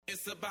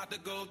It's about to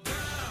go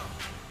down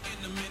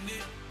in a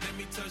minute. Let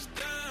me touch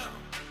down.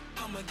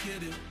 I'ma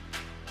get it.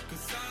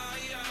 Cause I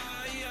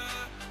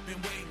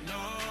been waiting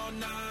all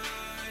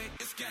night.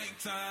 It's game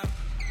time.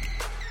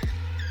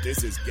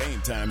 This is Game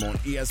Time on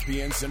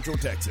ESPN Central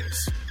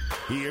Texas.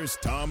 Here's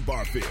Tom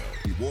Barfield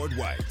and Ward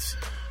White.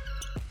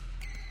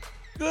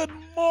 Good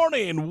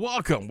morning.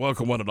 Welcome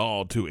one and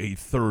all to a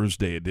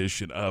Thursday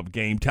edition of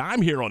Game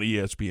Time here on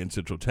ESPN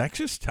Central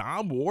Texas.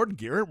 Tom, Ward,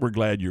 Garrett, we're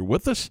glad you're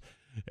with us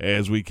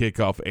as we kick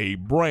off a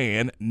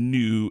brand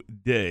new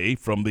day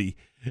from the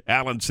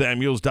Allen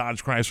Samuels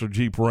Dodge Chrysler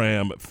Jeep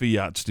Ram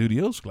Fiat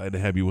Studios. Glad to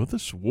have you with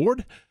us.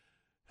 Ward,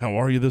 how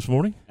are you this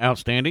morning?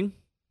 Outstanding.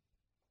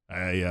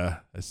 I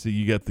see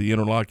you got the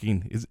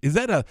interlocking. Is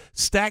that a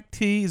stack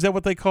T? Is that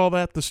what they call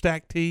that, the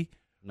stack T?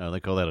 No, they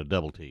call that a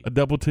double T. A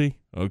double T?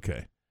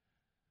 Okay.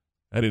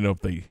 I didn't know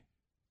if they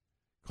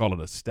call it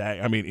a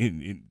stack. I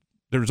mean,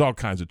 there's all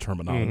kinds of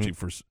terminology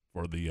for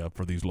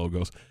these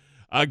logos.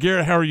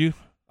 Garrett, how are you?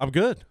 I'm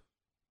good.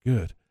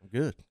 Good. I'm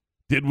good.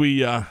 Did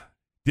we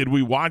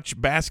watch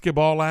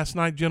basketball last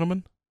night,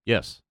 gentlemen?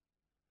 Yes.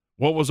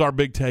 What was our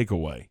big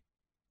takeaway?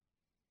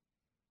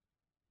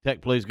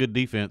 Tech plays good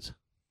defense.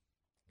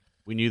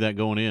 We knew that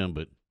going in,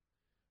 but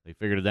they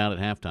figured it out at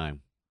halftime.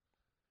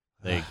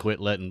 They quit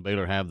letting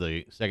Baylor have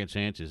the second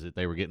chances that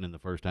they were getting in the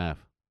first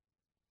half.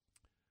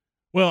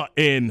 Well,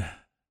 and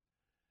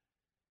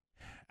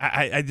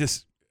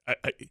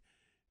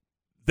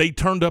they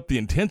turned up the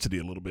intensity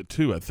a little bit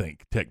too. I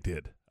think Tech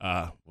did.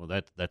 Well,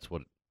 that's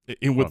what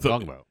and with I'm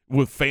talking about.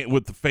 with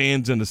the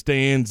fans in the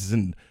stands,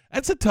 and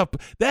that's a tough.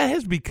 That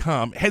has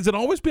become. Has it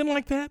always been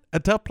like that? A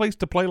tough place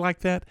to play like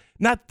that?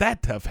 Not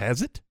that tough,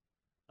 has it?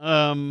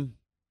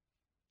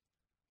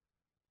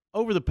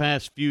 Over the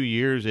past few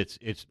years, it's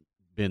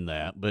been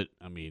that, but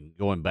I mean,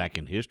 going back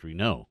in history,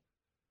 no.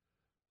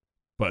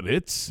 But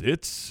it's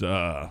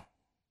man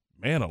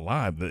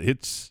alive.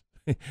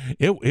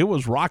 It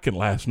was rocking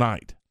last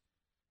night,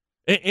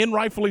 and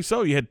rightfully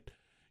so. You had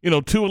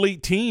two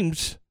elite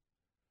teams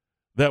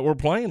that were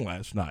playing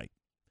last night.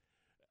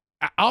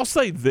 I'll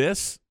say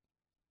this,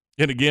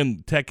 and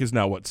again, Tech is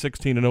now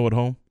 16-0 at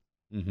home.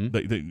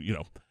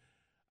 Mm-hmm.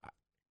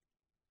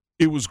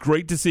 It was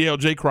great to see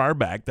RJ Ochoa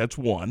back. That's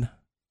one.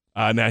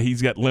 Now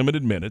he's got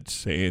limited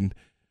minutes, and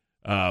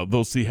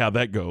they'll see how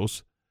that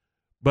goes.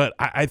 But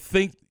I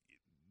think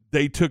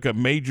they took a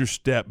major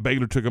step.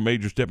 Baylor took a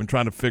major step in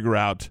trying to figure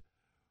out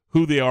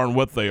who they are and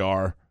what they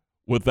are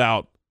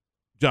without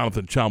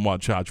Jonathan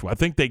Tchamwa. I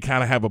think they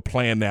kind of have a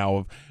plan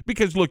now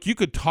because look, you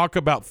could talk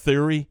about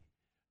theory,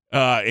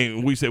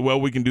 and we say,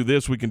 well, we can do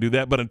this, we can do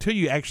that, but until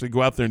you actually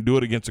go out there and do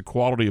it against a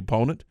quality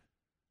opponent,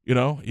 you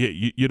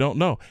don't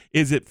know.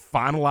 Is it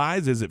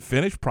finalized? Is it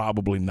finished?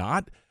 Probably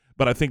not.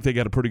 But I think they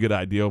got a pretty good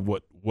idea of what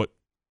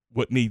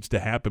needs to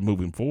happen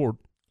moving forward.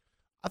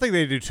 I think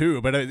they do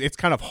too, but it's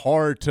kind of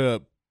hard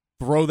to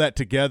throw that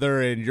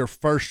together, and your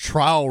first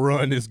trial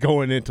run is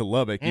going into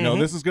Lubbock.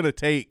 This is going to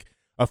take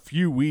a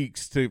few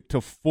weeks to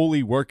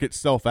fully work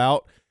itself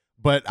out,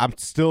 but I'm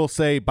still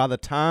say by the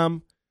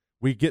time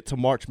we get to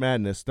March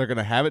Madness, they're going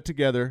to have it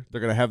together,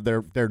 they're going to have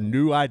their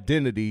new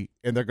identity,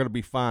 and they're going to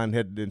be fine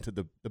headed into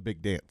the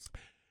big dance.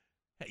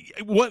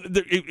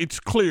 It's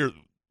clear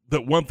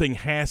that one thing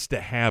has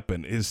to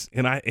happen is,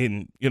 and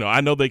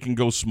I know they can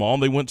go small,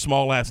 and they went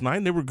small last night,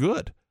 and they were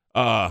good.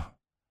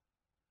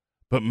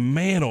 But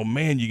man, oh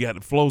man,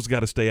 Flo's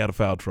got to stay out of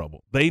foul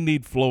trouble. They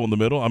need Flo in the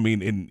middle. I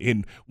mean,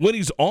 in when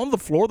he's on the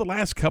floor the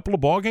last couple of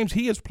ball games,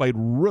 he has played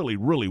really,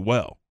 really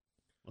well.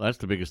 Well, that's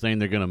the biggest thing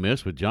they're going to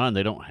miss with John.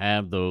 They don't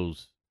have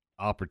those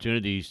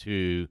opportunities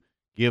to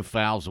give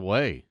fouls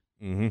away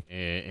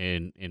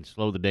and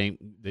slow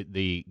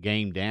the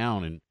game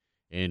down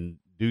and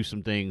do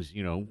some things,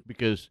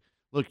 because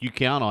look, you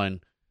count on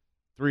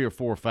 3 or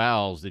 4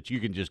 fouls that you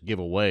can just give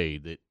away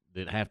that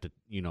have to,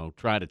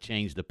 try to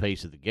change the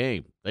pace of the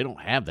game. They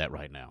don't have that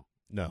right now.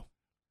 No,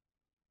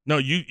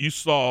 you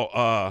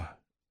saw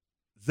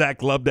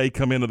Zach Loveday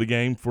come into the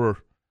game for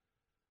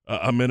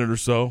a minute or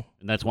so.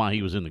 And that's why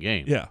he was in the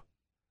game. Yeah.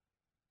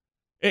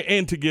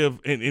 And to give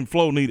 – and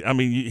Flo need – I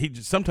mean,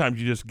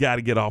 sometimes you just got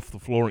to get off the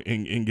floor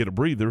and get a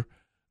breather.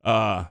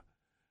 Bonner's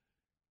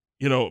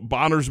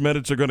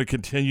minutes are going to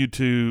continue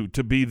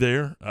to be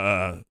there,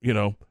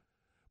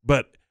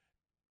 but –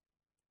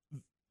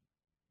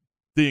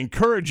 the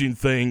encouraging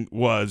thing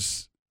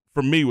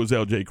for me, was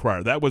LJ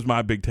Cryer. That was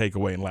my big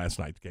takeaway in last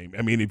night's game.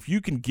 I mean, if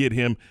you can get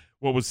him,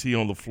 what was he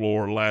on the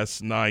floor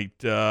last night?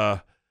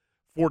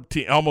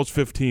 14, almost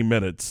 15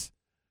 minutes.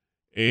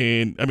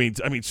 And I mean,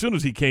 as soon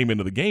as he came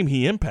into the game,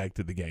 he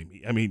impacted the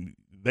game. I mean,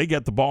 they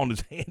got the ball in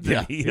his hands. Yeah,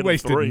 and he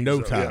wasted no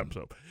time. Yeah,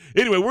 so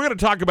anyway, we're going to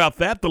talk about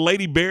that. The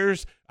Lady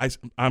Bears.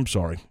 I'm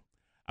sorry,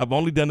 I've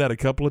only done that a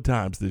couple of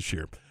times this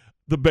year.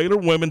 The Baylor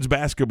women's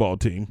basketball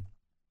team.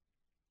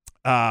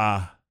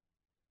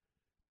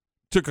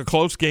 Took a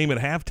close game at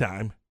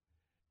halftime,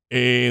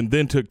 and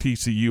then took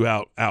TCU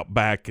out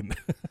back, and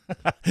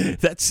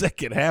that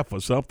second half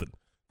was something.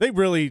 They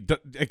really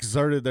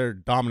exerted their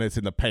dominance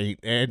in the paint,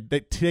 and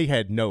they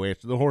had no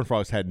answer. The Horned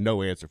Frogs had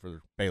no answer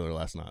for Baylor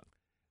last night.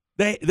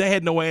 They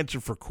had no answer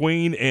for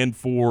Queen and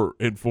for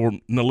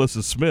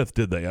Nalissa Smith,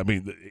 did they? I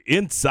mean,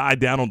 inside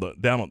down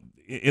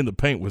in the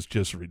paint was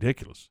just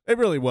ridiculous. It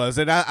really was,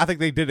 and I think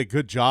they did a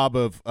good job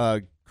of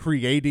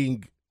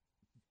creating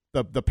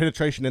the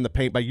penetration in the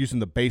paint by using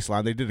the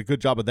baseline. They did a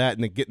good job of that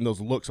and then getting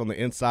those looks on the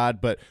inside.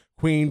 But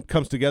Queen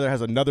comes together,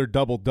 has another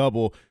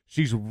double-double.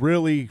 She's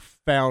really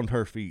found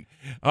her feet.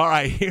 All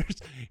right,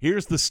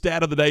 here's the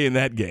stat of the day in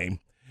that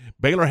game.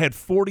 Baylor had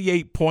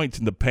 48 points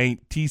in the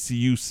paint,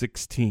 TCU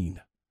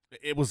 16.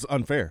 It was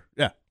unfair.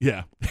 Yeah.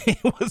 Yeah, it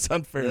was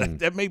unfair.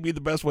 That may be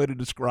the best way to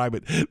describe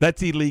it.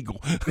 That's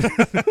illegal.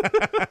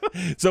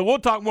 So we'll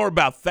talk more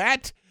about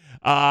that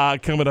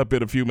coming up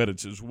in a few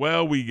minutes as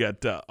well. We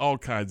got all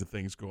kinds of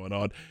things going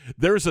on.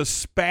 There's a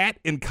spat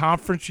in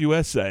Conference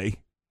USA.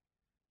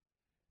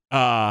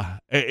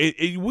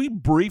 We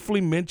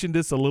briefly mentioned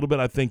this a little bit,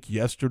 I think,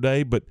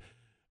 yesterday. But,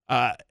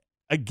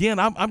 again,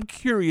 I'm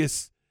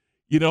curious,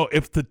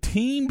 if the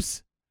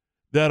teams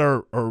that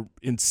are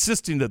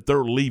insisting that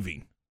they're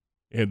leaving,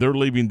 and they're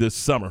leaving this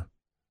summer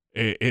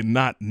and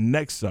not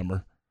next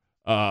summer,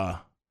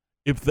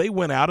 if they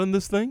went out in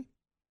this thing,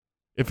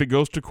 if it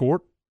goes to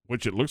court,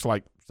 which it looks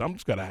like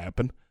something's got to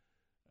happen,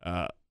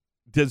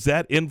 does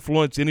that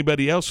influence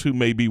anybody else who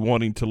may be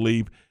wanting to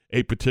leave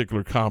a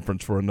particular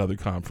conference for another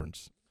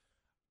conference?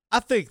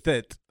 I think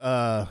that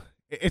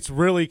it's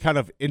really kind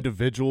of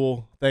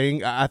individual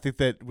thing. I think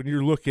that when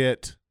you look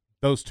at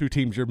those two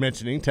teams you're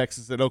mentioning,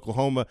 Texas and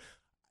Oklahoma,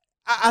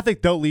 I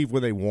think they'll leave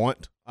when they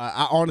want.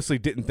 I honestly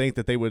didn't think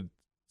that they would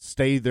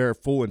stay their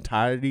full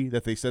entirety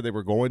that they said they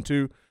were going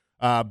to.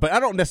 But I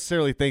don't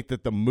necessarily think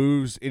that the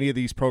moves any of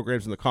these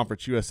programs in the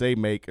Conference USA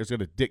make is going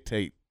to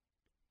dictate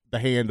the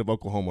hand of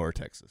Oklahoma or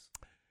Texas.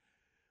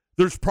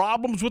 There's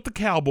problems with the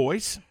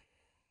Cowboys.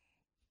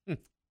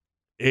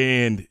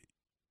 And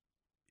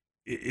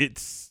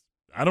it's,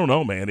 I don't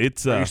know, man.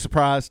 Are you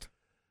surprised?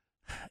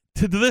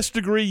 To this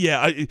degree,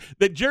 yeah.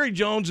 That Jerry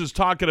Jones is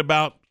talking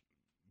about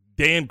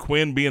Dan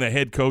Quinn being a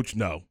head coach,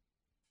 no.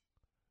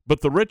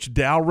 But the Rich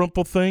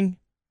Dalrymple thing,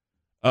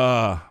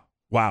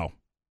 wow.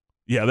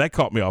 Yeah, that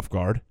caught me off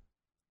guard.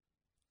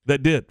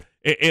 That did.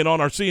 And on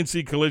our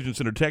CNC Collision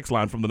Center text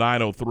line from the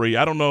 903,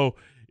 I don't know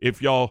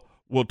if y'all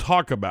will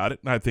talk about it,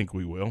 and I think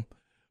we will.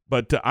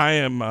 But I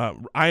am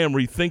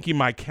rethinking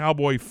my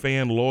Cowboy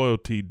fan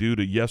loyalty due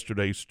to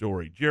yesterday's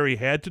story. Jerry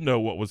had to know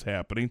what was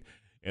happening,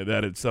 and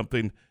that it's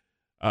something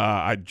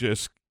I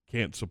just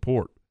can't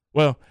support.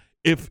 Well,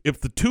 if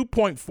the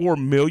 $2.4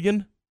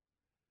 million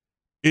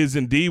is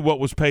indeed what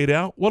was paid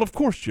out, well, of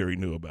course Jerry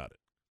knew about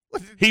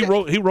it. He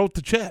wrote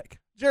the check.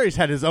 Jerry's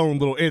had his own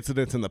little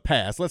incidents in the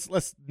past.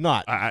 Let's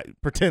not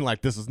pretend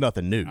like this is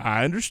nothing new.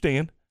 I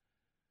understand,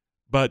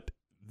 but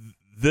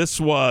this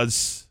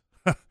was.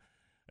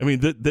 I mean,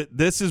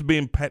 this is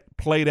being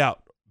played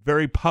out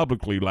very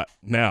publicly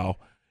now.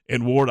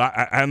 And Ward,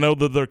 I know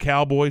that they're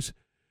Cowboys,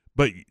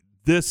 but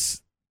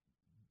this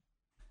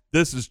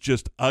is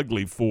just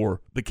ugly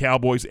for the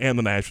Cowboys and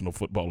the National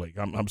Football League.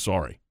 I'm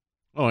sorry.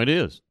 Oh, it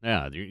is.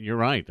 Yeah, you're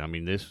right. I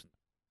mean, this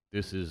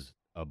is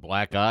a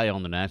black eye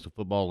on the National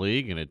Football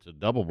League, and it's a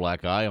double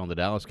black eye on the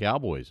Dallas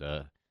Cowboys.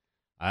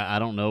 I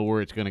don't know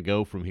where it's going to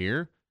go from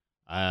here.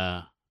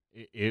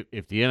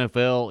 If the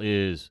NFL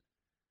is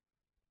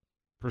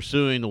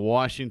pursuing the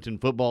Washington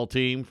football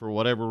team for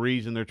whatever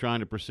reason they're trying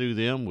to pursue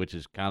them, which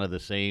is kind of the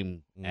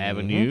same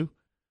avenue,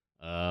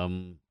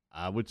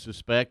 I would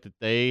suspect that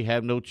they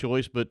have no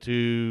choice but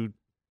to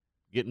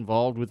get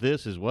involved with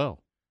this as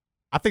well.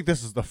 I think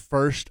this is the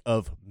first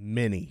of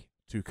many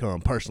to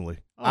come, personally.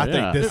 Oh, I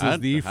think this is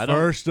the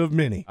first of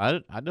many.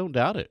 I don't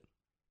doubt it.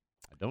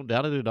 I don't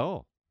doubt it at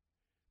all.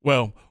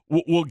 Well,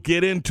 we'll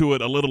get into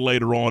it a little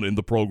later on in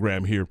the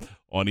program here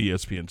on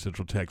ESPN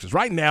Central Texas.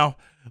 Right now,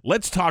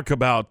 let's talk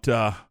about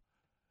the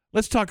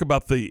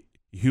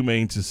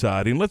Humane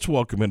Society, and let's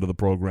welcome into the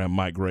program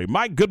Mike Craven.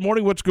 Mike, good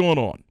morning. What's going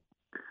on?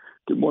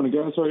 Good morning,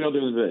 guys. How are y'all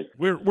doing today?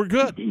 We're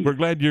good. We're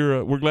glad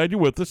you're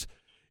with us.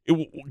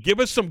 Give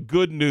us some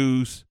good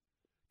news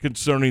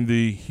concerning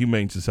the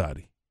Humane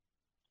Society.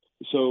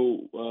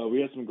 So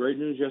we had some great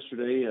news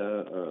yesterday.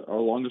 Our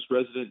longest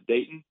resident,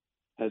 Dayton,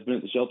 has been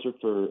at the shelter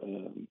for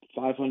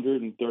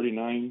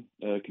 539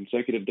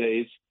 consecutive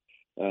days.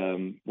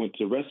 Went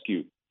to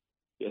rescue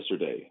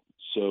yesterday.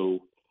 So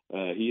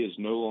he is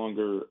no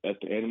longer at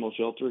the animal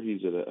shelter.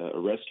 He's at a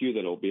rescue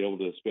that'll be able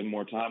to spend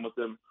more time with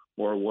them,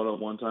 more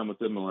one-on-one time with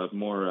them. He'll have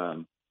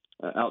more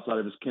outside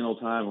of his kennel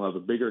time. He'll have a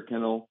bigger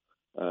kennel,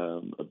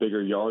 a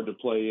bigger yard to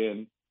play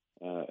in,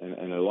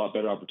 and a lot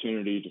better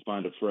opportunity to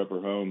find a forever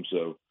home.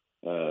 So,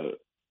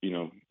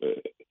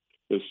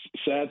 it's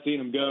sad seeing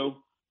him go.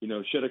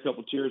 Shed a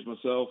couple tears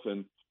myself,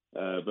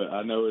 but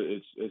I know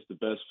it's the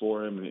best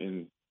for him,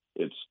 and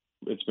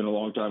it's been a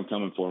long time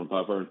coming for him.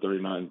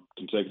 539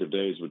 consecutive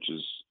days, which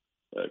is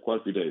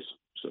quite a few days.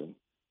 So,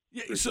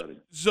 yeah.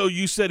 So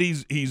you said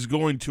he's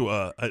going to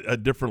a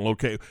different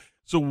location.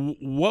 So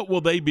what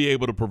will they be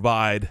able to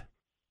provide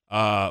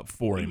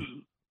for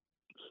him?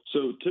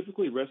 So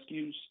typically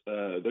rescues,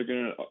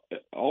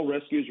 all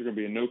rescues are going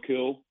to be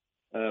no-kill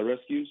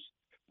rescues.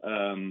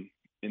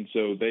 and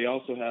so they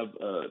also have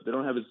they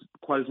don't have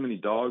quite as many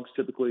dogs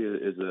typically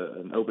as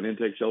an open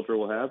intake shelter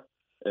will have,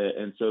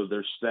 and so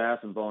their staff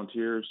and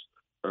volunteers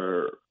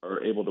are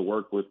able to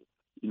work with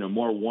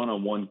more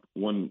one-on-one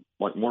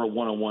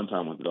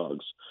time with the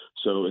dogs.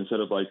 So instead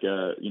of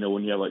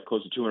when you have like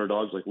close to 200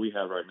 dogs like we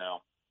have right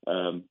now,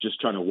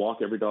 just trying to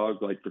walk every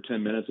dog like for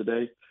 10 minutes a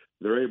day,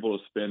 they're able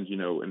to spend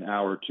an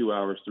hour, 2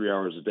 hours, 3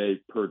 hours a day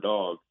per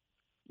dog,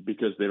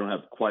 because they don't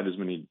have quite as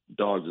many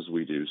dogs as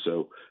we do.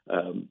 So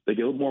they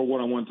get a little more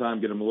one-on-one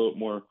time, get them a little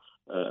more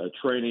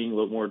training, a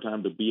little more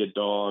time to be a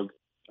dog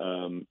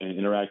and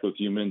interact with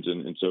humans.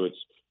 And so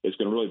it's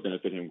going to really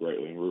benefit him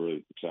greatly, and we're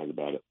really excited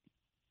about it.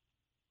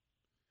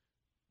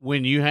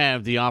 When you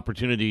have the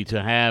opportunity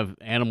to have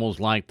animals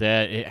like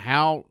that,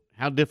 how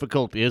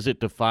difficult is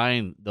it to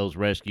find those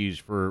rescues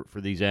for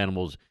these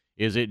animals?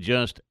 Is it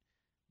just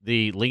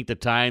the length of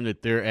time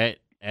that they're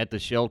at the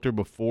shelter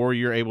before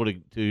you're able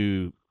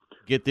to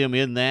get them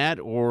in that,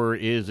 or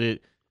is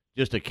it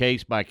just a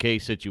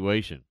case-by-case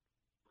situation?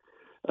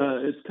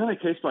 It's kind of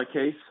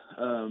case-by-case.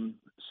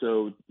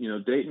 So,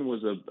 Dayton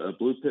was a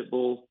blue pit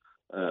bull,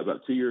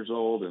 about 2 years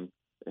old, and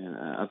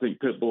I think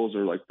pit bulls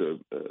are like the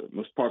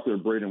most popular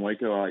breed in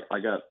Waco. I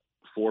got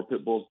 4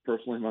 pit bulls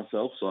personally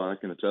myself, so I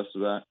can attest to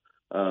that.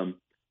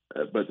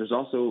 But there's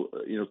also,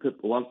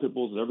 a lot of pit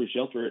bulls at every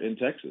shelter in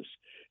Texas.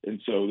 And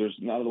so there's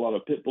not a lot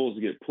of pit bulls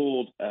that get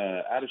pulled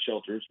out of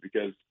shelters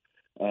because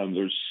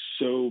there's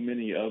so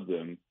many of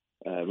them.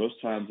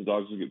 Most times the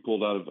dogs that get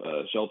pulled out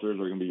of shelters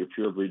are going to be your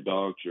pure breed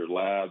dogs, your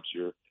labs,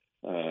 your,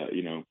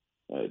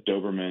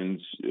 Dobermans,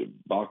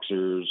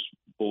 boxers,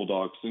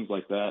 bulldogs, things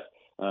like that.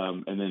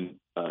 And then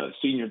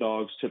senior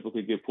dogs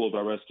typically get pulled by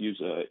rescues,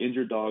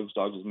 injured dogs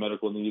with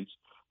medical needs.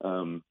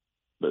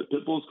 But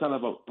pit bulls kind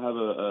of have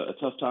a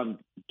tough time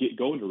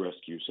going to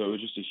rescue. So it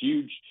was just a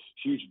huge,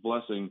 huge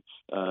blessing.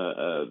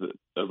 The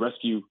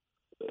rescue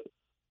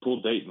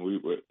pulled Dayton. We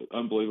were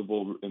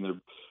unbelievable, and they're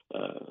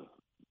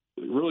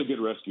really good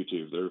rescue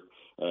too.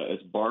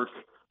 It's Bark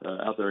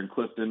out there in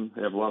Clifton.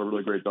 They have a lot of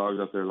really great dogs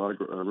out there, a lot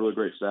of really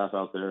great staff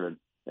out there,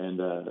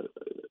 and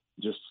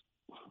just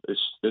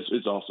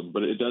it's awesome.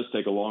 But it does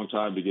take a long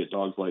time to get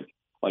dogs like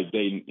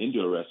Dayton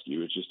into a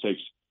rescue. It just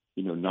takes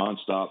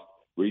nonstop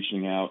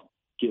reaching out,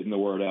 getting the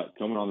word out,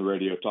 coming on the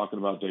radio, talking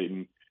about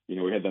Dayton.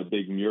 We had that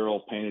big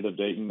mural painted of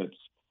Dayton that's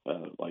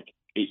like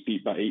 8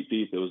 feet by 8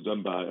 feet that was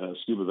done by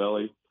Scuba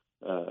Belly,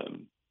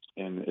 and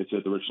it's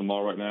at the Richland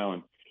Mall right now.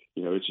 And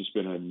it's just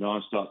been a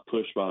nonstop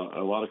push by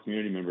a lot of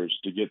community members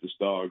to get this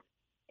dog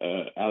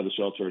out of the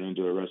shelter and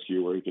into a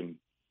rescue where he can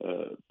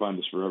find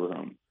his forever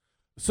home.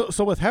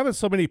 So with having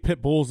so many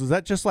pit bulls, is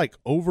that just like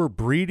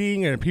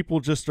overbreeding and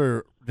people just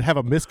have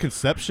a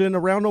misconception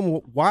around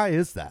them? Why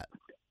is that?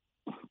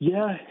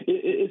 Yeah,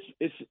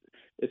 it's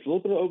a little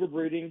bit of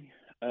overbreeding,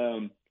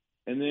 and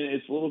then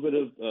it's a little bit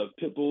of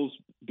pit bulls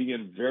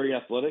being very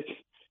athletic,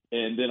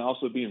 and then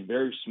also being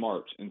very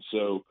smart. And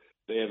so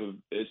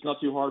it's not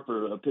too hard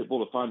for a pit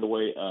bull to find a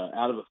way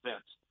out of a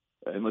fence,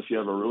 unless you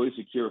have a really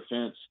secure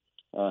fence.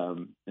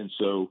 And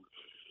so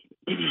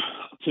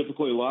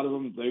typically a lot of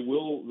them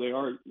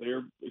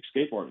they're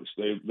escape artists.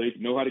 They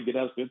know how to get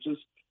out of fences.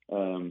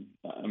 I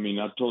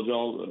told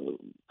y'all a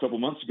couple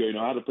months ago,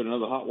 I had to put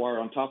another hot wire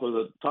on top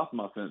of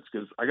my fence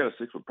because I got a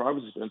 6-foot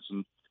privacy fence,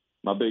 and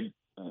my big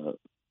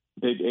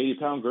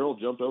 80-pound girl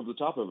jumped over the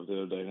top of it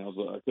the other day, and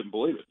I couldn't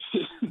believe it.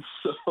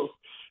 So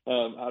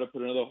I had to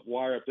put another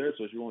wire up there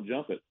so she won't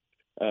jump it.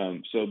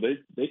 So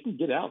they can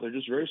get out. They're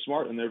just very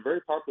smart, and they're a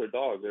very popular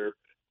dog. They're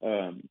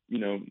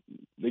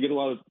they get a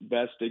lot of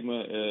bad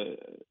stigma,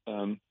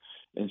 and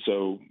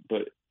so,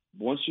 but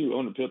once you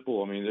own a pit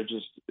bull, there's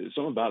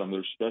something about them.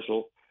 They're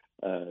special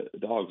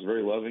dogs,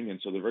 very loving,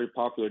 and so they're very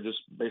popular just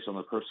based on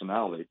their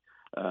personality.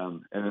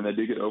 And then they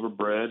do get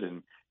overbred,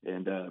 and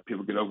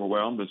people get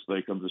overwhelmed as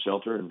they come to the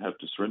shelter and have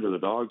to surrender their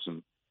dogs.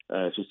 And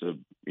it's just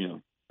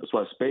that's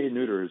why spay and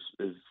neuter is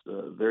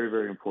very,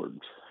 very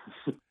important.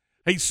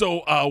 Hey,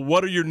 so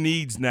what are your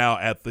needs now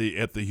at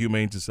the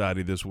Humane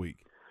Society this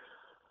week?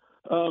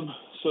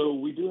 So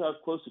we do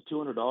have close to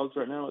 200 dogs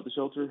right now at the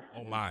shelter.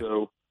 Oh my!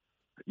 So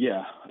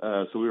yeah,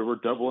 so we're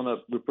doubling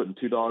up. We're putting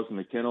 2 dogs in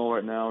the kennel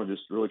right now, and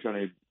just really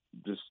trying to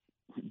just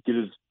get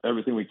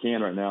everything we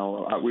can right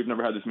now. We've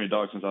never had this many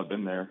dogs since I've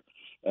been there,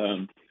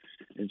 and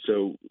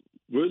so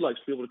we would like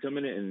to be able to come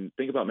in and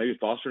think about maybe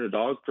fostering a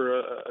dog for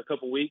a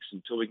couple weeks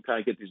until we can kind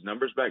of get these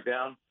numbers back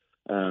down.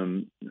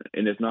 And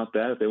if not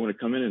that, if they want to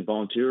come in and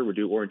volunteer, we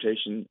do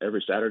orientation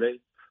every Saturday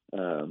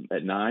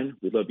at 9.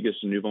 We'd love to get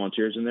some new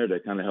volunteers in there to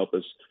kind of help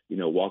us,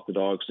 walk the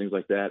dogs, things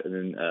like that. And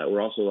then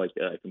we're also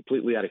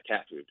completely out of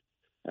cat food.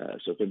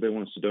 So if anybody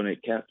wants to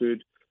donate cat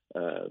food,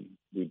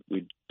 we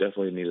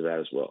definitely need that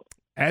as well.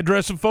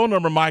 Address and phone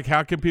number, Mike.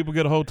 How can people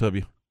get a hold of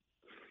you?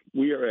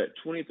 We are at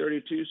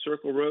 2032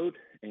 Circle Road,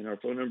 and our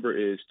phone number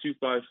is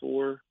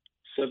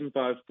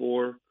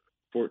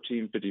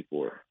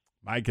 254-754-1454.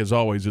 Mike, as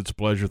always, it's a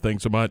pleasure.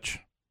 Thanks so much.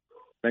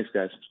 Thanks,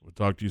 guys. We'll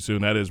talk to you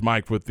soon. That is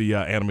Mike with the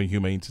Animal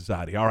Humane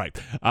Society. All right,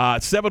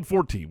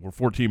 7:14. We're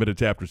 14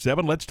 minutes after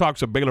 7. Let's talk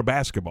some Baylor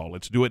basketball.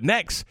 Let's do it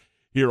next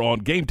here on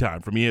Game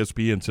Time from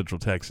ESPN Central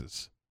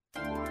Texas.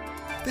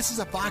 This is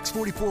a Fox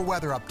 44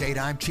 weather update.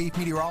 I'm Chief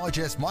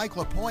Meteorologist Mike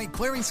LaPointe.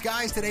 Clearing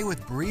skies today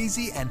with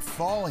breezy and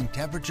falling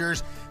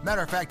temperatures.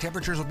 Matter of fact,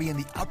 temperatures will be in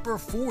the upper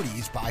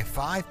 40s by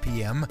 5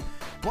 p.m.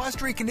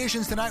 Blustery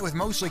conditions tonight with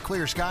mostly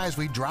clear skies.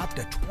 We drop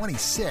to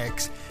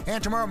 26.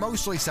 And tomorrow,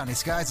 mostly sunny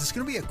skies. It's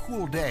going to be a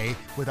cool day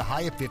with a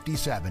high of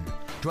 57.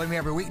 Join me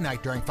every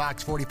weeknight during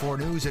Fox 44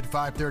 News at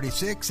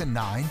 5:36 and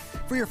 9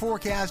 for your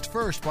forecast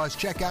first. Plus,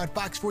 check out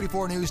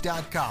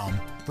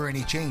fox44news.com for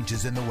any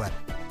changes in the weather.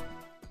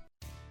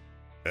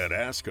 At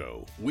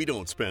ASCO, we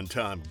don't spend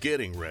time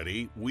getting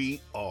ready, we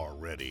are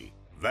ready.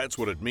 That's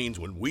what it means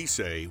when we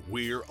say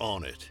we're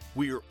on it.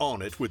 We're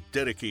on it with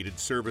dedicated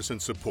service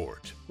and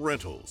support,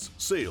 rentals,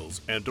 sales,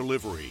 and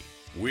delivery.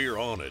 We're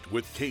on it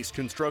with Case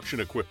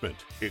Construction Equipment.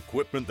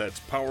 Equipment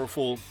that's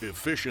powerful,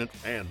 efficient,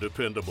 and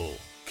dependable.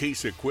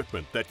 Case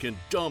equipment that can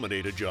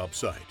dominate a job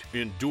site,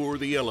 endure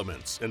the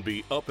elements, and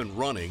be up and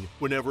running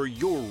whenever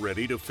you're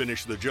ready to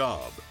finish the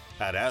job.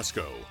 At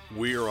ASCO,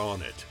 we're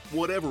on it,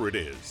 whatever it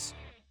is.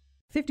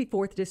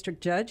 54th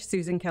District Judge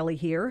Susan Kelly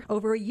here.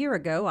 Over a year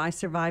ago, I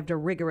survived a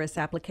rigorous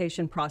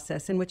application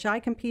process in which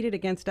I competed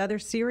against other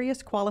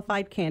serious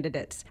qualified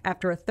candidates.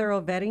 After a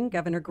thorough vetting,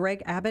 Governor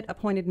Greg Abbott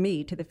appointed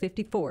me to the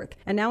 54th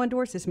and now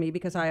endorses me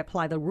because I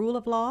apply the rule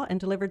of law and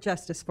deliver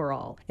justice for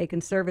all. A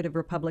conservative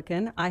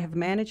Republican, I have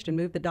managed and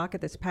moved the docket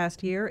this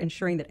past year,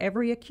 ensuring that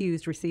every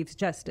accused receives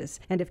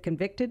justice and, if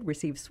convicted,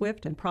 receives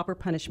swift and proper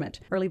punishment.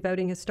 Early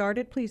voting has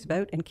started. Please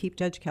vote and keep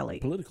Judge Kelly.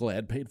 Political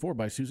ad paid for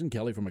by Susan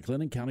Kelly from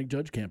McLennan County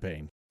Judge Campaign.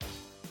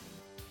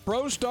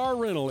 ProStar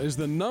Rental is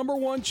the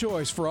 #1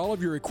 choice for all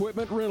of your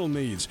equipment rental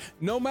needs.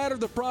 No matter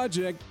the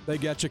project, they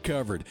got you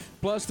covered.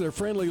 Plus, their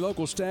friendly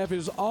local staff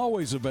is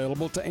always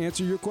available to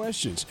answer your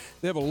questions.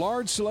 They have a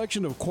large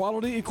selection of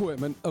quality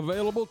equipment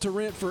available to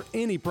rent for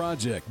any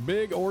project,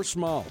 big or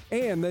small.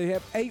 And they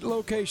have 8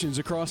 locations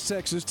across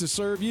Texas to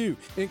serve you,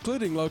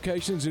 including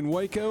locations in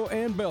Waco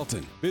and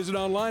Belton. Visit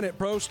online at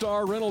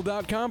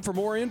ProStarRental.com for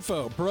more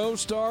info.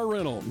 ProStar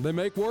Rental. They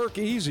make work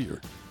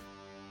easier.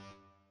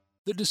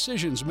 The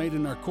decisions made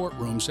in our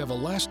courtrooms have a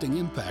lasting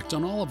impact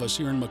on all of us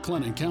here in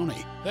McLennan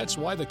County. That's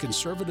why the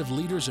conservative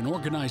leaders and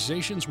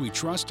organizations we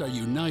trust are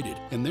united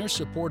in their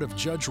support of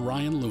Judge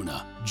Ryan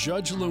Luna.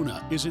 Judge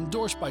Luna is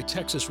endorsed by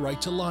Texas Right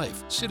to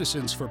Life,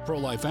 Citizens for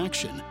Pro-Life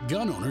Action,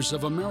 Gun Owners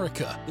of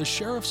America, the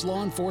Sheriff's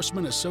Law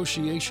Enforcement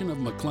Association of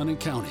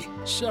McLennan County,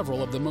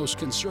 several of the most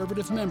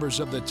conservative members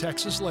of the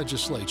Texas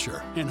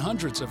legislature, and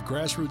hundreds of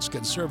grassroots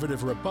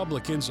conservative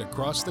Republicans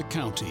across the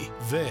county.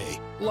 They,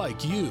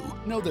 like you,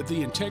 know that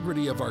the integrity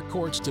of our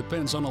courts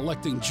depends on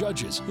electing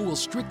judges who will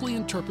strictly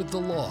interpret the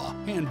law,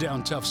 hand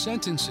down tough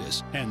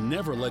sentences, and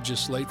never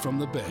legislate from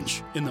the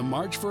bench. In the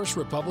March 1st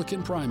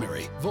Republican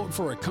primary, vote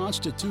for a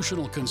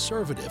constitutional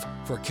conservative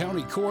for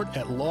county court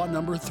at law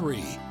number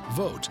 3.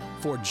 Vote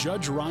for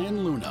Judge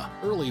Ryan Luna.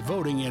 Early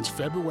voting ends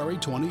February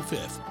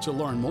 25th. To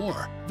learn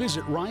more,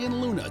 visit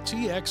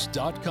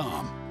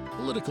RyanLunaTX.com.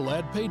 Political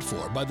ad paid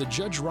for by the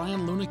Judge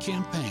Ryan Luna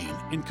campaign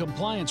in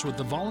compliance with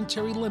the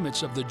voluntary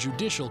limits of the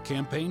Judicial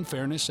Campaign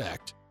Fairness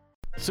Act.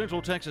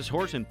 Central Texas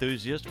horse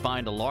enthusiasts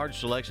find a large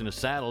selection of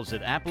saddles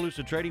at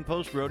Appaloosa Trading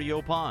Post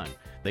Rodeo Pond.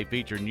 They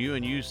feature new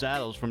and used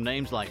saddles from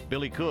names like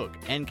Billy Cook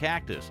and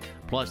Cactus.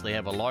 Plus, they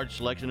have a large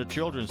selection of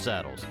children's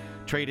saddles.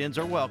 Trade-ins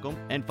are welcome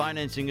and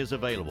financing is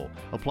available.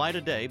 Apply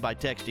today by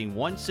texting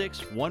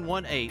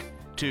 16118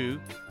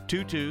 to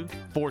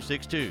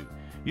 22462.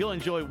 You'll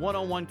enjoy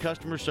one-on-one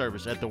customer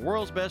service at the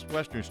world's best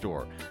Western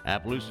store,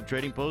 Appaloosa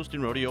Trading Post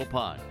in Rodeo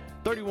Pond,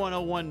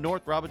 3101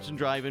 North Robinson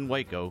Drive in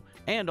Waco,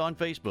 and on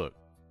Facebook.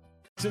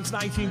 Since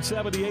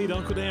 1978,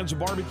 Uncle Dan's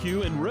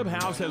Barbecue and Rib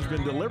House has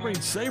been delivering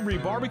savory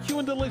barbecue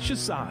and delicious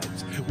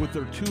sides. With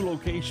their 2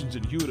 locations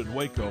in Hewitt and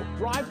Waco,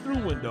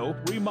 drive-through window,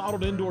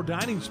 remodeled indoor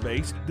dining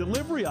space,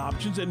 delivery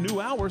options, and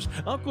new hours,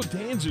 Uncle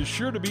Dan's is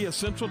sure to be a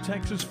Central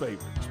Texas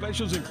favorite.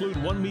 Specials include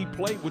 1 meat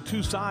plate with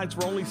 2 sides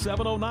for only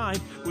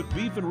 $7.09, with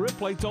beef and rib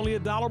plates only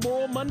 $1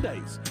 more on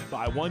Mondays.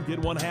 Buy 1, get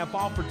 1 half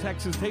off for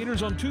Texas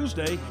taters on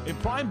Tuesday and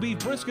prime beef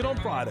brisket on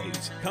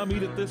Fridays. Come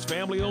eat at this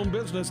family-owned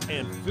business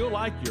and feel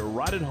like you're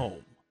right at home.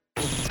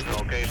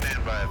 Okay,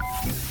 stand by.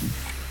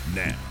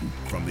 Now,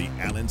 from the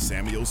Allen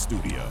Samuel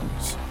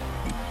Studios.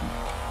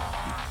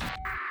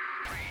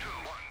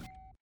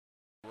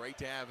 Great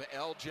to have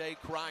RJ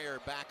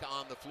Cryer back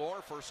on the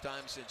floor. First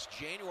time since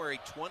January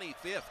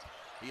 25th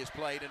he has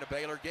played in a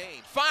Baylor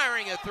game.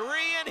 Firing a 3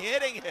 and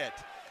hitting it.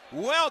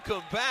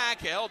 Welcome back,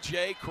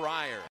 RJ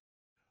Cryer.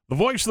 The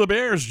voice of the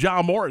Bears,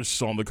 John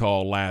Morris, on the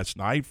call last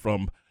night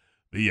from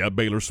the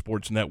Baylor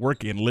Sports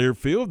Network in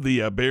Learfield.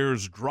 The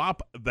Bears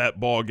drop that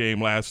ball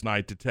game last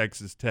night to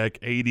Texas Tech,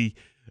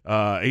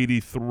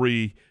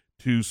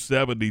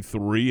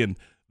 83-73, and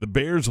the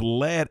Bears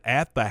led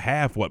at the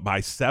half, by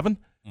 7?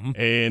 Mm-hmm.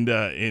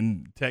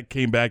 And Tech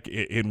came back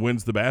and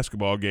wins the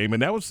basketball game,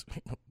 and that was,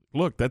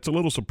 look, that's a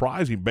little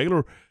surprising.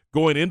 Baylor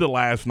going into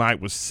last night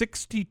was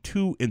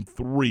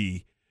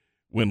 62-3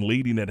 when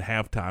leading at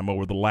halftime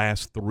over the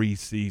last 3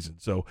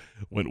 seasons. So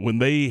when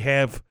they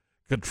have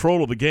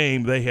control of the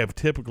game, they have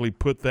typically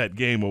put that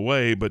game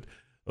away. But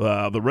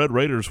the Red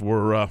Raiders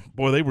were,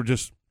 they were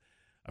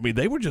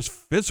just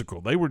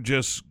physical. They were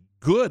just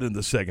good in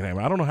the second half.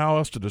 I don't know how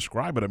else to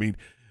describe it. I mean,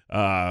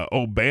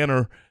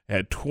 O'Banner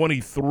had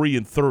 23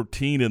 and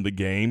 13 in the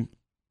game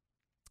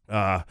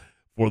to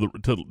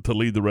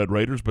lead the Red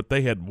Raiders, but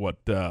they had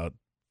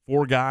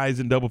 4 guys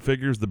in double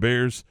figures. The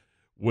Bears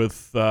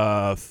with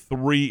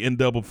 3 in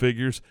double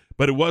figures.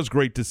 But it was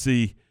great to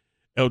see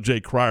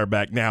LJ Cryer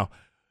back. Now,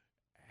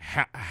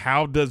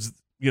 how does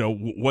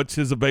what's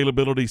his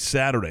availability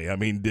Saturday? I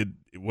mean,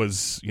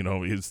 it's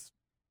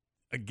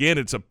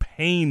a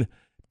pain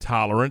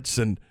tolerance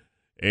and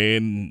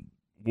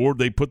Ward,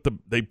 they put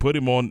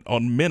him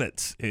on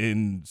minutes,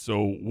 and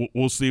so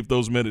we'll see if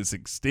those minutes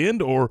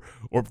extend or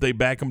if they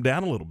back him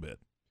down a little bit.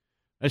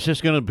 It's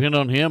just going to depend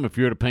on him if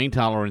you're at a pain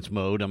tolerance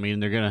mode. I mean,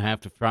 they're going to have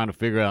to try to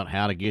figure out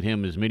how to get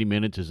him as many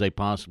minutes as they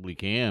possibly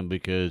can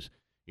because,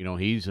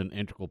 he's an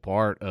integral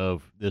part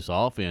of this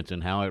offense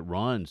and how it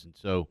runs. And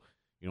so,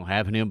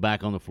 having him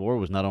back on the floor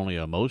was not only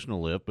an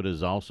emotional lift, but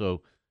is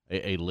also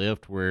a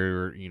lift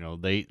where,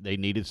 they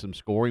needed some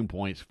scoring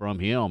points from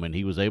him, and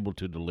he was able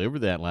to deliver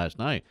that last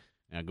night.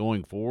 Now,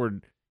 going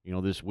forward,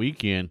 this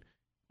weekend,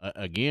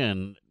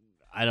 again,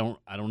 I don't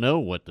know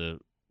what the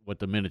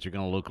minutes are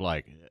going to look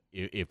like.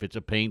 If it's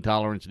a pain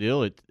tolerance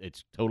deal,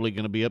 it's totally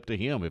going to be up to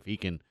him. If he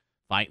can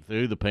fight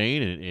through the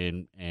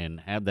pain and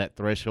have that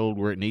threshold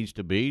where it needs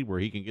to be, where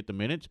he can get the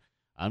minutes,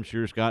 I'm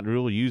sure Scott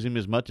Drew will use him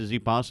as much as he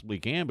possibly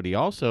can. But he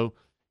also,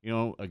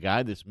 a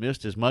guy that's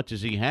missed as much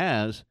as he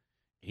has,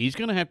 he's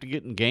going to have to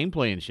get in game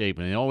plan shape,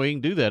 and the only way he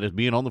can do that is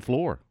being on the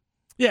floor.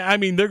 Yeah, I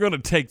mean, they're going to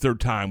take their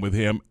time with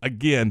him.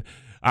 Again,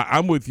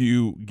 I'm with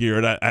you,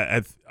 Garrett.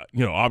 I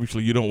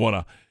obviously you don't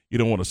want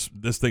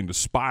this thing to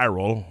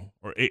spiral,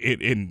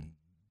 and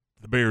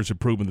the Bears have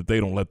proven that they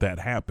don't let that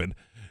happen.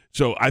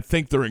 So I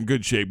think they're in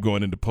good shape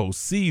going into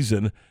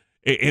postseason,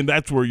 and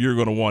that's where you're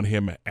going to want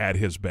him at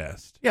his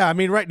best. Yeah, I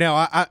mean, right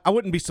now, I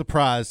wouldn't be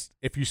surprised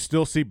if you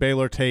still see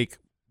Baylor take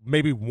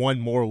maybe one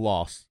more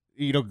loss,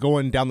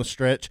 going down the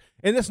stretch,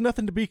 and there's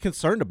nothing to be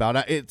concerned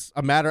about. It's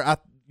a matter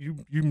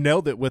you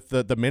nailed it with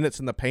the minutes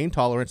and the pain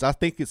tolerance. I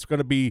think it's going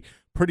to be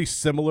pretty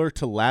similar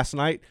to last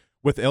night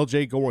with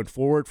LJ going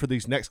forward for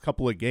these next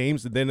couple of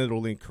games, and then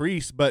it'll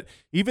increase. But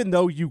even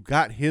though you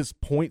got his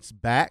points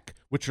back,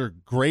 which are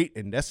great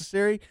and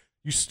necessary,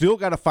 you still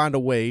got to find a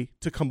way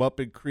to come up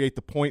and create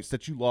the points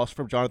that you lost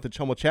from Jonathan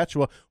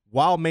Choma-Chachua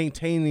while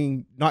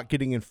maintaining not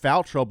getting in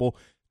foul trouble.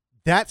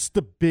 That's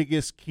the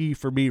biggest key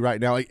for me right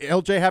now.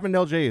 Having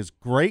LJ is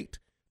great,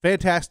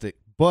 fantastic,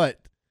 but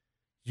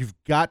you've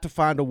got to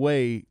find a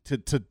way to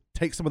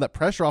take some of that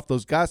pressure off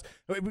those guys.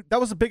 That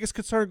was the biggest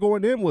concern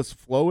going in was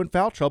Flo and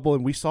foul trouble,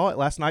 and we saw it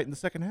last night in the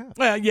second half.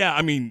 Well, yeah,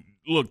 I mean,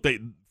 look,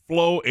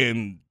 Flo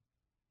and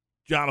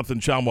Jonathan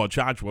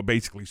Choma-Chachua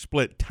basically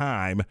split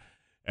time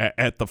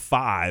at the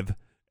 5,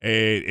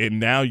 and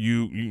now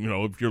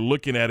if you're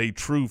looking at a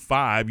true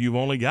 5, you've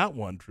only got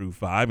one true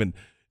 5,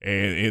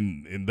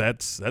 and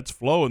that's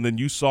Flo. And then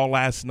you saw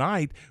last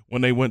night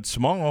when they went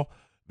small,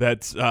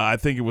 that's I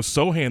think it was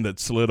Sohan that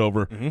slid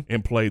over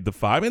and played the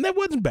 5, and that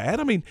wasn't bad.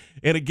 I mean,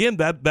 and again,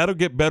 that'll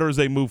get better as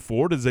they move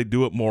forward, as they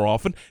do it more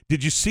often.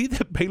 Did you see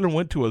that Baylor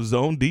went to a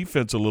zone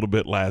defense a little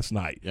bit last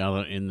night? Yeah,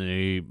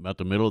 about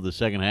the middle of the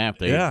second half,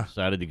 they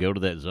decided to go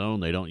to that zone.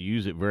 They don't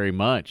use it very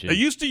much. They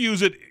used to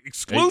use it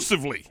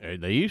exclusively.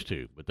 They used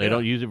to, but they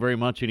don't use it very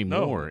much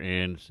anymore. No.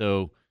 And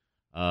so,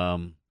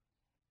 and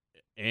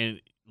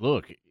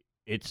look,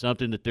 it's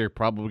something that they're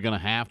probably going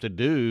to have to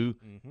do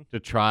to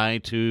try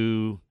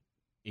to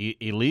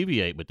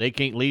alleviate, but they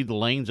can't leave the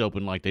lanes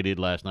open like they did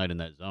last night in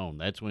that zone.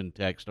 That's when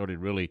Tech started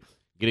really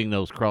getting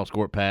those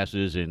cross-court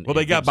passes.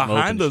 They got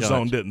behind the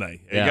zone, didn't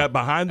they? They got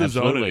behind the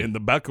zone, and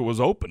the bucket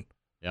was open.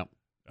 Yep.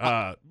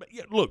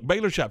 Look,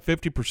 Baylor shot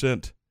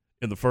 50%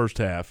 in the first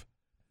half,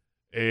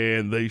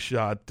 and they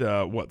shot,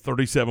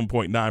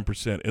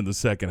 37.9% in the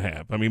second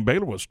half. I mean,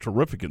 Baylor was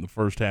terrific in the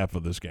first half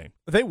of this game.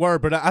 They were,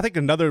 but I think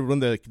another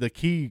one of the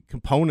key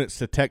components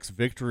to Tech's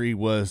victory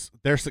was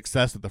their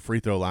success at the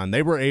free throw line.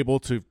 They were able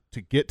to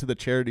get to the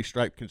charity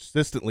stripe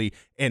consistently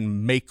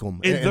and make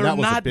them. And they're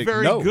not very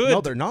good.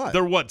 No, they're not.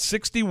 They're,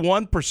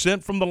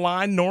 61% from the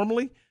line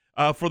normally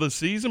for the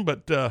season?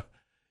 But,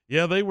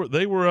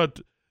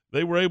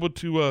 they were able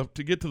to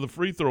get to the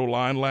free throw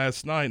line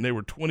last night, and they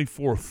were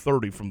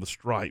 24-30 from the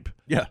stripe.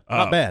 Yeah,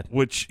 not bad.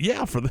 Which,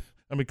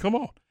 come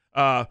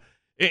on.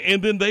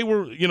 And then they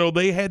were,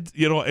 they had,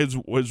 as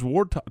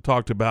Ward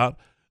talked about,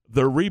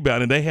 their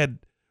rebound, and they had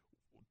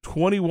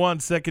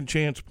 21 second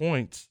chance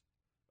points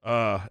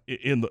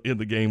in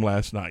the game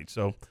last night.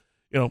 So,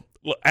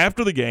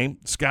 after the game,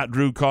 Scott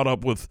Drew caught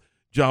up with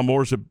John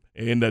Morris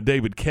and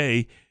David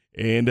Kay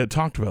and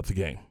talked about the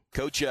game.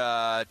 Coach,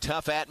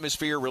 tough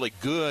atmosphere, really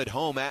good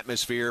home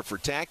atmosphere for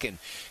Tech. And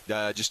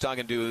just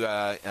talking to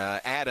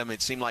Adam,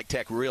 it seemed like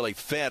Tech really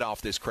fed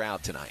off this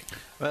crowd tonight.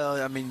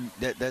 Well, I mean,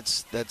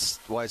 that's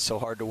why it's so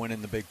hard to win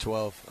in the Big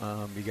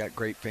 12. You got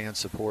great fan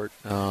support.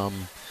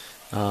 And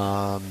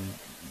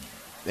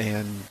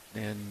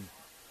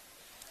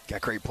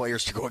got great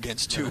players to go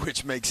against too,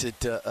 which makes it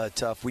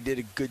tough. We did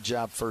a good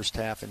job first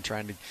half in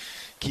trying to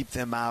keep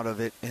them out of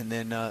it, and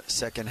then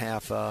second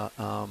half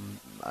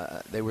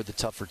they were the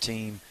tougher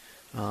team.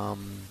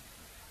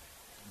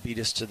 Beat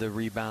us to the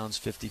rebounds,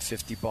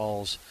 50-50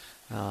 balls.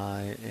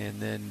 And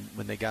then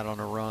when they got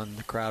on a run,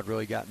 the crowd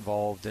really got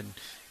involved. And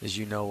as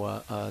you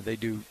know, they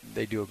do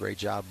a great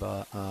job.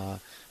 I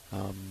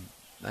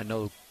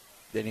know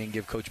they didn't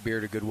give Coach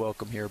Beard a good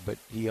welcome here, but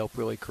he helped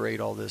really create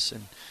all this,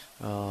 and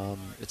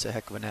it's a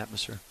heck of an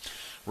atmosphere.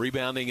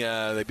 Rebounding,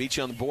 they beat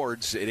you on the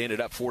boards. It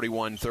ended up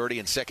 41-30,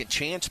 and second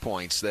chance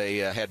points, they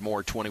had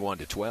more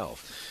 21-12.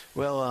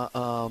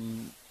 Well,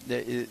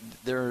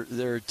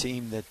 they're a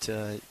team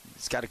that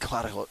it's got a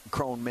lot of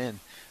grown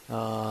men.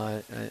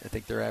 I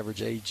think their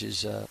average age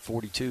is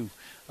 42.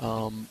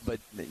 But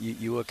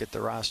you look at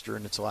the roster,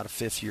 and it's a lot of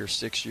fifth-year,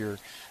 sixth-year,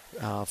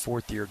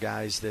 fourth-year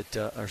guys that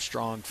are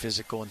strong,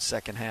 physical in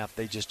second half.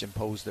 They just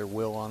impose their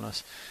will on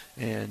us.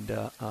 And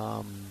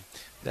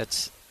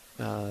that's,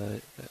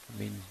 we're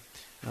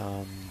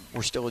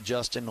still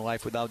adjusting to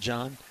life without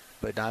John.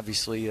 But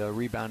obviously,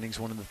 rebounding is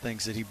one of the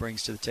things that he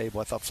brings to the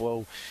table. I thought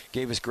Flo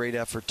gave us great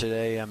effort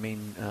today.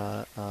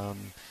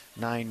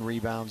 9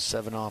 rebounds,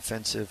 7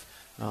 offensive.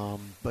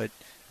 But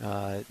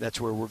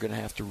that's where we're going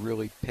to have to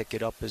really pick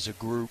it up as a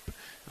group.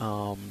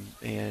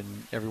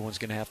 And everyone's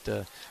going to have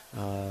to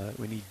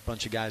we need a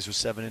bunch of guys with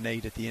 7 and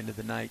 8 at the end of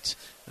the nights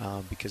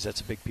because that's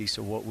a big piece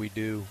of what we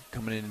do.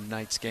 Coming in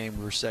tonight's game,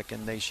 we were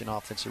second nation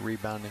offensive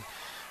rebounding,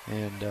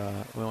 and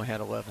we only had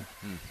 11.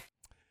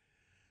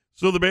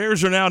 So the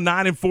Bears are now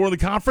 9-4 in the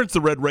conference.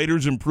 The Red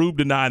Raiders improved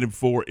to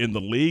 9-4 in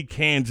the league.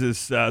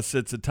 Kansas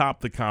sits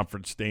atop the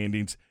conference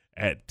standings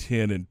at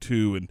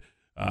 10-2, and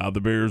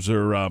the Bears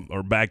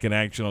are back in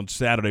action on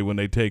Saturday when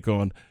they take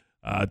on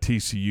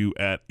TCU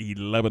at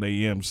 11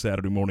 a.m.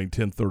 Saturday morning,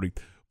 10:30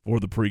 for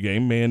the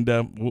pregame, and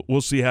we'll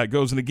see how it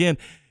goes. And again,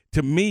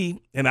 to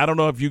me, and I don't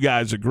know if you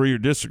guys agree or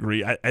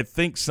disagree, I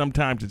think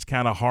sometimes it's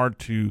kind of hard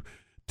to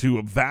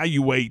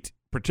evaluate,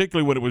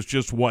 particularly when it was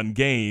just one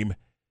game,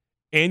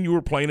 and you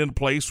were playing in a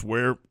place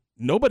where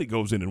nobody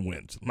goes in and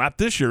wins. Not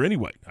this year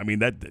anyway. I mean,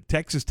 that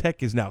Texas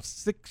Tech is now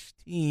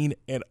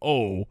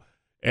 16-0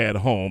 at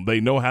home. They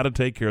know how to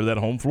take care of that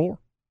home floor.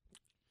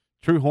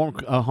 True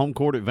home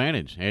court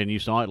advantage, and you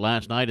saw it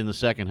last night in the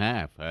second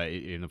half.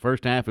 In the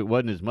first half, it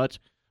wasn't as much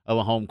of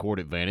a home court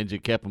advantage.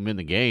 It kept them in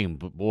the game.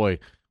 But, boy,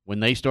 when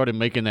they started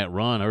making that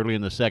run early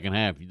in the second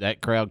half, that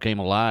crowd came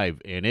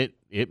alive, and it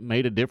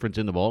made a difference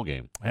in the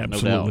ballgame.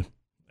 Absolutely. No doubt.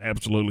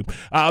 Absolutely.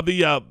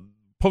 The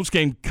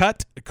post-game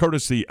cut,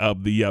 courtesy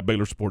of the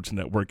Baylor Sports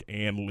Network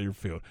and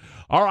Learfield.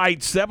 All right,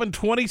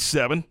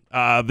 7:27.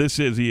 This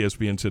is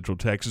ESPN Central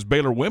Texas.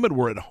 Baylor women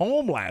were at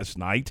home last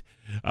night.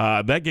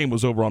 That game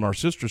was over on our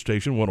sister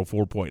station,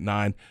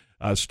 104.9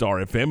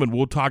 Star FM, and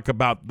we'll talk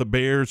about the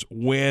Bears'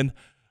 win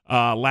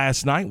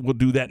last night. We'll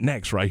do that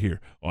next right here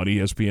on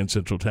ESPN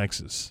Central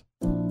Texas.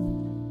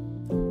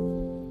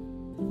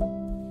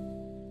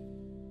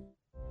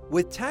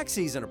 With tax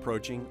season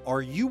approaching,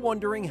 are you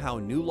wondering how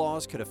new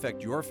laws could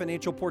affect your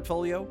financial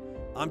portfolio?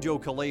 I'm Joe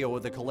Kaleo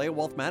with the Kaleo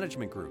Wealth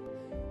Management Group.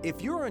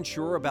 If you're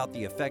unsure about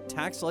the effect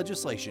tax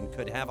legislation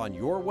could have on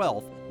your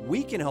wealth,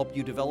 we can help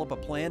you develop a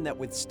plan that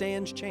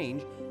withstands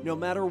change no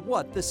matter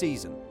what the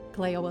season.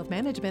 Kaleo Wealth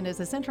Management is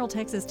a Central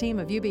Texas team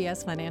of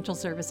UBS Financial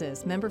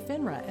Services, member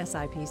FINRA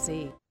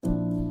SIPC.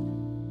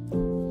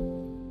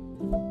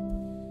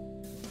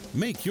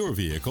 Make your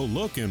vehicle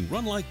look and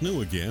run like new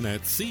again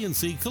at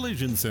C&C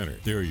Collision Center.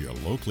 They're your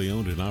locally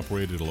owned and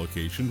operated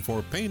location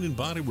for paint and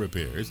body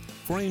repairs,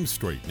 frame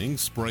straightening,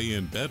 spray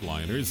and bed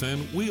liners,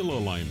 and wheel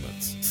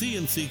alignments.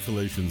 C&C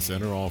Collision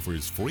Center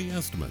offers free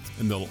estimates,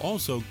 and they'll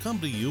also come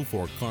to you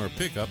for car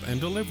pickup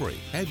and delivery.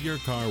 Have your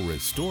car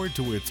restored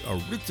to its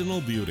original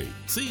beauty.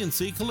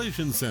 C&C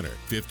Collision Center,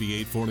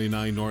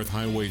 5849 North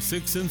Highway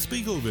 6 in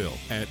Spiegelville,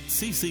 at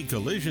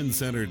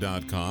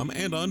cccollisioncenter.com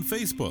and on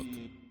Facebook.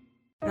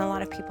 And a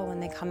lot of people, when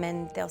they come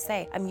in, they'll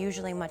say, I'm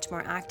usually much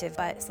more active,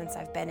 but since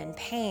I've been in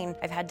pain,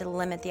 I've had to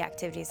limit the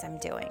activities I'm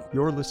doing.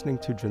 You're listening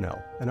to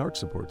Janelle, an arch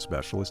support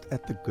specialist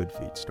at the Good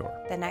Feet store.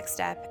 The next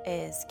step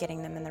is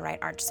getting them in the right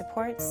arch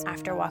supports.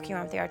 After walking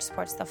around with the arch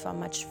supports, they'll feel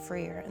much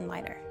freer and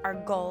lighter. Our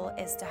goal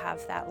is to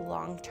have that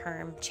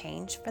long-term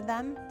change for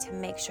them to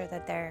make sure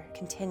that they're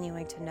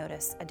continuing to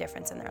notice a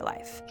difference in their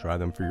life. Try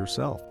them for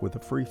yourself with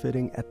a free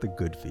fitting at the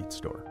Good Feet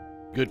store.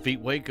 Good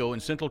Feet Waco in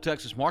Central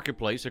Texas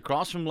Marketplace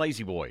across from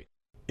Lazy Boy.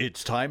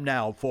 It's time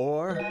now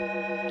for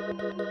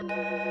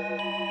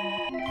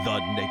The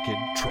Naked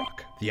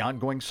Truck, the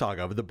ongoing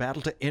saga of the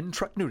battle to end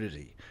truck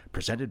nudity,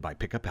 presented by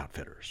Pickup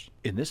Outfitters.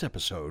 In this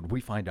episode,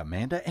 we find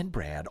Amanda and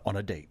Brad on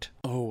a date.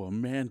 Oh,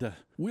 Amanda,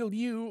 will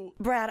you?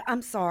 Brad,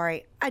 I'm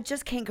sorry. I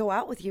just can't go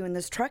out with you in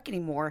this truck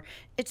anymore.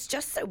 It's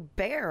just so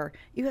bare.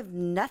 You have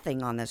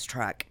nothing on this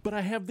truck. But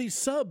I have these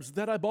subs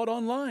that I bought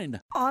online.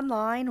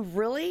 Online?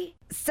 Really?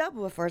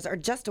 Subwoofers are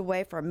just a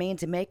way for a man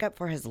to make up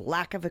for his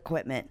lack of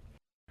equipment.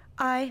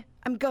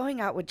 I'm going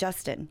out with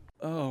Justin.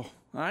 Oh,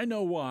 I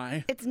know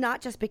why. It's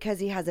not just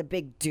because he has a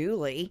big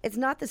dually. It's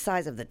not the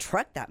size of the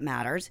truck that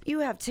matters.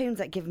 You have tunes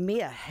that give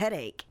me a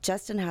headache.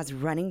 Justin has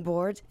running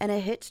boards and a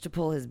hitch to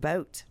pull his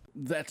boat.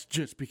 That's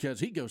just because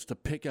he goes to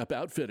Pickup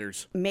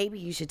Outfitters. Maybe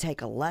you should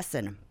take a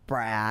lesson,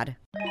 Brad.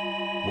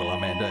 Will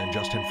Amanda and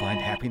Justin find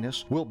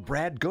happiness? Will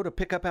Brad go to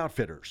Pickup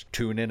Outfitters?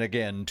 Tune in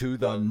again to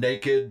The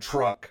Naked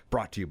Truck.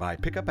 Brought to you by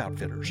Pickup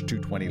Outfitters,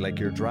 220 Lake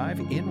Erie Drive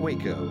in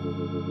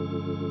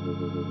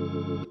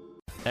Waco.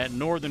 At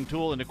Northern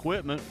Tool and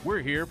Equipment, we're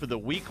here for the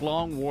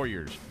week-long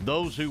warriors,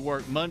 those who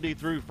work Monday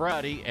through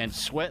Friday and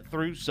sweat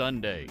through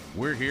Sunday.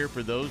 We're here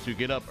for those who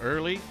get up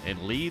early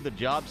and leave the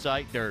job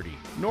site dirty.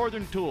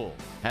 Northern Tool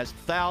has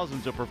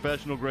thousands of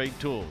professional-grade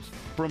tools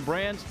from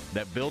brands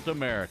that built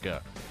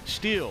America.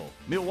 Steel,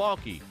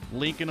 Milwaukee,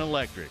 Lincoln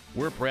Electric.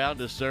 We're proud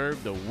to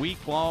serve the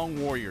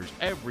week-long warriors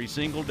every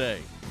single day.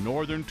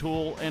 Northern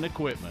Tool and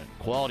Equipment.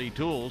 Quality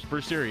tools for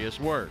serious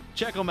work.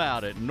 Check them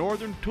out at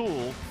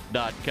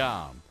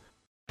northerntool.com.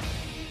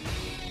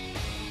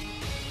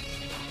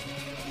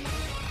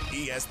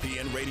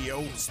 ESPN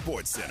Radio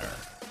Sports Center.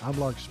 I'm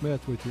Lark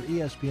Smith with your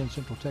ESPN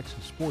Central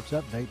Texas Sports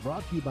Update,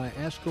 brought to you by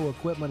ASCO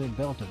Equipment in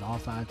Belton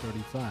off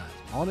I-35.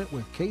 On it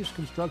with Case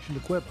Construction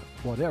Equipment,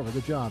 whatever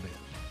the job is.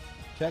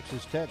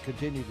 Texas Tech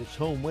continued its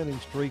home winning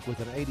streak with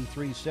an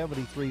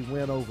 83-73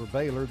 win over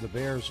Baylor. The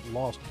Bears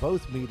lost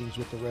both meetings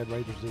with the Red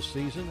Raiders this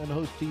season and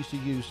host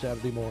TCU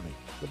Saturday morning.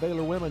 The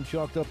Baylor women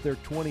chalked up their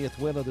 20th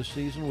win of the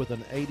season with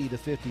an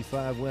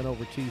 80-55 win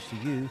over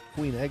TCU.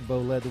 Queen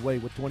Egbo led the way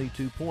with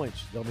 22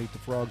 points. They'll meet the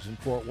Frogs in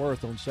Fort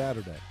Worth on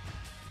Saturday.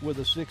 With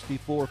a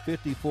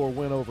 64-54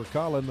 win over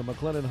Collin, the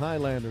McLennan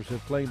Highlanders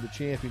have claimed the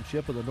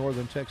championship of the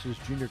Northern Texas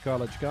Junior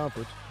College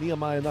Conference.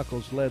 Nehemiah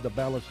Knuckles led the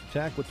balanced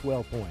attack with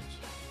 12 points.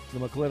 The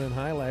McLennan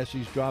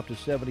Highlassies dropped a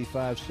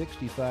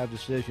 75-65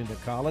 decision to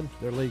Collin.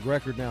 Their league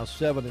record now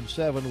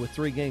 7-7 with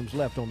 3 games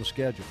left on the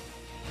schedule.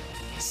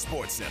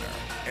 Sports Center,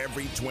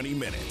 every 20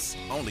 minutes,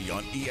 only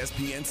on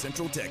ESPN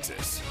Central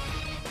Texas.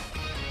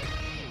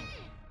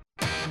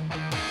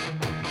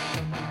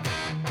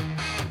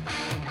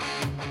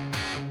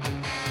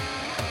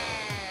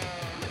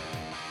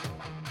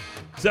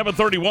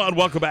 7:31.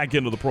 Welcome back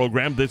into the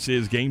program. This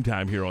is Game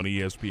Time here on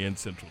ESPN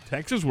Central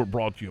Texas. We're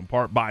brought to you in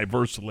part by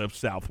VersaLift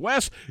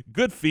Southwest,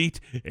 Good Feet,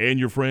 and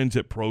your friends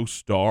at Pro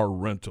Star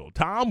Rental.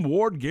 Tom,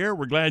 Ward, Garrett,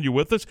 we're glad you're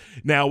with us.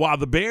 Now, while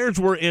the Bears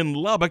were in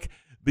Lubbock,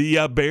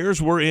 the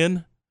Bears were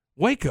in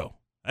Waco.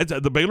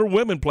 The Baylor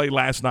women played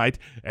last night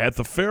at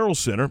the Farrell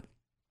Center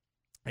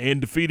and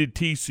defeated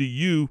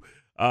TCU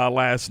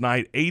last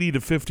night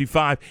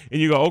 80-55. And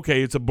you go,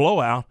 okay, it's a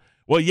blowout.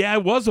 Well, yeah,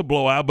 it was a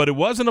blowout, but it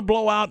wasn't a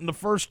blowout in the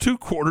first 2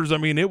 quarters. I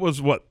mean, it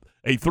was,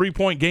 a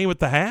 3-point game at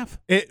the half?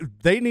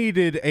 They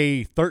needed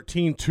a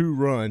 13-2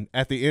 run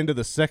at the end of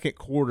the second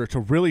quarter to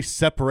really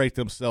separate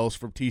themselves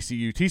from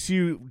TCU.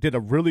 TCU did a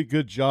really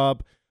good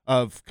job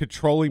of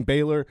controlling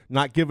Baylor,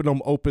 not giving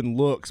them open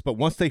looks. But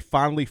once they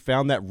finally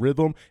found that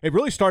rhythm, it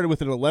really started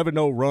with an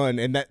 11-0 run,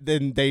 and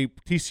then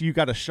TCU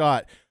got a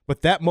shot.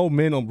 But that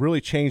momentum really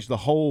changed the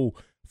whole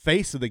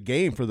face of the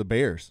game for the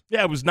Bears.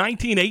 Yeah, it was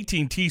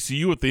 19-18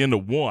 TCU at the end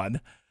of one.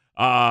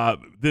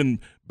 Then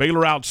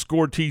Baylor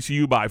outscored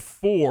TCU by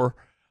 4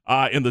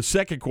 in the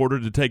second quarter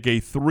to take a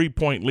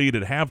 3-point lead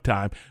at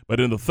halftime. But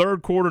in the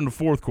third quarter and the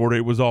fourth quarter,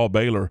 it was all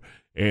Baylor,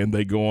 and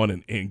they go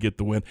on and get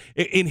the win.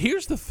 And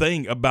here's the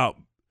thing about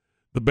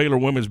the Baylor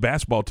women's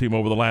basketball team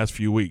over the last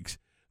few weeks.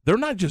 They're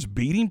not just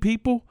beating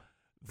people,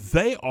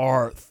 they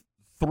are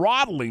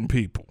throttling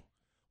people.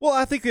 Well,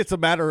 I think it's a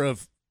matter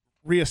of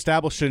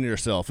reestablishing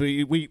yourself.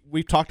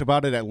 We've talked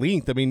about it at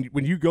length. I mean,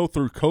 when you go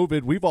through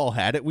COVID, we've all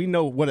had it. We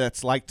know what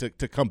it's like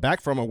to come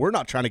back from, and we're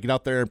not trying to get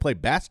out there and play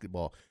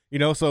basketball.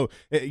 So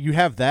you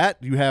have that.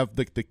 You have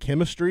the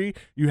chemistry.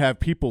 You have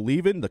people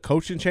leaving, the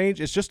coaching change.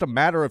 It's just a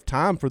matter of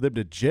time for them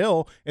to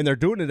gel, and they're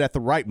doing it at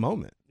the right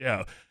moment.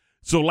 Yeah.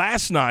 So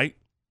last night,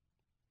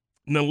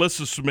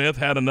 Nalissa Smith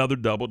had another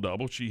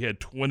double-double. She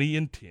had 20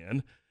 and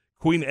 10.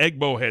 Queen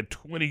Egbo had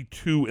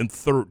 22 and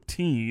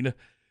 13.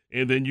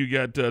 And then you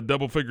got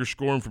double-figure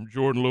scoring from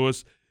Jordan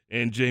Lewis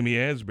and Jamie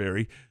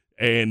Asbury.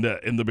 And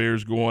the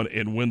Bears go on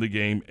and win the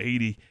game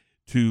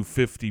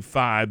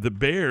 80-55. The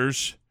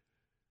Bears,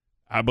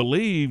 I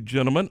believe,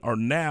 gentlemen, are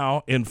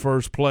now in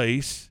first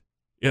place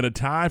in a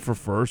tie for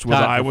first with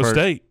Iowa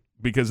State.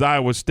 Because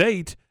Iowa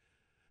State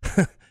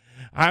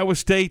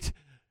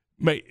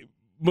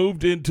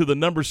moved into the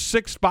number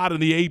 6 spot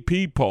in the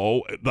AP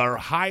poll, their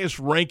highest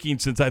ranking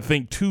since, I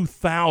think,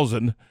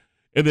 2000,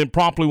 and then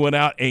promptly went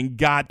out and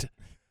got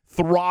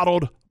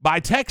throttled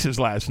by Texas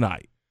last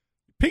night.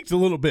 Peaked a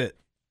little bit.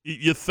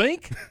 You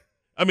think?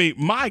 I mean,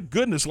 my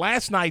goodness,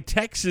 last night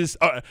Texas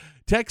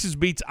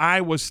beats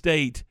Iowa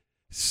State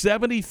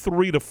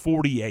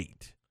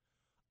 73-48.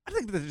 I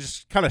think that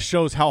just kind of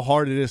shows how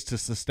hard it is to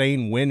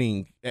sustain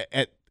winning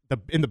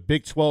in the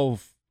Big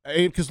 12.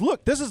 Because,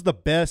 look, this is the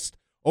best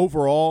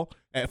overall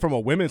from a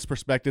women's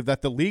perspective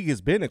that the league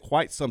has been in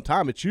quite some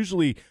time. It's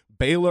usually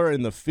Baylor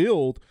in the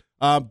field.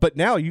 But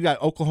now you got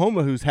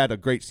Oklahoma, who's had a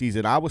great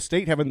season. Iowa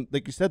State having,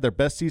 like you said, their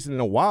best season in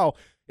a while.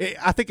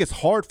 I think it's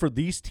hard for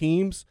these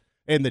teams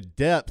and the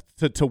depth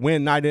to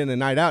win night in and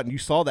night out, and you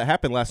saw that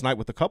happen last night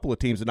with a couple of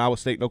teams in Iowa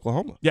State and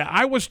Oklahoma. Yeah,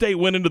 Iowa State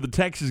went into the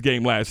Texas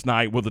game last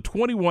night with a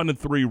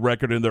 21-3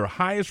 record and their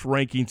highest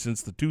ranking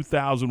since the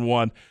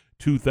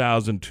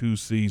 2001-2002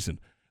 season.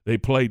 They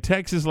played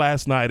Texas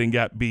last night and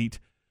got beat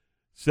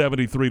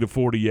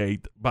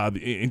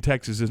 73-48 and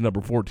Texas is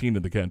number 14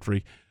 in the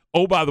country.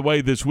 Oh, by the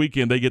way, this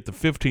weekend they get the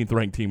 15th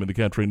ranked team in the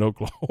country in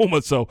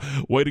Oklahoma, so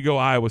way to go,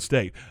 Iowa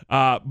State.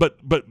 But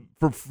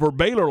for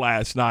Baylor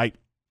last night,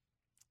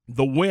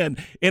 the win,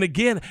 and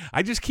again,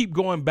 I just keep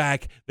going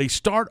back. They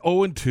start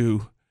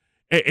 0-2,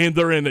 and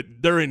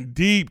they're in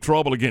deep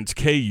trouble against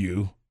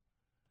KU,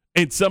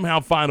 and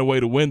somehow find a way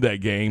to win that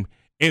game,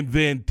 and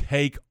then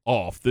take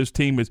off. This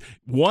team is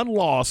one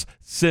loss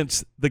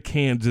since the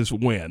Kansas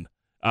win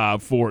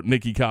for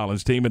Nikki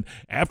Collins' team. And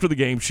after the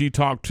game, she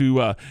talked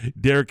to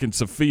Derek and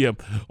Sophia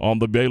on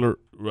the Baylor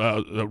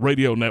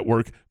radio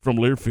network from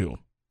Learfield.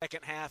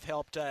 Second half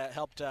helped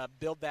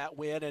build that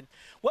win. And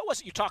what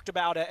was it you talked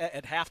about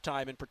at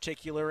halftime in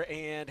particular,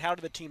 and how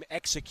did the team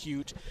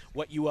execute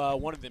what you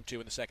wanted them to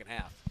in the second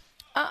half?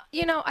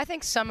 I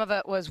think some of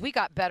it was we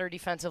got better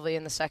defensively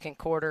in the second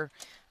quarter,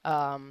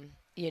 and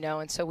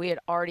so we had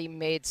already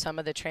made some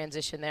of the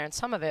transition there, and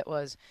some of it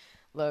was,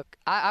 look,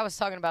 I was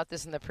talking about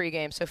this in the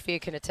pregame. Sophia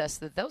can attest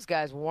that those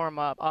guys warm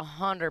up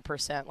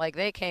 100%. Like,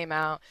 they came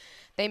out,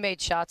 they made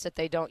shots that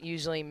they don't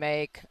usually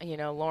make.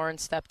 Lauren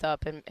stepped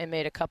up and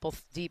made a couple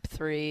deep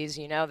threes.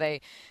 They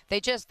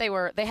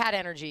had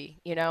energy,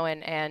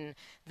 and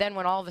then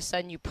when all of a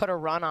sudden you put a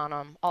run on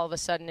them, all of a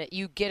sudden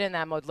you get in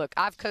that mode. Look,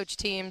 I've coached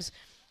teams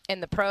in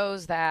the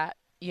pros that,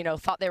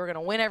 thought they were going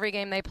to win every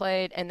game they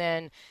played, and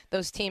then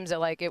those teams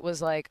that, it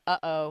was like,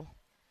 uh-oh.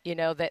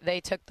 That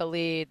they took the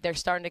lead, they're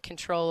starting to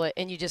control it,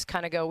 and you just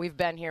kind of go, we've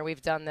been here, we've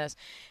done this.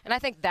 And I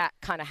think that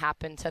kind of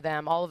happened to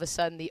them. All of a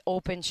sudden, the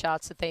open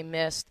shots that they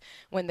missed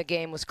when the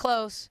game was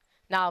close,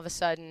 now all of a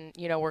sudden,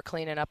 we're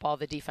cleaning up all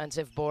the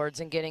defensive boards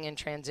and getting in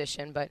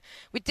transition. But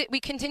we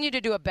continue to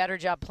do a better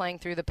job playing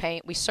through the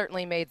paint. We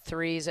certainly made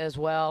threes as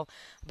well,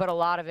 but a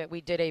lot of it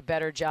we did a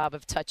better job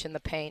of touching the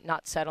paint,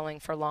 not settling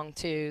for long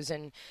twos.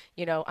 And,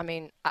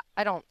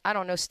 I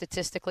don't know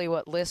statistically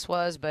what Liz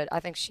was, but I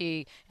think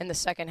she, in the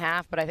second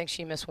half, but I think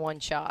she missed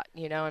one shot,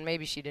 and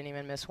maybe she didn't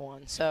even miss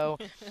one. So,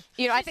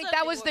 I think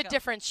that was the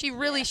difference. She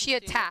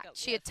attacked.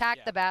 She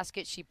attacked the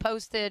basket. She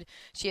posted.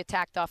 She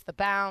attacked off the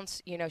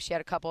bounce. She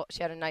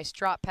had a nice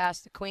drop pass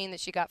to Queen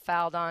that she got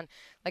fouled on.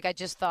 Like, I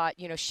just thought,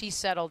 she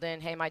settled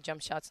in, hey, my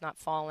jump shot's not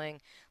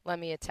falling. Let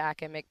me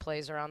attack and make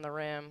plays around the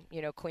rim.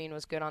 Queen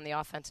was good on the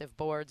offensive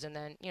boards, and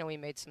then, we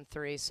made some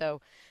threes.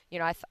 So,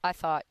 I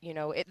thought,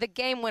 the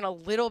game went a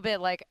little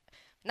bit like,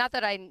 not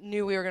that I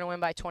knew we were going to win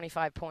by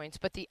 25 points,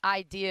 but the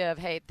idea of,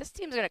 hey, this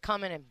team's going to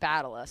come in and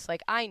battle us.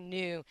 Like, I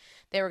knew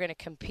they were going to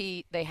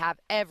compete. They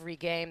have every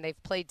game.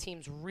 They've played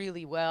teams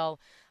really well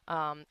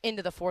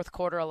into the fourth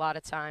quarter a lot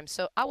of times.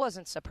 So I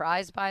wasn't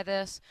surprised by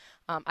this.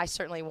 I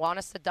certainly want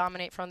us to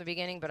dominate from the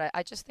beginning, but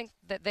I just think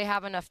that they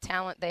have enough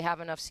talent, they have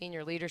enough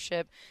senior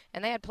leadership,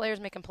 and they had players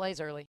making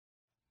plays early.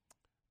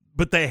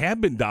 But they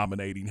have been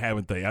dominating,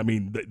 haven't they? I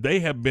mean,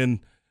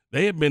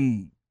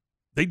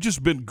 they've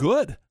just been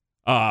good,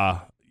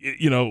 over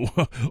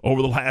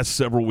the last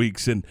several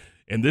weeks. And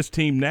this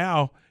team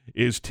now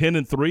is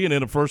 10-3 and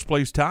in a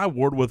first-place tie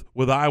award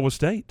with Iowa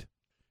State.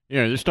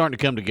 Yeah, they're starting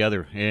to come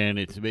together, and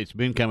it's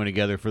been coming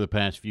together for the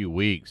past few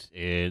weeks.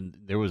 And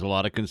there was a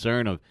lot of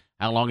concern of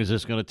how long is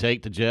this going to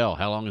take to gel?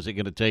 How long is it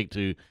going to take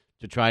to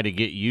try to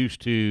get used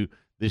to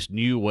this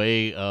new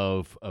way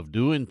of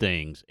doing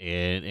things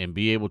and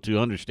be able to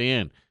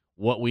understand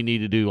what we need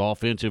to do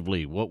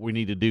offensively, what we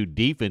need to do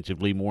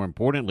defensively, more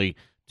importantly,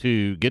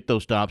 to get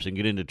those stops and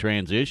get into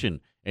transition.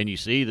 And you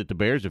see that the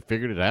Bears have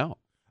figured it out.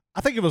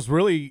 I think it was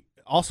really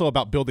also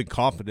about building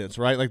confidence,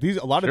 right? Like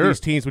a lot of these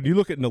teams, when you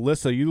look at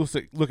Nalissa, you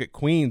look at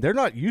Queen, they're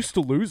not used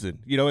to losing,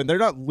 and they're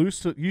not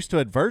used to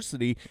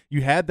adversity.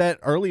 You had that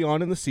early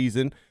on in the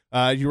season.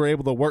 You were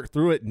able to work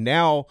through it.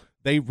 Now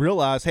they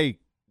realize, hey,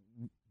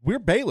 we're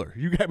Baylor.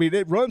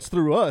 It runs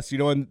through us,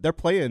 and they're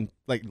playing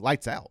like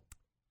lights out.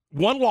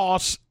 One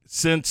loss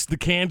since the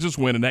Kansas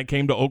win, and that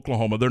came to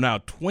Oklahoma. They're now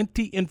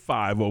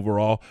 20-5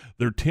 overall.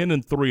 They're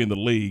 10-3 in the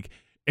league,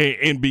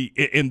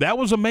 and that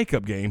was a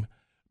makeup game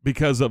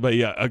because of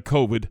a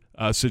COVID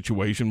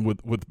situation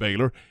with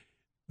Baylor.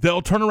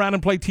 They'll turn around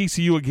and play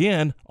TCU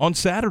again on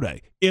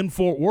Saturday in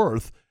Fort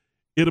Worth.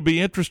 It'll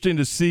be interesting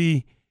to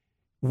see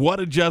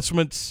what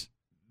adjustments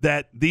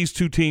that these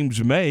two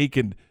teams make,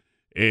 and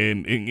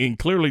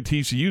clearly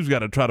TCU's got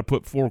to try to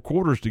put four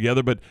quarters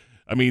together. But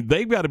I mean,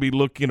 they've got to be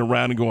looking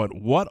around and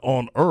going, "What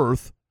on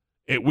earth?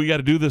 We got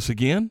to do this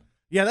again?"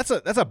 Yeah, that's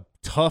a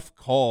tough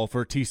call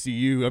for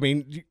TCU. I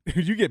mean,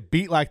 you get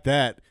beat like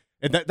that.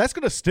 And that's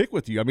going to stick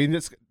with you. I mean,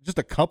 it's just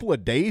a couple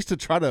of days to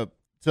try to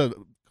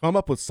come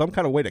up with some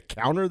kind of way to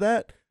counter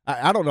that.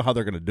 I don't know how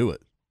they're going to do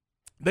it.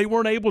 They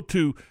weren't able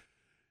to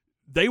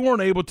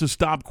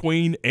stop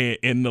Queen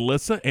and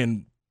Nalissa.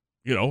 And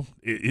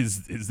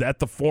is that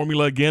the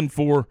formula again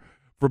for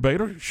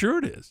Baylor? Sure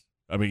it is.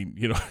 I mean,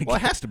 Well,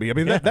 it has to be. I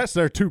mean, that's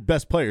their two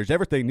best players.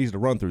 Everything needs to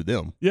run through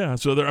them. Yeah.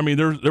 So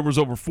there was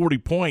over 40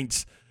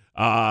 points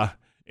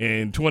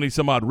and 20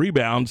 some odd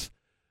rebounds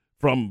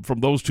from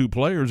those two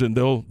players, and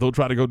they'll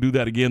try to go do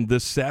that again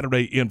this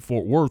Saturday in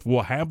Fort Worth.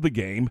 We'll have the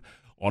game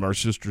on our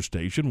sister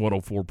station,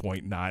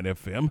 104.9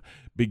 FM,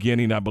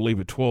 beginning, I believe,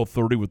 at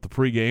 12:30 with the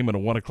pregame and a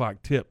 1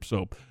 o'clock tip.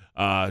 So,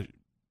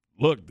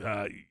 look,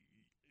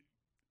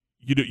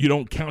 you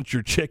don't count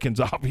your chickens,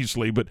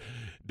 obviously, but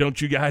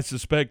don't you guys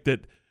suspect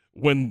that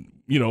when,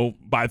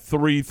 by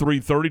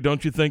 3:30,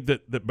 don't you think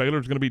that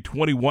Baylor's going to be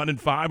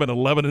 21-5 and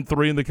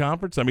 11-3 in the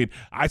conference? I mean,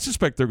 I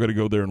suspect they're going to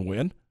go there and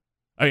win.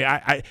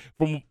 I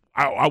mean,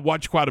 I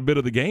watched quite a bit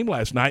of the game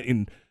last night,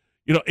 and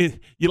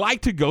you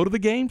like to go to the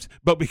games,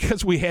 but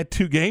because we had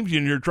two games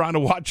and you're trying to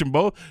watch them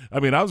both, I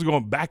mean, I was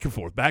going back and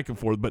forth,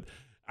 but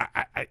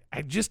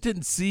I just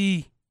didn't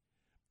see.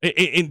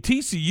 And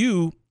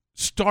TCU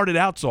started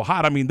out so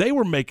hot. I mean, they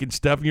were making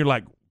stuff, and you're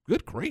like,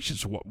 good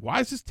gracious, why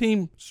is this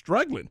team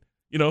struggling?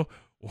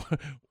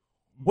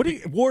 What do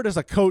you, Ward, as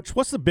a coach,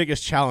 what's the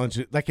biggest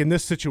challenge, like in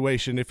this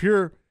situation? If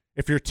you're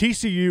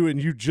TCU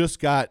and you just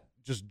got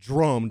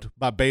drummed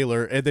by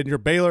Baylor, and then you're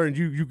Baylor and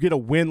you get a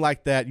win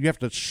like that, you have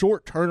to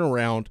short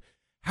turnaround.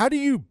 How do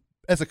you,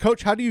 as a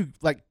coach,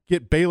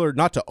 get Baylor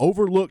not to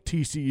overlook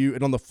TCU?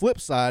 And on the flip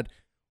side,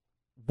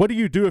 what do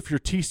you do if you're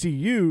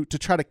TCU to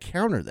try to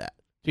counter that?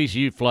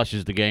 TCU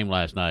flushes the game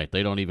last night.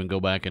 They don't even go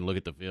back and look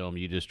at the film.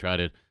 You just try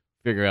to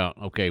figure out,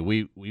 okay,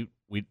 we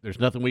there's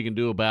nothing we can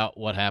do about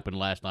what happened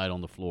last night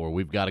on the floor.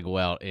 We've got to go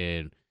out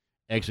and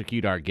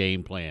execute our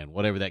game plan,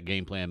 whatever that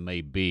game plan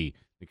may be.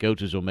 The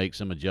coaches will make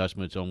some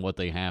adjustments on what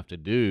they have to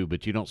do,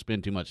 but you don't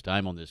spend too much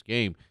time on this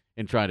game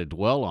and try to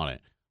dwell on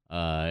it.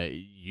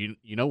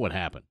 You know what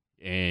happened,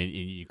 and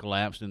you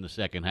collapsed in the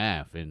second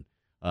half and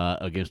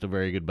against a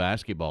very good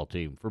basketball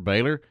team. For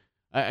Baylor,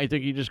 I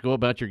think you just go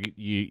about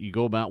you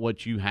go about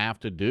what you have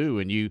to do,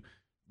 and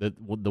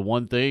the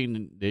one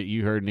thing that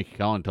you heard Nikki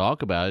Collin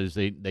talk about is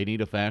they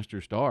need a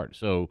faster start.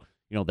 So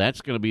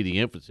that's going to be the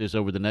emphasis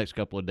over the next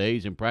couple of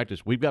days in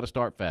practice. We've got to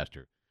start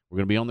faster. We're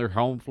going to be on their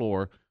home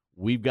floor.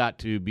 We've got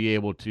to be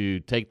able to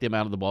take them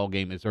out of the ball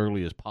game as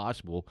early as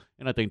possible,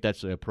 and I think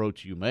that's the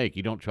approach you make.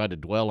 You don't try to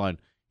dwell on,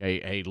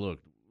 hey, look,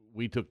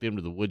 we took them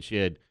to the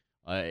woodshed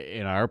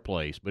in our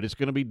place, but it's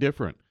going to be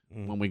different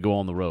when we go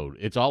on the road.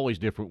 It's always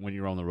different when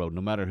you're on the road,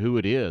 no matter who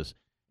it is,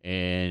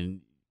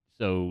 and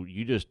so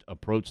you just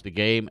approach the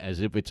game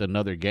as if it's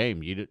another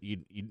game. You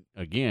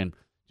again,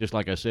 just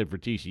like I said for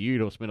TCU, you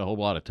don't spend a whole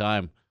lot of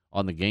time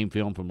on the game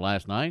film from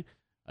last night.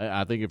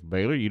 I think if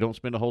Baylor, you don't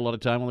spend a whole lot of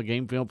time on the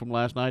game film from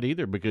last night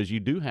either, because you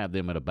do have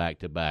them at a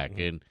back-to-back,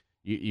 and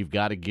you've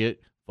got to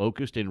get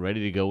focused and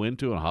ready to go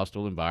into a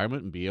hostile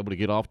environment and be able to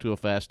get off to a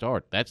fast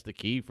start. That's the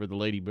key for the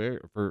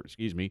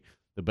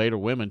Baylor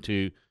women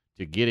to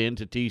get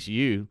into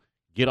TCU,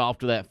 get off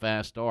to that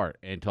fast start,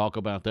 and talk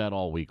about that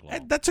all week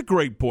long. That's a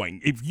great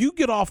point. If you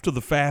get off to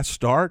the fast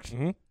start,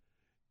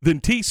 then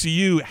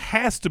TCU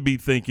has to be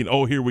thinking,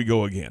 oh, here we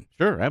go again.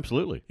 Sure,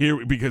 absolutely.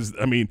 Because,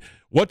 I mean,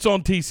 what's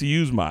on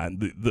TCU's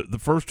mind? The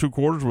first two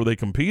quarters where they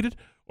competed,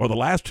 or the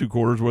last two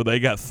quarters where they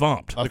got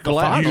thumped?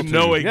 You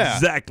know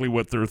exactly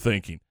what they're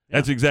thinking. Yeah.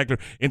 That's exactly.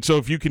 And so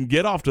if you can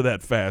get off to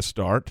that fast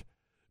start,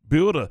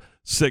 build a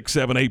 6,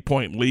 7, 8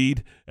 point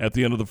lead at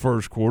the end of the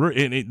first quarter,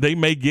 and they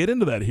may get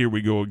into that here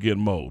we go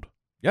again mode.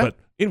 Yeah. But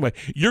anyway,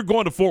 you're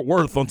going to Fort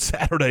Worth on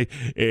Saturday,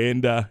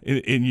 and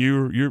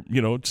you're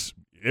it's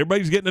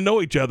everybody's getting to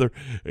know each other.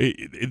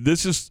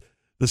 This is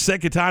the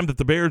second time that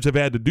the Bears have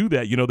had to do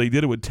that. They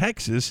did it with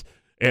Texas,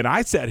 and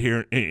I sat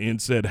here and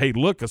said, hey,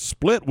 look, a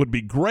split would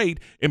be great,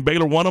 and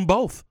Baylor won them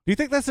both. Do you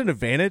think that's an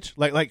advantage?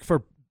 Like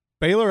for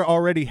Baylor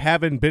already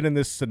having been in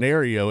this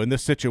scenario, in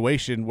this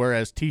situation,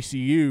 whereas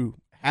TCU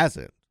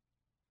hasn't?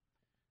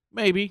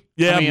 Maybe.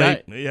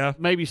 Yeah,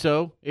 maybe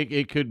so.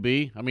 It could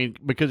be. I mean,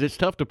 because it's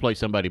tough to play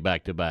somebody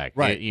back-to-back.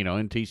 Right.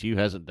 And TCU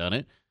hasn't done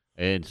it.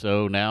 And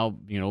so now,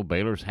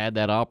 Baylor's had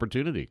that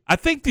opportunity. I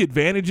think the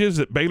advantage is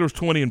that Baylor's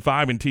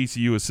 20-5 and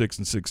TCU is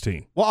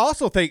 6-16. Well, I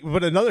also think,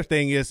 but another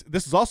thing is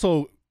this is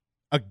also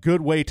a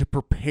good way to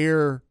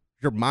prepare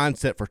your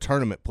mindset for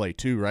tournament play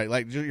too, right?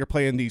 Like you're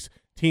playing these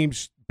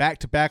teams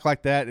back-to-back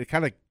like that. It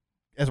kind of,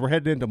 as we're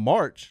heading into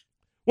March.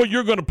 Well,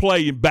 you're going to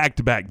play in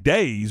back-to-back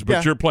days,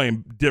 but you're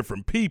playing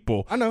different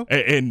people. I know.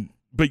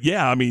 But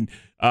yeah, I mean,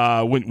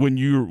 when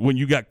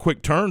you got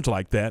quick turns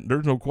like that,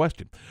 there's no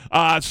question.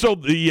 So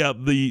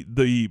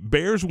the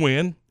Bears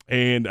win,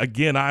 and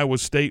again, Iowa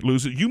State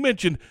loses. You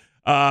mentioned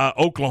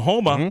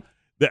Oklahoma.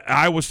 That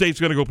Iowa State's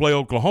going to go play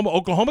Oklahoma.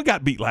 Oklahoma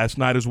got beat last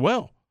night as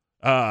well,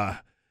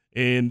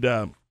 and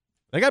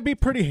they got beat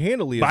pretty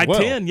handily by as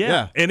well. 10.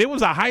 Yeah, and it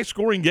was a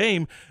high-scoring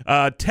game.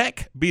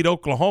 Tech beat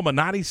Oklahoma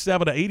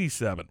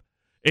 97-87,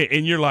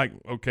 and you're like,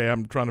 okay,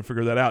 I'm trying to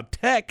figure that out.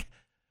 Tech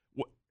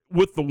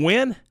with the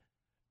win.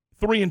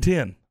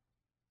 3-10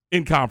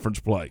 in conference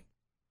play.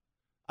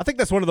 I think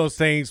that's one of those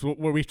things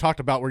where we've talked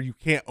about where you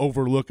can't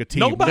overlook a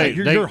team.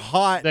 You're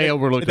hot. They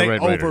overlooked the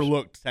Red Raiders.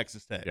 Overlooked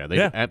Texas Tech. Yeah,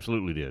 they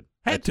absolutely did.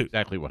 That's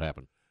exactly what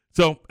happened.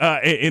 So,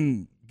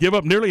 and give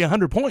up nearly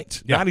 100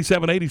 points. Yeah.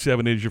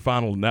 97-87 is your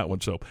final in that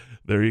one. So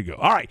there you go.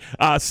 All right,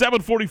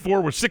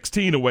 7:44. We're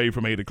 16 away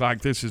from 8 o'clock.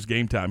 This is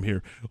Game Time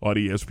here on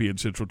ESPN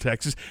Central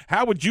Texas.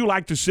 How would you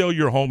like to sell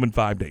your home in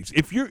 5 days?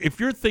 If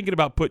you're thinking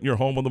about putting your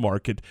home on the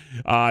market,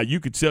 you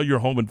could sell your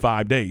home in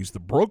 5 days. The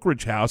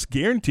brokerage house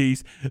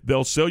guarantees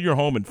they'll sell your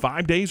home in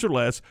 5 days or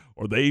less,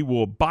 or they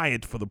will buy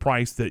it for the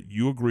price that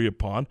you agree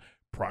upon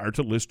prior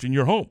to listing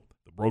your home.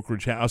 The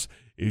brokerage house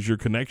is your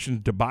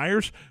connection to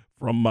buyers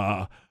from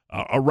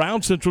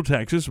around Central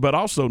Texas, but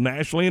also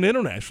nationally and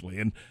internationally.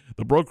 And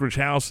the brokerage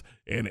house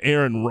and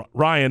Aaron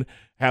Ryan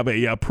have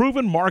a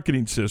proven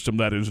marketing system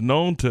that is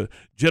known to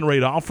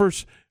generate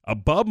offers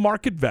above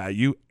market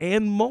value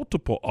and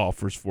multiple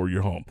offers for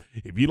your home.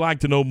 If you'd like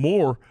to know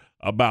more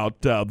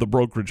about the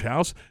brokerage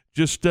house,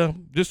 just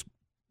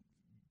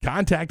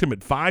contact them at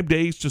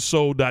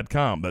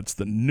 5daystosold.com. That's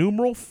the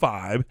numeral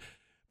 5,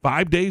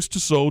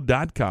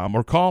 5daystosold.com,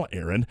 or call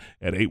Aaron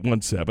at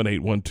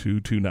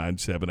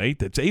 817-812-2978.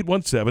 That's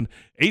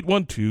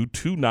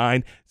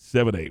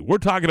 817-812-2978. We're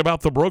talking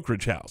about the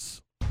brokerage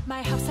house.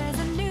 My house has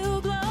a new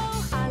glow.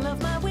 I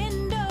love my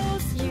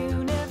windows.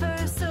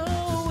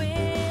 Universal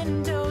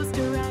Windows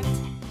Direct.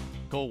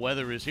 Cold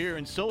weather is here,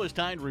 and so is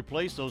time to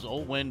replace those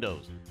old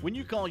windows. When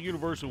you call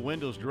Universal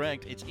Windows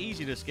Direct, it's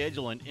easy to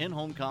schedule an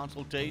in-home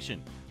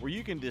consultation where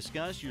you can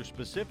discuss your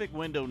specific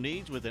window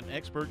needs with an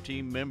expert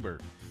team member.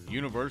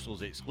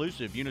 Universal's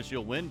exclusive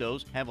Unishield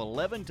windows have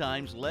 11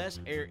 times less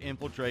air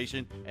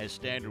infiltration as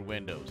standard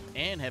windows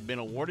and have been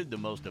awarded the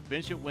most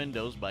efficient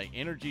windows by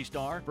Energy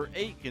Star for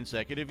 8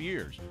 consecutive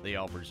years. They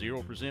offer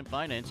 0%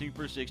 financing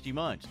for 60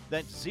 months.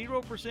 That's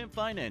 0%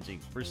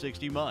 financing for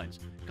 60 months.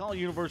 Call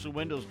Universal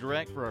Windows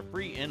Direct for a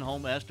free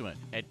in-home estimate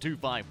at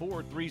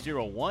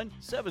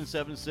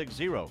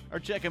 254-301-7760 or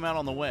check them out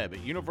on the web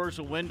at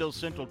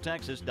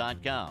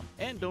universalwindowscentraltexas.com.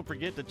 And don't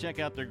forget to check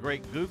out their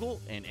great Google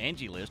and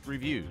Angie List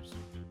reviews.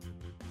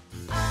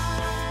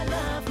 I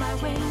love my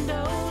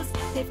windows.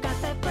 They've got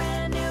that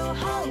brand new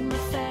home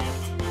effect.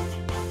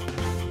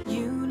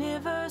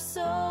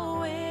 Universal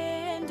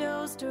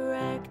Windows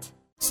Direct.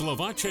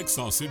 Slovacek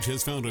Sausage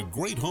has found a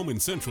great home in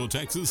Central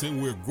Texas,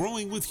 and we're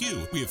growing with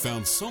you. We have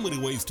found so many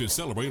ways to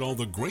celebrate all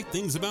the great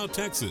things about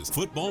Texas.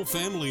 Football,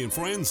 family, and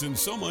friends, and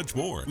so much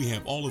more. We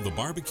have all of the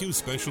barbecue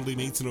specialty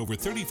meats and over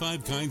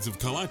 35 kinds of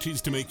kolaches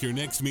to make your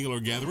next meal or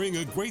gathering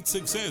a great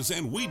success,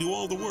 and we do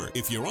all the work.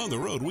 If you're on the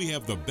road, we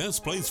have the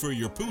best place for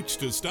your pooch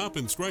to stop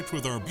and stretch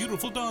with our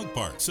beautiful dog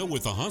park. So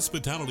with the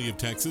hospitality of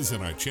Texas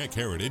and our Czech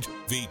heritage,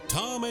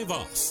 Vítame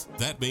vás.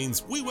 That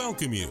means we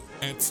welcome you.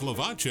 At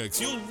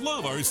Slovacek's, you'll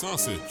love our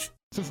sausage.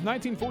 Since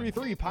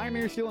 1943,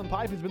 Pioneer Steel and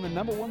Pipe has been the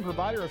 #1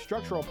 provider of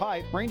structural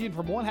pipe, ranging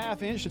from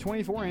 1/2 inch to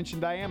 24 inch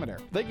in diameter.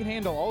 They can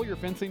handle all your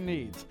fencing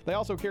needs. They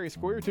also carry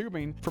square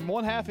tubing from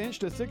 1/2 inch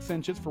to 6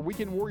 inches for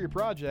weekend warrior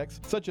projects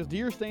such as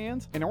deer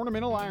stands and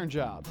ornamental iron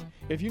jobs.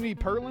 If you need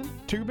purlin,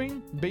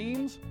 tubing,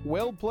 beams,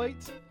 weld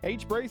plates,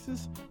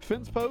 H-braces,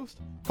 fence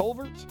posts,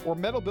 culverts, or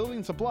metal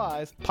building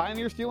supplies,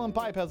 Pioneer Steel and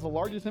Pipe has the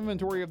largest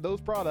inventory of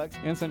those products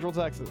in Central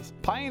Texas.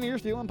 Pioneer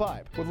Steel and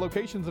Pipe, with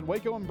locations in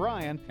Waco and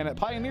Bryan and at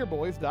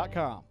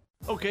pioneerboys.com.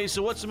 Okay,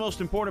 so what's the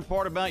most important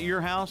part about your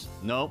house?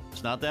 No,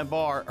 it's not that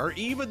bar or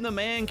even the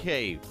man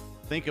cave.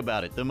 Think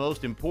about it. The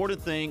most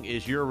important thing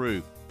is your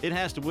roof. It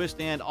has to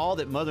withstand all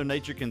that Mother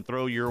Nature can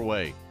throw your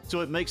way. So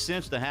it makes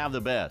sense to have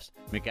the best.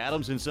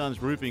 McAdams &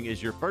 Sons Roofing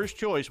is your first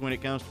choice when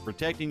it comes to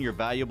protecting your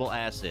valuable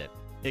asset.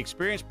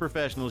 Experienced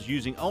professionals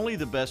using only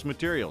the best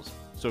materials.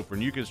 So for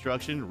new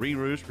construction,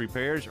 re-roofs,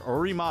 repairs, or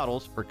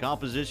remodels for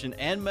composition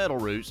and metal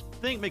roofs,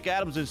 think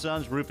McAdams &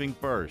 Sons Roofing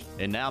first.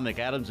 And now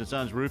McAdams &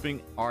 Sons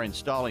Roofing are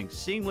installing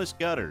seamless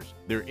gutters.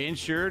 They're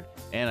insured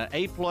and an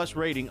A+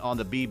 rating on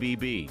the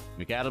BBB.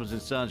 McAdams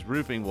 & Sons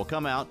Roofing will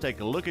come out, take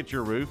a look at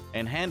your roof,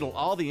 and handle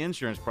all the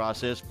insurance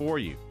process for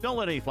you. Don't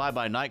let any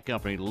fly-by-night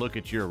company look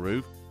at your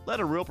roof. Let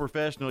a real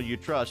professional you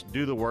trust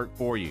do the work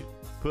for you.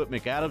 Put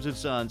McAdams &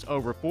 Sons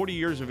over 40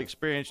 years of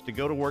experience to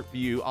go to work for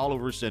you all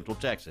over Central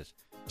Texas.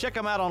 Check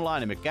them out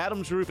online at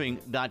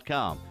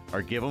McAdamsRoofing.com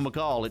or give them a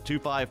call at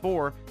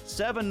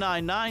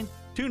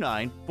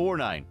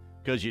 254-799-2949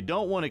 because you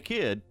don't want a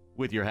kid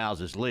with your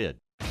house's lid.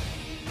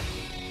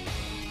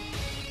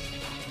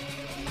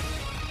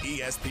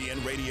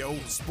 ESPN Radio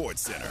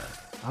Sports Center.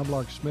 I'm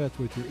Lark Smith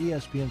with your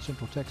ESPN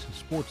Central Texas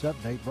Sports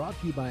Update, brought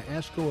to you by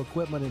ASCO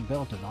Equipment in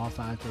Belton off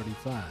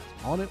I-35.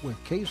 On it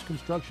with Case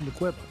Construction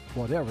Equipment,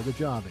 whatever the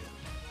job is.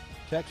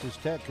 Texas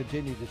Tech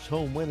continued its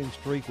home winning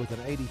streak with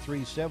an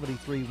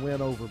 83-73 win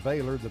over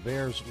Baylor. The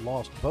Bears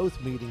lost both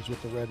meetings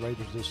with the Red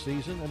Raiders this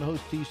season and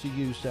host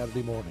TCU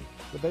Saturday morning.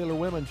 The Baylor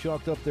women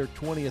chalked up their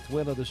 20th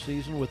win of the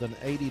season with an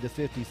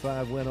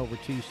 80-55 win over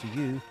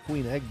TCU.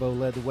 Queen Egbo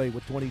led the way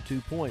with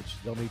 22 points.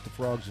 They'll meet the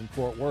Frogs in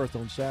Fort Worth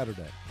on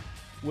Saturday.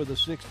 With a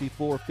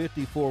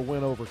 64-54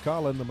 win over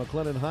Collin, the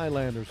McLennan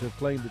Highlanders have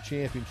claimed the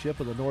championship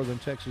of the Northern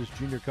Texas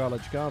Junior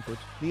College Conference.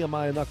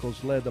 Nehemiah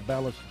Knuckles led the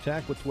balanced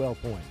attack with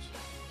 12 points.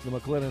 The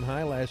McLennan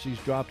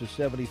Highlassies dropped a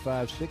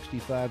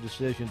 75-65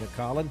 decision to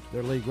Collin.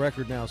 Their league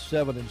record now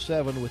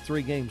 7-7 with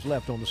 3 games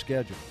left on the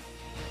schedule.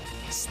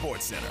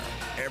 Sports Center,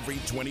 every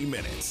 20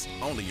 minutes,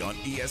 only on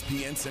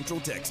ESPN Central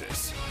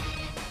Texas.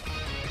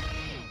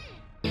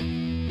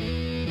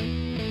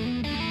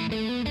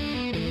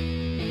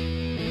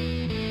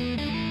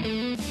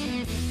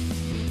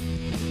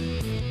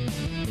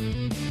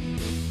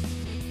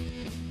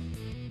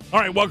 All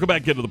right, welcome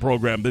back into the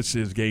program. This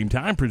is Game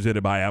Time,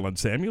 presented by Allen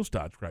Samuels,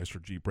 Dodge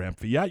Chrysler Jeep Ram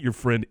Fiat, your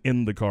friend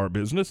in the car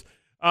business.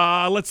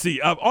 Let's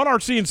see. On our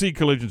CNC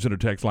Collision Center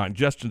text line,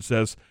 Justin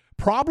says,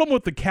 problem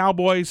with the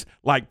Cowboys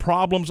like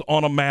problems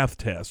on a math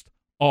test.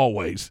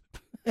 Always.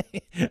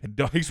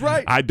 He's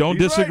right. I don't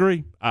He's disagree.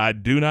 right. I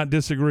do not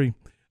disagree.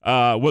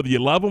 Whether you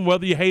love them,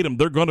 whether you hate them,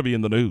 they're going to be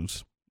in the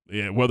news.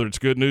 Yeah, whether it's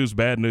good news,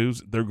 bad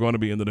news, they're going to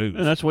be in the news.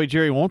 And that's the way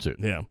Jerry wants it.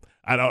 Yeah.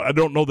 I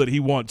don't know that he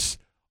wants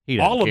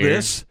all of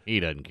this.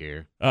 He doesn't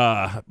care.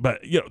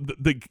 But you know,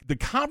 the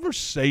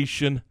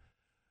conversation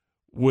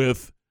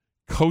with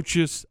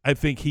coaches, I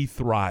think he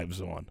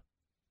thrives on.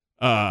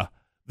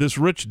 This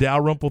Rich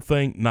Dalrymple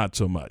thing, not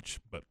so much.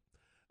 But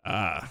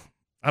I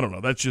don't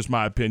know. That's just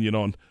my opinion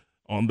on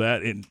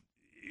that, and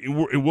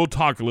we'll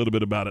talk a little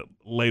bit about it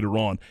later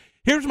on.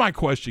 Here's my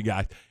question,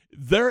 guys.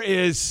 There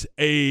is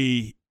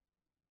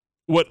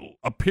what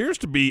appears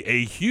to be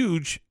a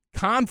huge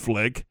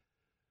conflict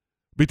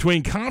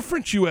between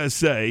Conference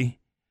USA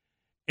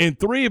and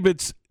three of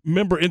its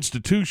member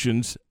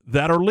institutions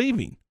that are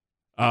leaving,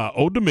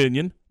 Old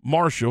Dominion,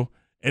 Marshall,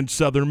 and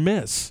Southern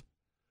Miss.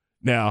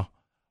 Now,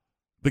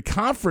 the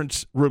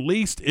conference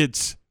released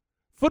its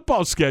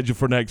football schedule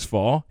for next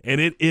fall,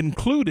 and it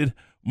included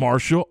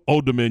Marshall,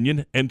 Old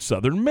Dominion, and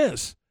Southern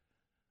Miss.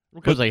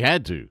 Because they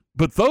had to.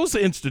 But those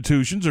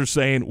institutions are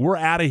saying, we're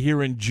out of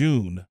here in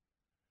June.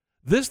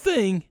 This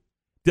thing,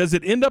 does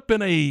it end up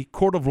in a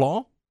court of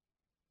law?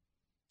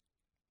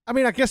 I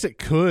mean, I guess it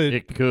could.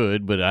 It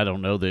could, but I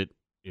don't know that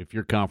if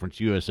you're Conference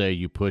USA,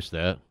 you push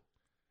that.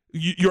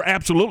 You're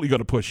absolutely going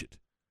to push it.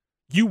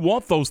 You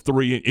want those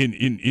three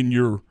in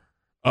your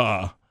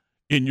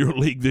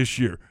league this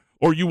year,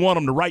 or you want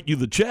them to write you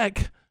the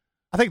check.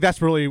 I think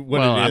that's really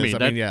what it is.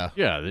 Yeah.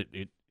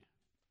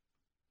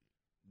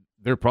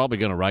 They're probably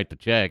going to write the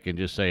check and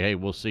just say, "Hey,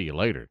 we'll see you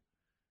later."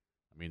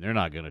 I mean, they're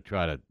not going to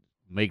try to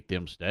make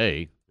them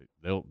stay.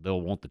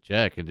 They'll want the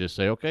check and just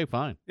say, "Okay,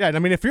 fine." Yeah, and I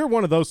mean, if you're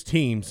one of those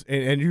teams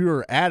and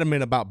you're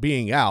adamant about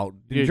being out,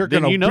 you're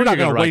then not you're going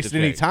to write waste the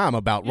any check. time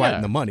about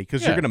writing the money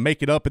because you're going to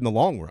make it up in the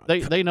long run.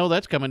 They know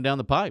that's coming down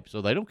the pipe,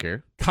 so they don't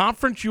care.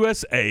 Conference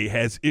USA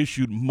has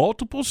issued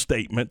multiple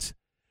statements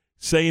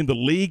saying the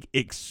league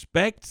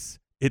expects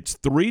its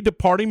three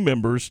departing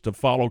members to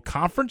follow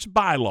conference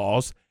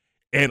bylaws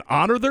and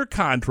honor their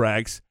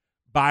contracts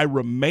by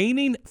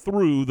remaining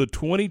through the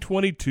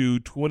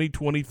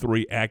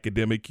 2022-2023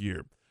 academic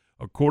year.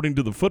 According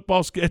to the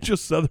football schedule,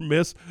 Southern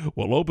Miss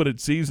will open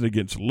its season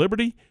against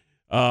Liberty,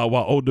 while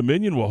Old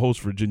Dominion will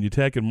host Virginia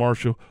Tech and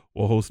Marshall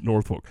will host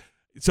Norfolk.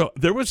 So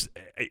there was,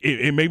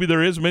 and maybe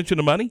there is mention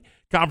of money.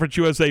 Conference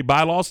USA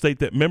bylaws state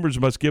that members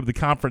must give the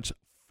conference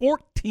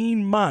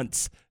 14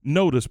 months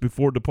notice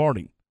before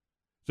departing.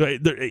 So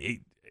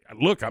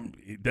look,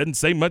 it doesn't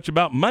say much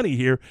about money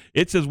here.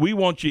 It says we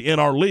want you in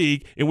our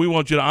league and we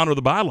want you to honor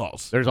the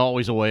bylaws. There's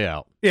always a way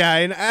out. Yeah,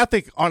 and I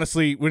think,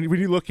 honestly, when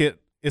you look at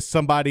is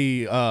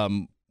somebody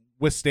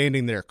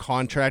withstanding their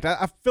contract,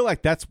 I feel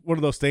like that's one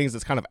of those things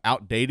that's kind of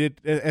outdated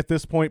at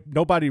this point.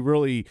 Nobody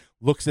really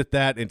looks at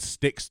that and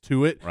sticks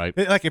to it. Right.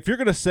 Like, if you're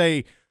going to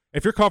say,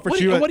 if you're Conference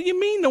What do you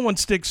mean no one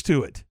sticks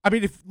to it? I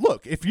mean,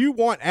 if you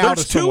want out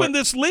There's of somewhere, two in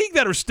this league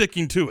that are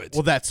sticking to it.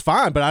 well, that's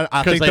fine, but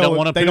I think they don't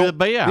want to pay the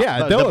buyout.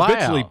 Yeah, the they'll buyout.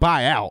 eventually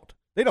buy out.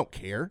 They don't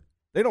care.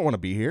 They don't want to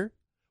be here.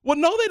 Well,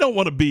 no, they don't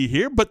want to be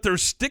here, but they're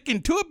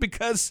sticking to it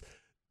because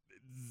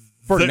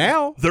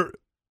now they're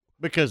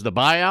because the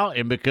buyout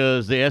and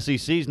because the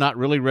SEC's not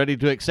really ready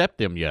to accept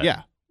them yet.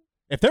 Yeah.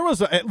 If there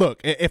was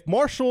if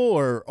Marshall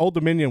or Old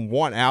Dominion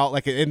want out,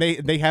 like, and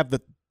they have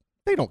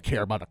they don't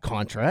care about a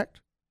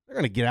contract. They're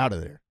going to get out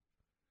of there.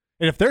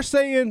 And if they're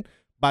saying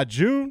by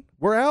June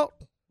we're out,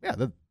 yeah,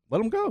 then let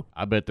them go.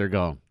 I bet they're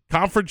gone.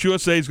 Conference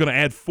USA is going to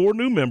add 4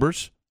 new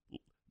members: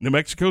 New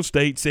Mexico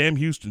State, Sam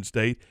Houston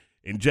State,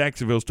 and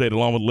Jacksonville State,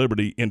 along with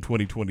Liberty in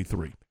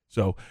 2023.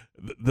 So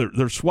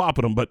they're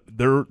swapping them, but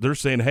they're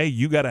saying, hey,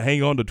 you got to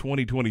hang on to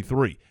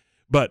 2023.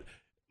 But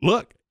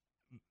look,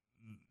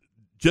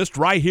 just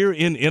right here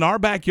in our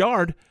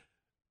backyard,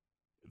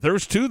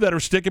 there's 2 that are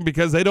sticking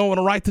because they don't want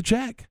to write the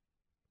check.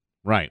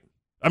 Right.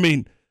 I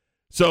mean,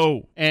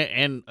 so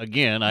and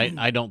again,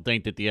 I don't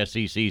think that the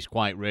SEC is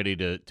quite ready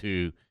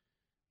to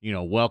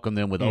welcome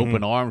them with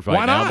open arms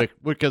right now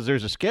because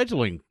there's a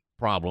scheduling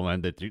problem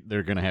and that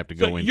they're going to have to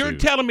go into. You're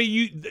telling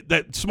me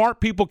that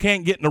smart people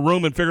can't get in a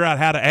room and figure out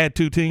how to add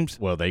 2 teams?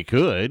 Well, they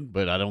could,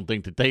 but I don't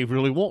think that they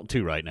really want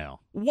to right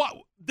now. What?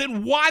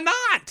 Then why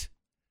not?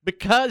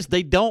 Because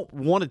they don't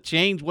want to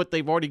change what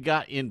they've already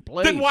got in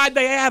place. Then why'd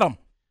they add them?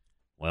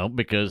 Well,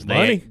 because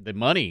the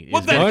money is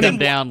Well, going to come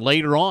down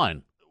later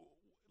on.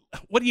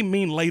 What do you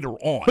mean later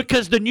on?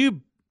 Because the new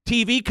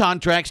TV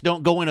contracts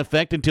don't go in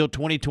effect until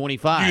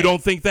 2025. You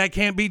don't think that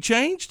can't be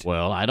changed?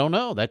 Well, I don't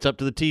know. That's up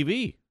to the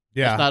TV.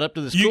 Yeah. That's not up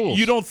to the schools.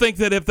 You don't think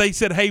that if they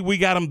said, hey, we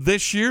got them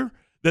this year,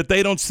 that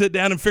they don't sit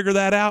down and figure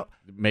that out?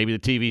 Maybe the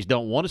TVs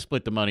don't want to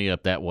split the money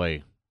up that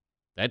way.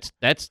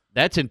 That's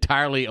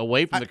entirely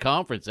away from the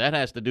conference. That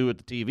has to do with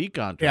the TV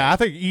contract. Yeah, I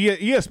think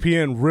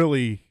ESPN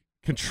really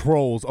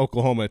controls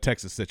Oklahoma and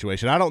Texas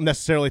situation. I don't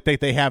necessarily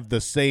think they have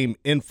the same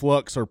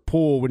influx or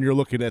pull when you're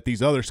looking at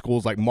these other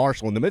schools like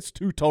Marshall and them. It's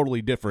two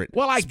totally different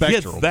Well, I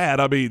spectrums. get that.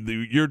 I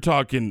mean, you're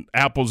talking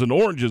apples and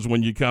oranges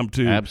when you come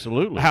to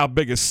absolutely how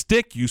big a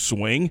stick you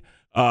swing.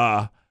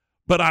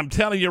 But I'm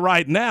telling you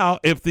right now,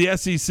 if the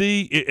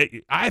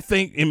SEC, I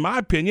think, in my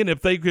opinion, if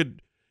they could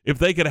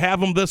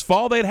have them this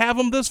fall, they'd have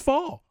them this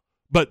fall.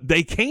 But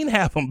they can't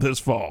have them this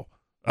fall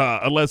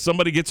unless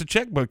somebody gets a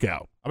checkbook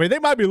out. I mean, they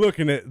might be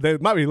looking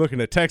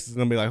at Texas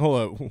and be like,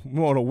 hold up, we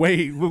want to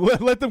wait.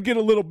 Let them get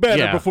a little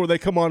better before they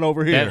come on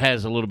over here. That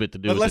has a little bit to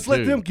do with it, let's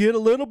let them get a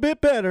little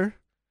bit better.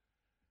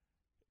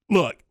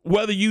 Look,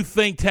 whether you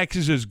think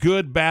Texas is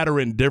good, bad, or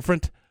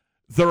indifferent,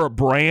 they're a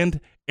brand,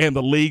 and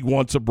the league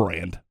wants a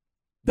brand.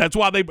 That's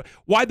why'd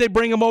they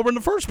bring them over in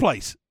the first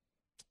place?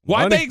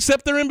 Why'd they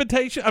accept their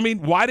invitation? I mean,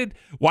 why did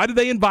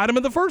they invite them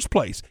in the first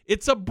place?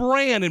 It's a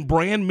brand, and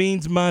brand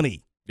means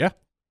money. Yeah.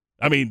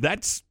 I mean,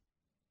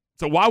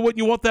 so why wouldn't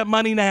you want that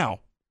money now?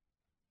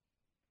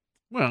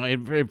 Well,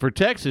 and for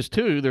Texas,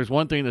 too, there's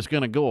one thing that's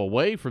going to go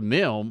away from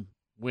them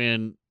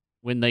when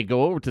they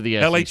go over to the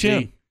SEC.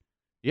 LHM.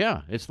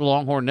 Yeah, it's the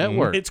Longhorn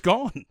Network. It's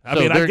gone. I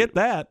mean, I get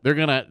that.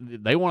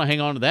 They want to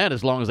hang on to that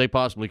as long as they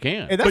possibly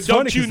can. But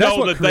don't you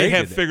know that they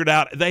have figured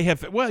out? They have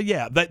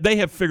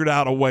figured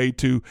out a way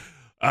to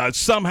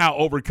somehow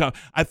overcome.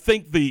 I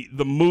think the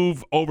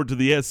move over to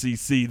the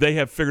SEC, they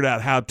have figured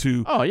out how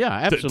to. Oh yeah,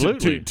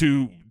 absolutely.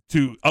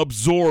 To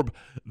absorb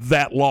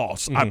that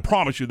loss. I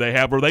promise you they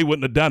have, or they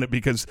wouldn't have done it,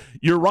 because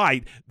you're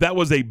right. That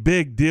was a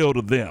big deal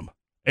to them.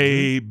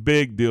 A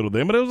big deal to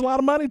them. And it was a lot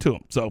of money to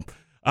them. So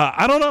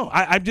I don't know.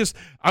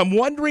 I'm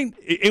wondering,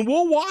 and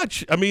we'll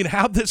watch, I mean,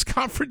 how this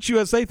Conference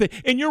USA thing,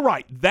 and you're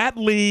right, that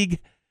league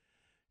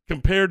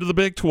compared to the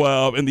Big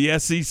 12 and the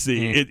SEC,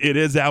 it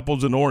is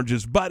apples and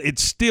oranges, but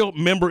it's still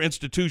member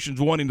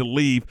institutions wanting to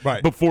leave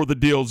before the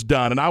deal's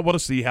done, and I want to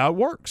see how it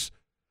works.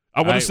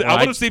 I want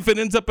to see if it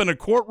ends up in a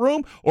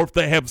courtroom or if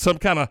they have some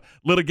kind of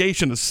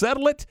litigation to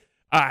settle it.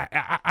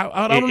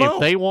 I don't know. If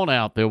they want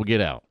out, they'll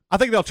get out. I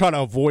think they'll try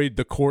to avoid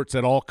the courts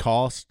at all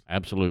costs.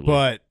 Absolutely.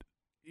 But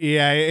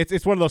yeah,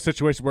 it's one of those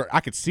situations where I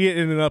could see it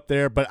ending up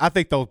there, but I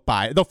think they'll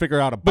buy it. They'll figure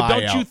out a buyout. But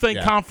don't you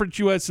think Conference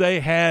USA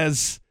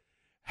has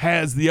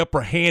the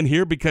upper hand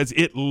here, because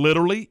it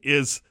literally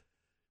is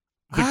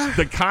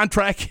the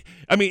contract?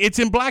 I mean, it's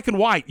in black and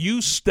white.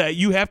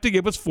 You have to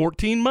give us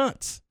 14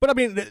 months. But I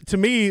mean, to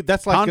me,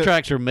 that's like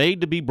contracts are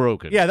made to be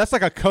broken. Yeah, that's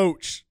like a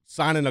coach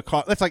signing a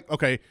contract. That's like,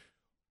 okay,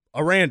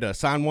 Aranda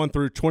signed one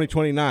through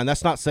 2029.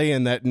 That's not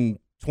saying that in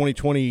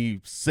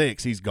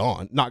 2026 he's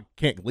gone,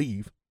 can't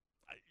leave.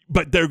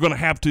 But they're going to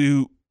have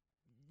to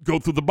go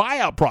through the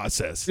buyout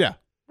process. Yeah.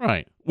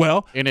 Right.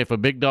 Well, and if a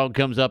big dog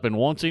comes up and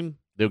wants him,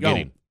 they'll get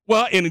him.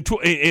 Well, and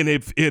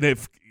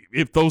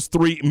if those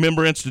three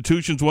member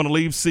institutions want to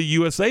leave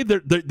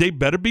CUSA, they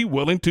better be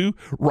willing to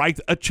write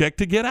a check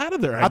to get out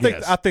of there.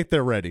 I think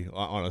they're ready.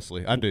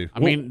 Honestly, I do. I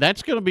mean,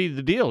 that's going to be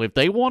the deal. If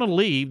they want to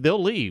leave,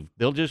 they'll leave.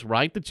 They'll just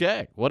write the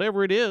check,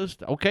 whatever it is.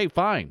 Okay,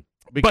 fine,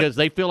 because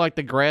they feel like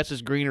the grass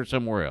is greener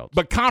somewhere else.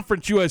 But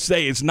Conference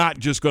USA is not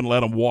just going to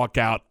let them walk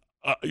out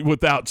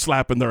without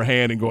slapping their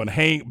hand and going,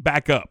 "Hang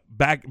back up,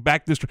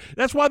 back this."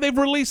 That's why they've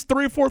released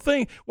 3 or 4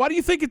 things. Why do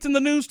you think it's in the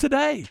news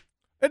today?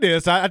 It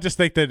is. I just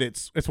think that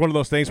it's one of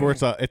those things where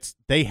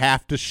they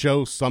have to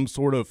show some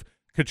sort of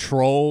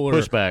control or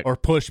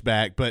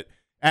pushback. But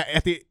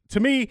to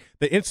me,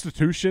 the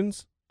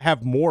institutions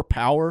have more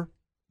power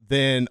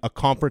than a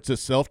conference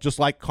itself, just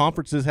like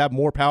conferences have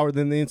more power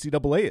than the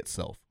NCAA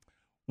itself.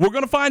 We're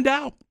going to find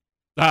out.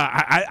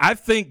 I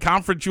think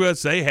Conference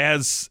USA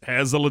has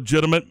a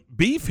legitimate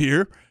beef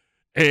here,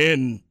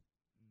 and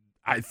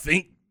I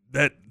think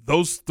that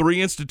those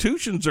 3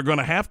 institutions are going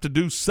to have to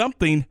do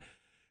something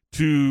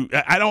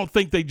I don't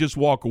think they just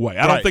walk away.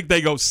 I don't think they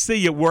go, "See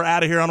you, we're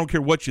out of here. I don't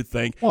care what you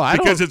think." Well,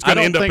 because it's going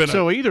to end up in I don't think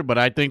so either, but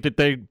I think that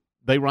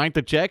they write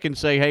the check and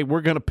say, "Hey,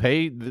 we're going to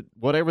pay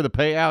whatever the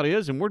payout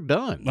is, and we're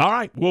done." All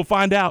right, we'll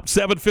find out.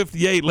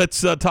 7:58. Let's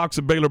talk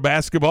some Baylor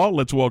basketball.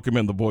 Let's welcome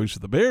in the voice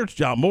of the Bears,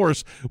 John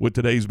Morris, with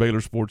today's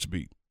Baylor Sports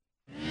Beat.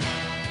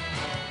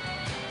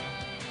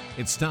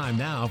 It's time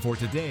now for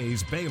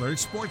today's Baylor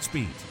Sports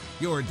Beat,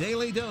 your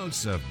daily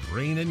dose of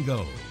green and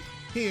gold.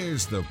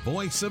 Here's the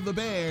voice of the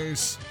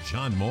Bears,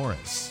 John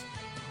Morris.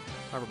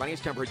 Hi, everybody.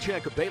 It's time for a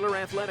check of Baylor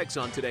athletics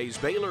on today's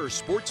Baylor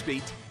Sports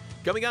Beat.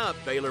 Coming up,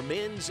 Baylor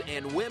men's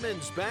and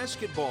women's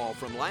basketball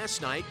from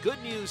last night.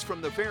 Good news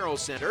from the Farrell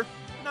Center.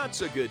 Not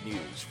so good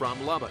news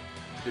from Lubbock.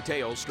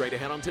 Details straight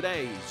ahead on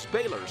today's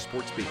Baylor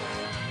Sports Beat.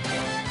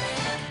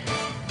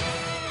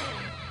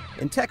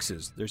 In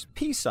Texas, there's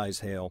pea-size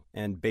hail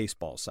and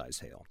baseball-size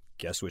hail.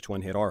 Guess which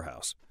one hit our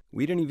house?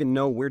 We didn't even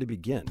know where to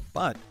begin.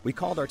 But we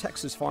called our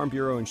Texas Farm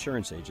Bureau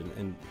insurance agent,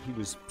 and he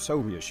was so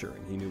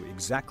reassuring. He knew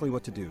exactly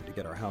what to do to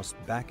get our house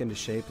back into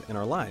shape and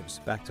our lives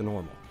back to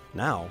normal.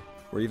 Now,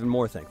 we're even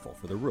more thankful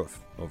for the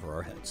roof over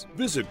our heads.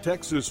 Visit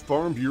Texas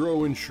Farm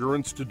Bureau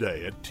Insurance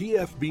today at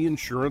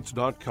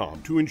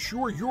tfbinsurance.com to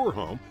insure your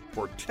home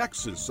for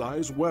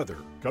Texas-size weather.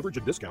 Coverage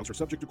and discounts are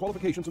subject to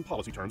qualifications and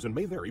policy terms and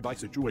may vary by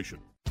situation.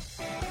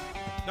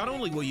 Not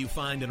only will you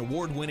find an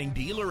award-winning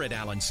dealer at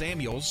Allen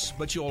Samuels,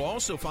 but you'll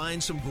also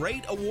find some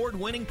great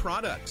award-winning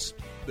products.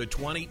 The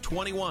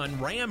 2021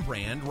 Ram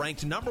brand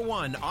ranked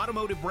 #1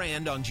 automotive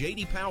brand on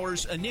J.D.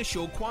 Power's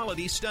initial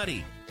quality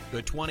study.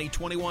 The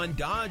 2021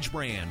 Dodge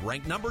brand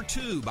ranked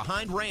 #2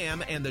 behind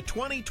Ram, and the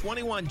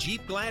 2021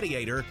 Jeep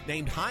Gladiator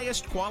named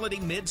highest quality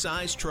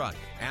midsize truck.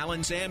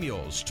 Allen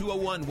Samuels,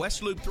 201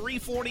 West Loop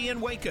 340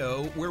 in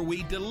Waco, where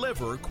we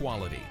deliver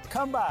quality.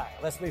 Come by,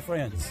 let's be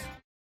friends.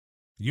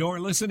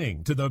 You're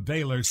listening to the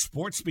Baylor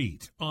Sports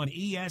Beat on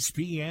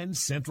ESPN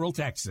Central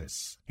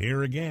Texas.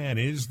 Here again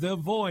is the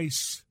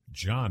voice,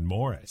 John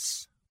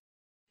Morris.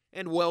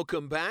 And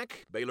welcome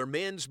back. Baylor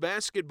men's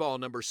basketball,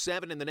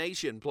 #7 in the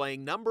nation,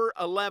 playing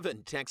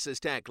 #11 Texas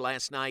Tech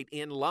last night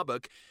in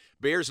Lubbock.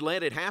 Bears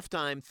led at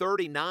halftime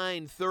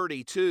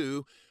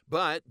 39-32,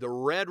 but the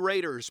Red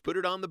Raiders put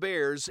it on the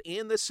Bears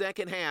in the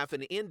second half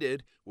and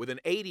ended with an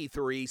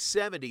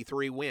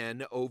 83-73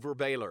 win over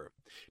Baylor.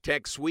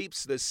 Tech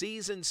sweeps the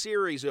season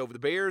series over the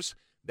Bears.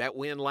 That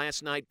win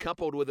last night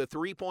coupled with a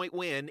 3-point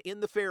win in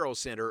the Farrell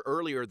Center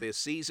earlier this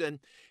season.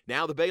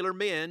 Now the Baylor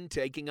men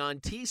taking on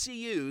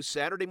TCU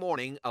Saturday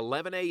morning,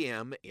 11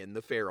 a.m. in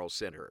the Farrell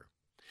Center.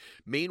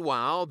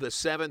 Meanwhile, the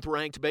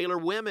 7th-ranked Baylor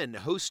women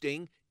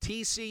hosting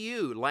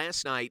TCU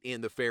last night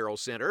in the Farrell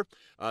Center.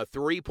 A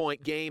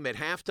 3-point game at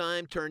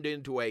halftime turned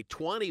into a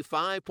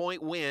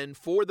 25-point win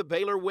for the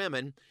Baylor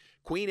women.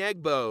 Queen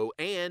Egbo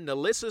and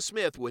Nalissa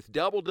Smith with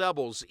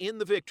double-doubles in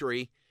the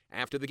victory.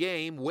 After the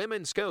game,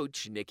 women's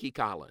coach Nikki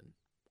Collin.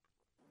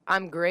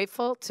 I'm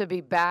grateful to be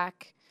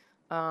back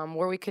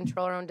where we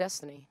control our own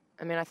destiny.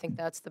 I mean, I think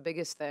that's the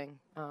biggest thing.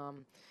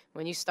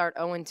 When you start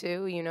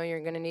 0-2, you know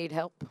you're going to need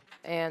help.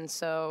 And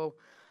so,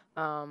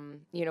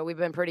 we've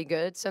been pretty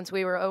good since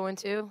we were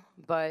 0-2,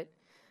 but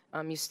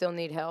you still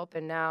need help.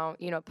 And now,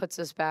 it puts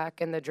us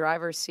back in the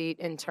driver's seat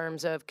in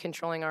terms of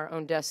controlling our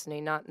own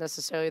destiny, not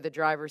necessarily the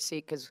driver's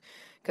seat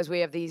because we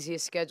have the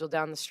easiest schedule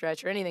down the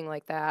stretch or anything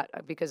like that,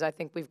 because I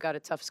think we've got a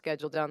tough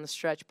schedule down the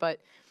stretch.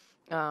 But,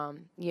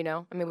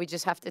 we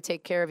just have to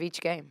take care of each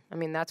game. I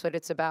mean, that's what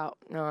it's about,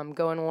 going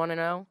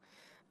 1-0.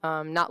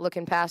 Not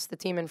looking past the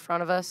team in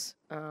front of us.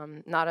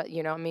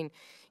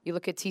 You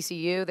look at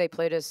TCU, they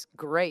played us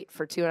great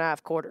for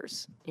 2.5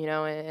 quarters,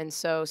 and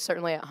so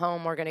certainly at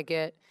home we're going to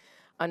get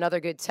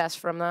another good test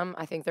from them.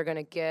 I think they're going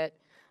to get,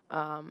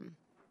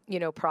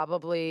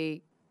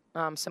 probably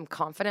some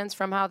confidence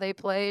from how they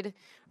played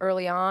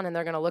early on, and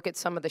they're going to look at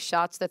some of the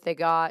shots that they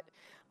got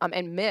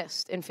and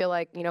missed and feel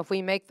like, if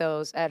we make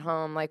those at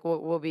home, like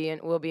we'll be in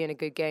a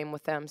good game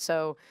with them.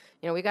 So,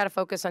 we got to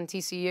focus on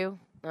TCU.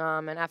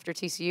 And after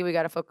TCU, we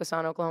got to focus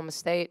on Oklahoma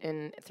State.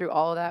 And through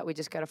all of that, we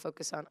just got to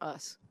focus on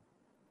us.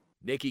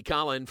 Nikki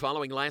Collin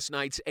following last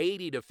night's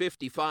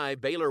 80-55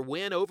 Baylor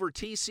win over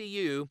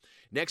TCU.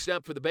 Next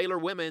up for the Baylor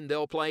women,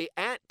 they'll play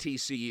at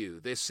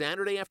TCU this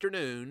Saturday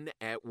afternoon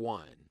at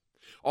 1.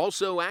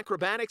 Also,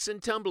 acrobatics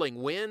and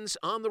tumbling wins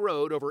on the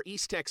road over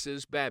East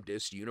Texas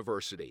Baptist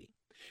University.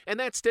 And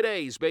that's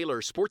today's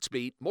Baylor Sports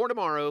Beat. More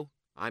tomorrow.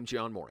 I'm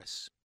John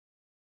Morris.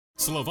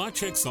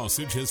 Slovacek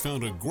Sausage has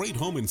found a great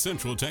home in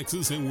Central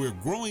Texas, and we're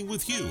growing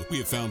with you. We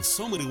have found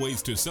so many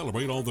ways to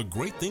celebrate all the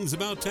great things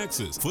about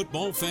Texas.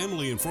 Football,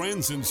 family, and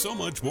friends, and so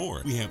much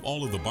more. We have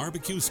all of the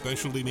barbecue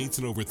specialty meats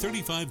and over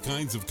 35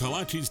 kinds of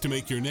kolaches to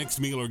make your next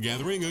meal or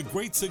gathering a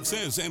great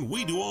success, and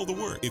we do all the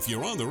work. If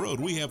you're on the road,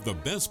 we have the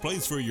best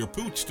place for your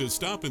pooch to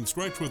stop and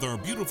stretch with our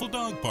beautiful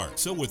dog park.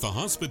 So with the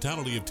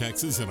hospitality of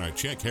Texas and our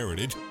Czech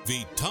heritage,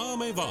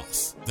 Vítame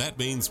vás. That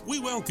means we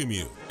welcome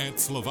you. At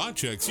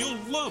Slovacek's, you'll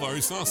love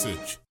our sausage.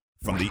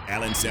 From the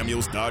Allen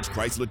Samuels Dodge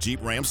Chrysler Jeep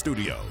Ram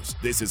Studios,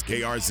 this is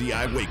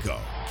KRZI Waco,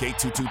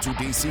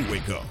 K222DC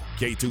Waco,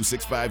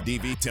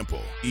 K265DV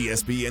Temple,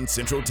 ESPN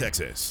Central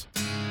Texas.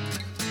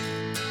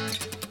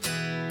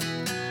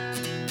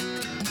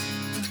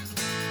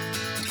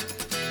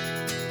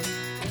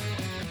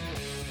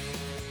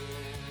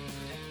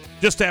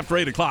 Just after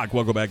 8 o'clock,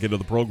 welcome back into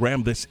the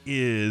program. This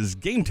is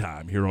Game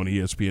Time here on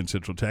ESPN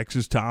Central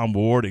Texas. Tom,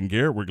 Ward, and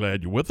Garrett, we're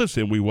glad you're with us,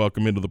 and we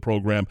welcome into the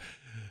program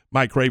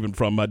Mike Craven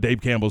from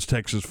Dave Campbell's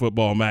Texas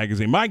Football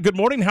Magazine. Mike, good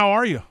morning. How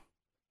are you?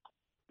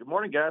 Good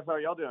morning, guys. How are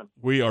y'all doing?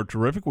 We are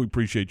terrific. We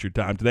appreciate your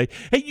time today.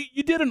 Hey,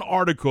 you did an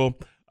article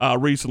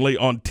recently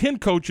on 10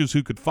 coaches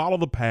who could follow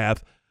the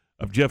path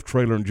of Jeff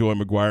Traylor and Joey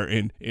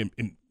McGuire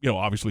and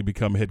obviously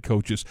become head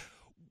coaches.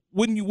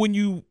 When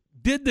you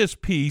did this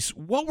piece,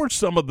 what were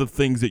some of the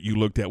things that you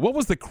looked at? What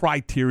was the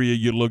criteria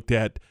you looked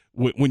at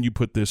when you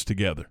put this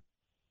together?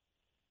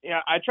 Yeah,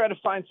 I try to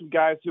find some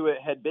guys who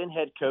had been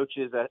head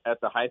coaches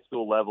at the high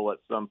school level at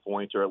some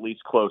point, or at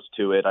least close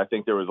to it. I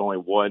think there was only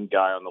one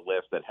guy on the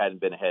list that hadn't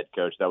been a head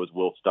coach. That was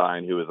Will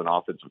Stein, who was an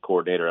offensive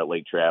coordinator at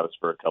Lake Travis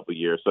for a couple of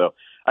years. So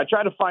I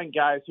try to find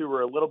guys who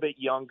were a little bit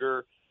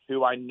younger,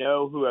 who I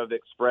know who have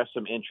expressed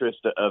some interest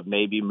of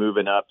maybe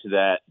moving up to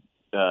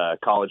that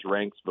college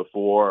ranks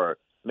before, or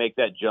make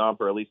that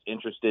jump, or at least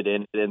interested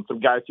in it, and some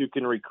guys who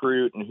can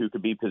recruit and who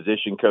could be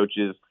position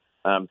coaches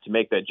to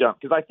make that jump.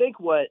 Because I think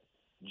what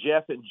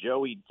Jeff and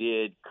Joey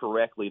did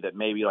correctly that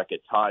maybe like a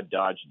Todd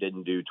Dodge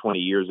didn't do 20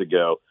 years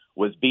ago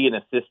was be an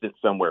assistant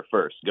somewhere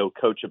first. Go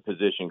coach a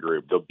position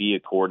group, go be a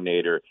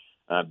coordinator,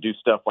 do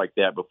stuff like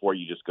that before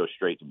you just go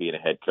straight to being a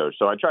head coach.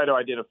 So I try to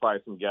identify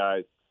some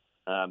guys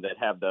that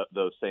have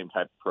those same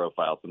type of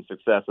profiles, some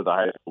success at the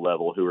high school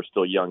level, who are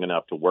still young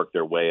enough to work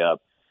their way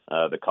up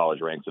the college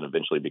ranks and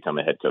eventually become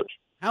a head coach.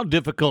 How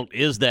difficult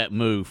is that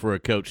move for a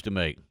coach to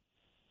make?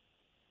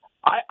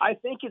 I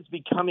think it's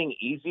becoming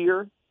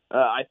easier.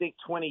 I think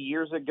 20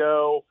 years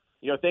ago,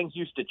 things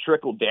used to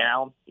trickle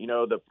down.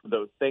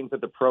 The things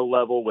at the pro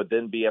level would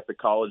then be at the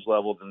college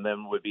level and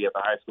then would be at the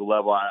high school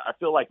level. I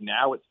feel like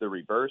now it's the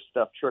reverse.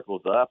 Stuff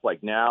trickles up.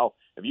 Like now,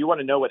 if you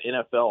want to know what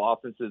NFL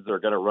offenses are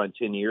going to run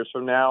 10 years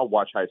from now,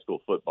 watch high school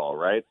football,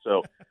 right?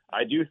 So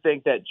I do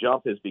think that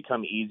jump has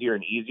become easier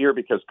and easier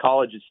because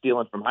college is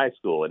stealing from high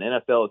school and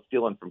NFL is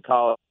stealing from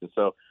college. And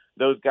so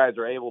those guys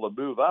are able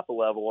to move up a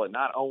level and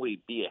not only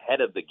be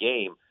ahead of the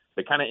game,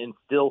 but kind of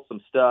instill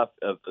some stuff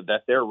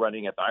that they're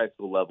running at the high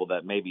school level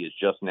that maybe is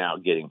just now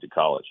getting to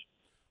college.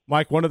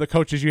 Mike, one of the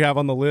coaches you have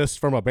on the list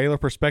from a Baylor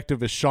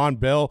perspective is Sean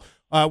Bell.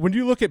 When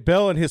you look at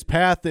Bell and his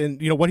path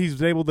and what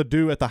he's able to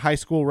do at the high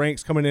school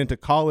ranks coming into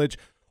college,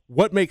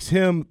 what makes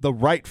him the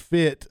right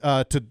fit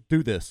to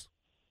do this?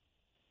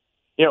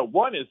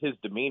 One is his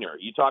demeanor.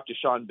 You talk to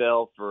Sean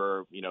Bell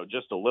for,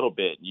 just a little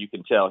bit, and you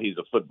can tell he's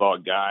a football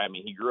guy. I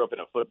mean, he grew up in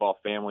a football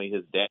family.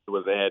 His dad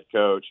was a head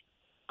coach.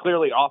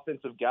 Clearly,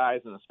 offensive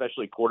guys and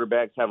especially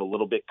quarterbacks have a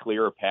little bit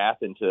clearer path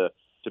into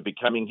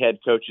becoming head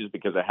coaches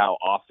because of how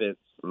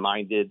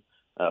offense-minded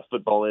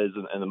football is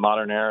in the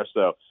modern era.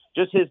 So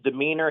just his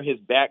demeanor, his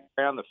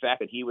background, the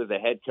fact that he was a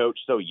head coach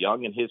so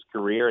young in his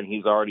career and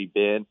he's already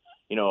been,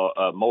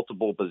 a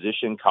multiple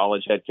position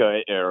college head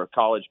coach or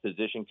college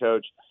position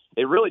coach,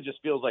 it really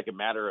just feels like a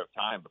matter of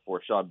time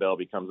before Sean Bell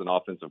becomes an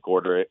offensive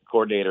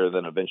coordinator,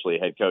 then eventually a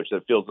head coach.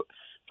 That feels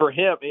for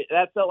him,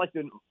 that felt like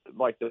the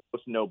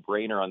most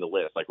no-brainer on the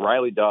list. Like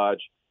Riley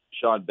Dodge,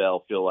 Sean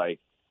Bell feel like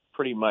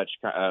pretty much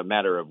a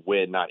matter of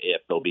when, not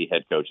if, they'll be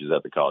head coaches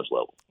at the college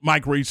level.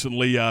 Mike,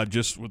 recently,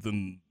 just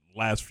within the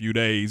last few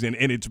days, and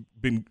it's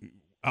been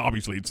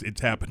obviously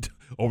it's happened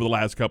over the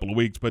last couple of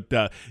weeks, but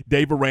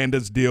Dave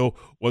Aranda's deal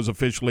was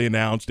officially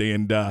announced,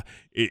 and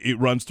it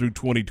runs through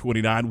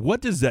 2029.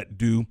 What does that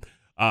do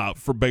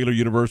for Baylor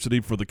University,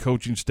 for the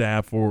coaching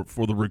staff, for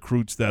the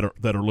recruits that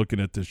are looking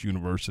at this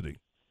university?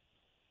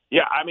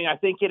 Yeah, I mean, I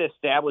think it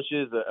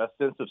establishes a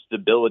sense of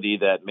stability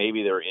that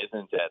maybe there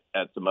isn't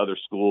at some other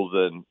schools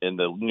in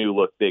the new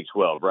look Big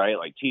 12, right?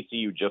 Like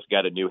TCU just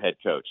got a new head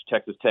coach.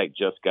 Texas Tech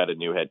just got a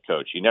new head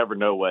coach. You never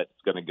know what's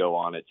going to go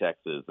on at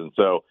Texas. And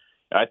so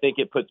I think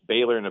it puts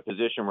Baylor in a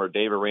position where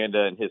Dave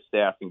Aranda and his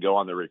staff can go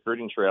on the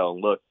recruiting trail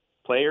and look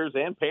players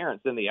and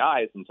parents in the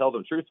eyes and tell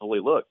them truthfully,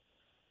 look,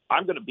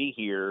 I'm going to be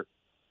here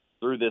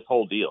through this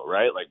whole deal,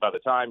 right? Like by the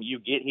time you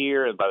get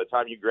here and by the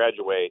time you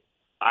graduate,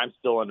 I'm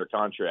still under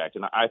contract.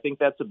 And I think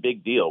that's a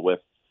big deal with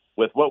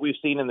what we've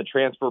seen in the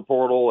transfer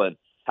portal and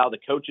how the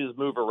coaches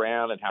move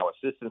around and how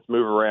assistants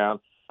move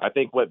around. I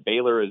think what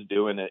Baylor is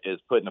doing is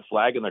putting a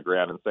flag in the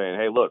ground and saying,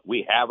 hey, look,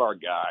 we have our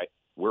guy.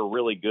 We're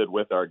really good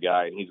with our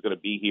guy, and he's going to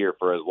be here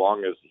for as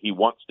long as he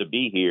wants to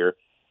be here.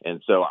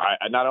 And so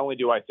I not only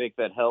do I think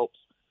that helps,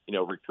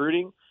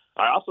 recruiting,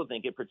 I also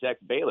think it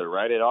protects Baylor,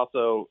 right? It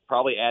also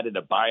probably added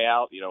a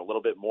buyout, a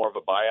little bit more of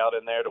a buyout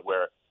in there to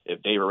where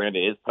if Dave Aranda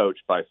is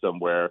poached by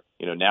somewhere,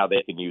 now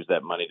they can use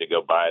that money to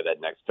go buy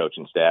that next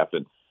coaching staff.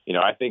 And,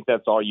 I think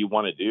that's all you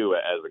want to do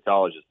as a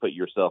college is put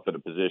yourself in a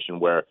position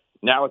where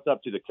now it's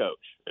up to the coach.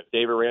 If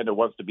Dave Aranda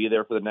wants to be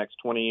there for the next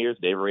 20 years,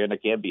 Dave Aranda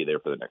can be there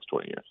for the next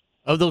 20 years.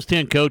 Of those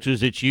 10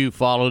 coaches that you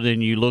followed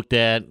and you looked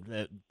at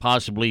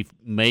possibly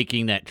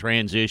making that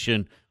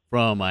transition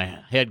from a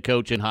head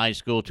coach in high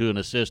school to an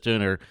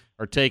assistant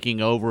or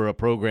taking over a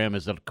program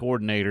as a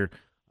coordinator,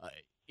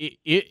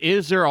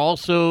 is there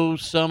also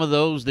some of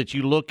those that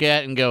you look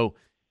at and go,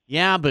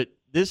 yeah, but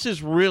this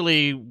is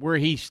really where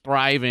he's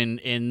thriving,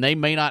 and they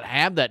may not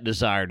have that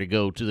desire to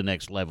go to the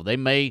next level. They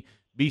may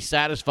be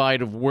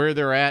satisfied of where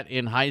they're at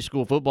in high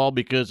school football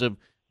because of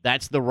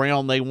that's the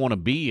realm they want to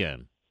be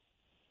in.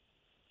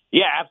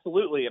 Yeah,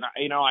 absolutely. And,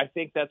 I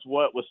think that's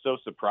what was so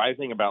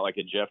surprising about like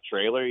a Jeff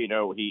Traylor.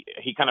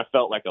 He kind of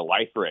felt like a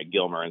lifer at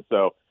Gilmer. And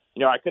so,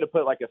 I could have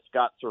put like a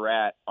Scott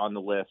Surratt on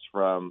the list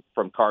from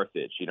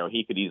Carthage.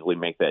 He could easily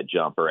make that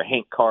jump, or a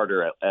Hank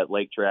Carter at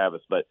Lake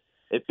Travis. But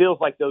it feels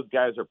like those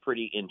guys are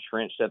pretty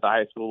entrenched at the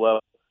high school level,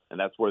 and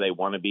that's where they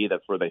want to be.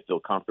 That's where they feel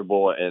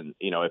comfortable. And,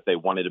 if they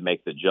wanted to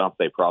make the jump,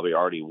 they probably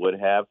already would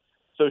have.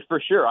 So for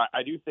sure,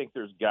 I do think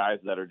there's guys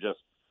that are just,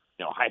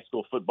 high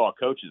school football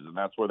coaches, and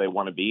that's where they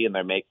want to be, and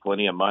they make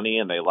plenty of money,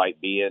 and they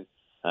like being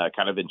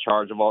kind of in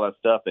charge of all that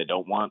stuff. They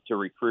don't want to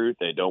recruit.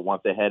 They don't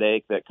want the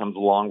headache that comes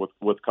along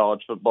with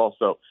college football.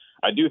 So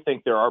I do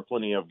think there are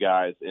plenty of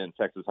guys in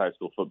Texas high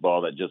school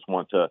football that just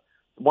want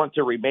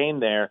to remain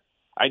there.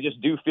 I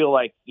just do feel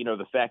like,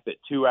 the fact that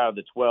 2 out of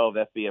the 12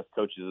 FBS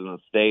coaches in the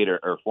state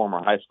are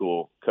former high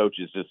school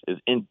coaches just is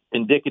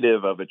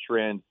indicative of a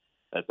trend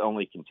that's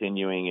only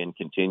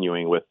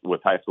continuing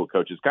with high school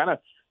coaches kind of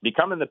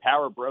becoming the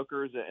power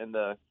brokers and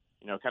the,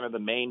 kind of the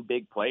main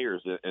big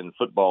players in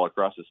football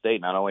across the state,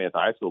 not only at the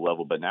high school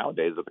level, but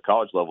nowadays at the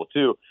college level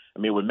too. I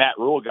mean, when Matt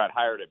Rule got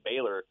hired at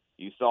Baylor,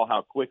 you saw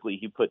how quickly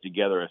he put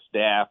together a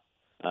staff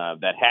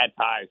that had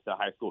ties to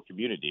high school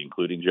community,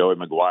 including Joey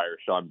McGuire,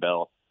 Sean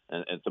Bell,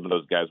 and some of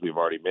those guys we've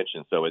already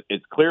mentioned. So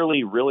it's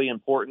clearly really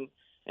important,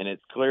 and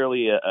it's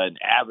clearly an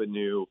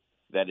avenue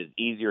that is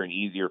easier and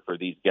easier for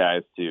these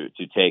guys to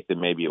take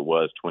than maybe it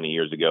was 20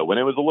 years ago when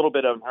it was a little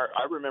bit of.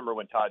 I remember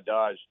when Todd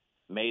Dodge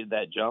made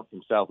that jump from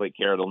South Lake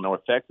Carroll to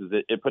North Texas,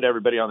 it put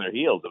everybody on their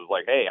heels. It was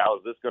like, hey, how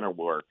is this going to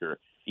work? Or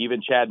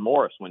even Chad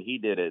Morris when he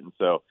did it. And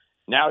so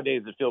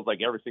nowadays it feels like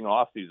every single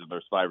offseason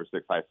there's 5 or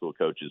 6 high school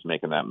coaches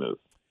making that move.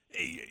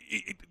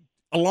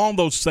 Along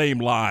those same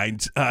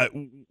lines,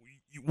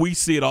 we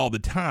see it all the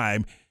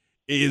time,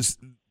 is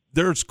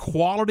there's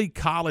quality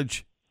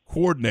college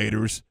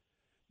coordinators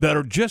that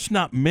are just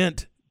not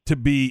meant to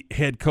be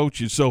head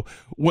coaches. So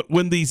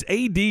when these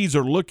ADs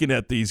are looking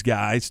at these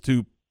guys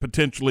to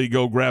potentially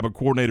go grab a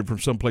coordinator from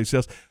someplace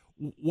else,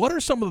 what are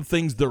some of the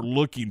things they're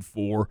looking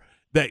for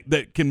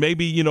that can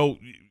maybe,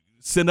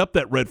 send up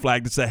that red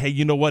flag to say, hey,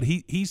 you know what,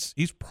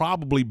 he's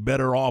probably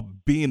better off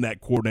being that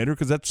coordinator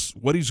because that's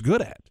what he's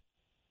good at?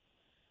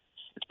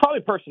 It's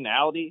probably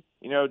personality,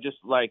 just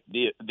like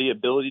the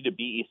ability to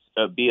be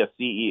a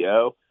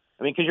CEO.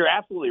 I mean, because you're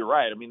absolutely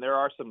right. I mean, there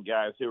are some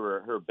guys who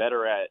are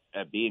better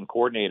at being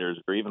coordinators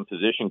or even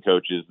position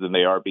coaches than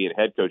they are being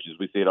head coaches.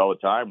 We see it all the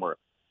time where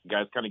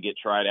guys kind of get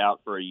tried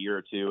out for a year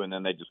or two, and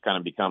then they just kind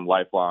of become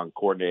lifelong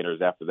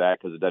coordinators after that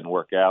because it doesn't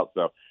work out.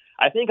 So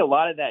I think a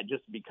lot of that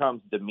just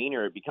becomes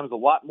demeanor. It becomes a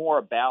lot more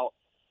about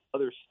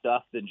other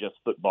stuff than just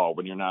football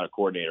when you're not a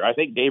coordinator. I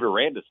think Dave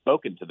Aranda's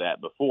spoken to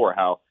that before,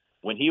 how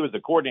when he was a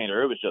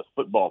coordinator, it was just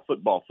football,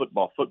 football,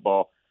 football,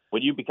 football.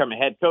 When you become a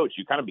head coach,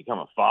 you kind of become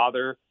a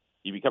father.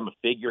 You become a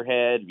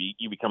figurehead.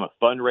 You become a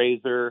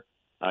fundraiser.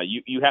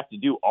 You have to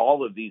do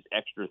all of these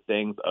extra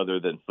things other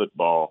than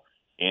football.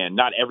 And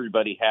not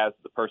everybody has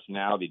the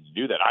personality to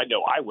do that. I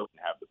know I wouldn't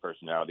have the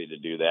personality to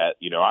do that.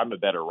 I'm a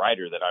better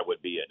writer than I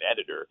would be an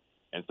editor.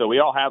 And so we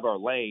all have our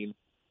lane.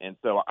 And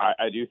so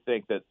I do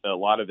think that a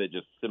lot of it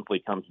just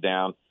simply comes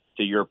down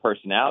to your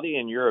personality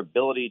and your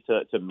ability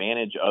to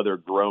manage other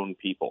grown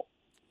people.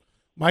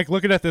 Mike,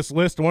 looking at this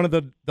list, one of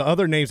the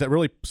other names that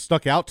really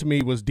stuck out to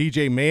me was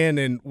DJ Mann.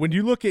 And when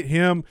you look at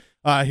him,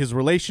 his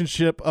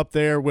relationship up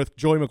there with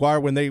Joey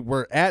McGuire when they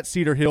were at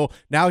Cedar Hill,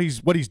 now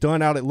what he's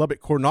done out at Lubbock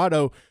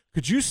Coronado,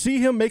 could you see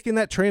him making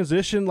that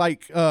transition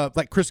like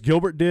Chris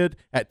Gilbert did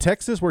at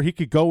Texas, where he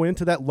could go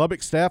into that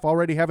Lubbock staff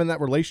already having that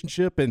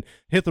relationship and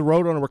hit the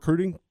road on a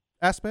recruiting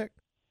aspect?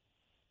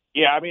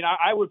 Yeah, I mean,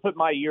 I would put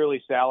my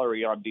yearly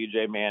salary on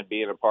DJ Mann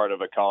being a part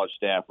of a college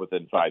staff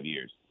within 5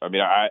 years. I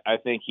mean, I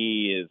think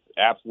he is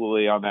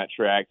absolutely on that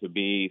track to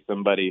be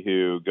somebody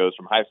who goes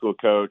from high school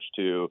coach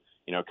to,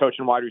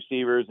 coaching wide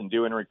receivers and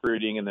doing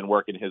recruiting and then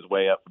working his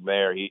way up from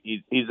there.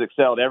 He's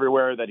excelled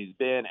everywhere that he's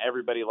been.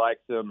 Everybody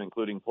likes him,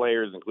 including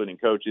players, including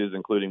coaches,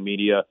 including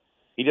media.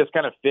 He just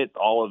kind of fits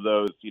all of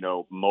those,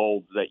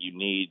 molds that you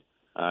need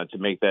to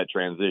make that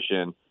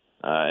transition.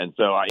 And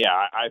so,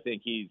 I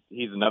think he's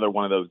another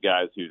one of those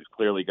guys who's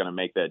clearly going to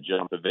make that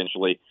jump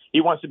eventually.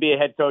 He wants to be a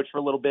head coach for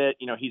a little bit.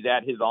 He's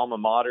at his alma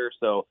mater,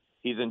 so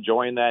he's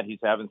enjoying that. He's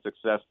having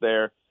success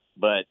there.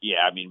 But,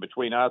 I mean,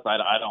 between us,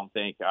 I don't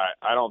think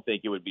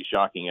it would be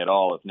shocking at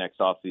all if next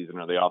offseason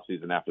or the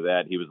offseason after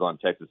that he was on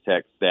Texas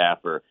Tech staff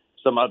or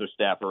some other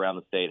staff around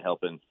the state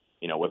helping,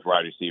 with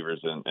wide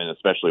receivers and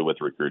especially with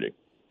recruiting.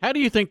 How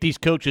do you think these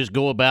coaches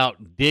go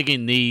about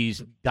digging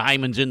these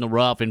diamonds in the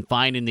rough and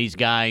finding these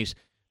guys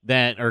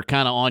that are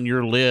kind of on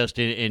your list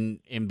and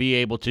be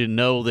able to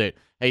know that,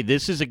 hey,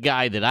 this is a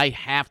guy that I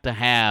have to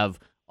have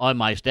on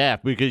my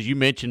staff? Because you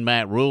mentioned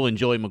Matt Rule and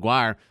Joey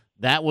McGuire.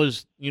 That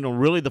was,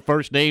 really the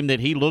first name that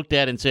he looked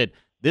at and said,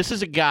 this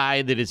is a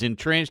guy that is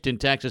entrenched in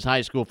Texas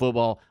high school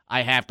football.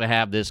 I have to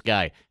have this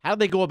guy. How do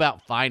they go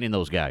about finding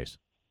those guys?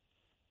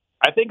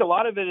 I think a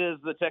lot of it is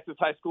the Texas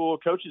High School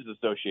Coaches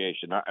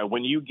Association.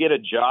 When you get a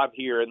job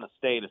here in the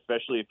state,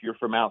 especially if you're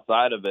from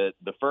outside of it,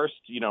 the first,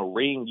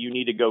 ring you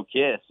need to go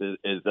kiss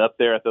is up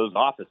there at those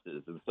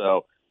offices. And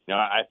so,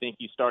 I think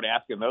you start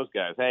asking those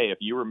guys, hey, if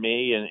you were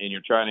me and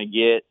you're trying to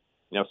get,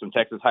 some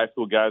Texas high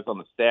school guys on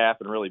the staff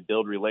and really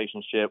build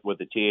relationship with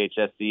the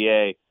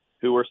THSCA,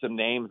 who are some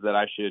names that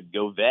I should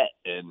go vet?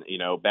 And,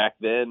 back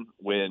then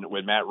when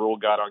Matt Rule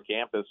got on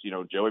campus,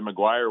 Joey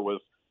McGuire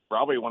was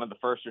probably one of the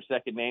first or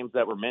second names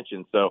that were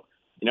mentioned. So,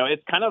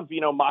 it's kind of,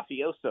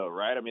 mafioso,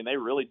 right? I mean, they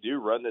really do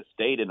run this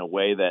state in a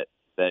way that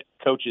that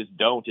coaches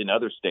don't in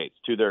other states.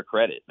 To their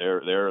credit,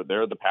 they're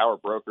the power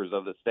brokers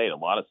of the state. A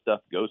lot of stuff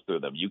goes through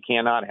them. You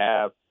cannot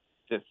have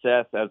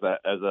success as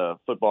a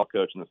football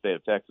coach in the state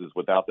of Texas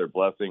without their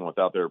blessing,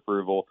 without their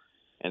approval.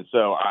 And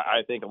so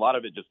I think a lot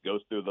of it just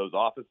goes through those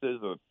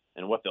offices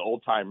and what the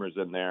old timers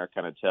in there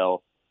kind of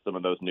tell some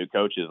of those new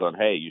coaches on,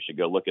 hey, you should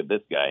go look at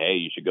this guy. Hey,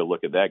 you should go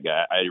look at that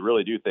guy. I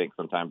really do think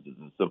sometimes it's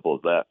as simple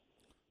as that.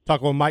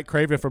 Talking with Mike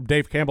Craven from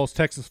Dave Campbell's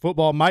Texas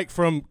Football. Mike,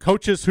 from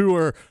coaches who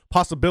are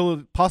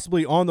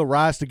possibly on the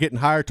rise to getting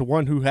hired to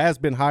one who has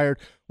been hired,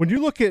 when you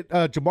look at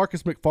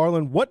Jamarcus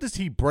McFarland, what does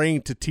he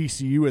bring to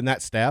TCU and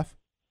that staff?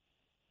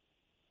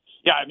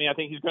 Yeah, I mean, I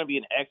think he's going to be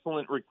an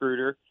excellent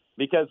recruiter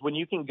because when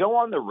you can go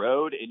on the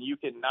road and you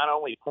can not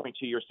only point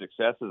to your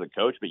success as a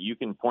coach, but you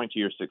can point to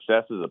your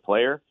success as a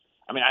player,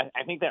 I mean,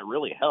 I think that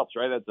really helps,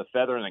 right? That's a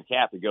feather in the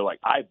cap to go like,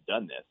 I've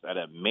done this at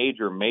a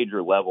major,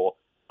 major level.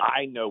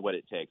 I know what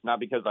it takes, not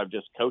because I've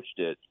just coached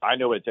it. I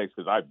know what it takes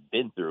because I've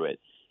been through it.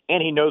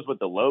 And he knows what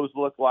the lows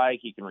look like.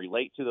 He can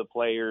relate to the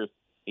players.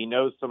 He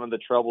knows some of the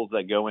troubles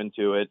that go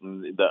into it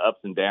and the ups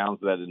and downs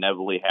that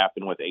inevitably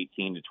happen with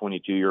 18 to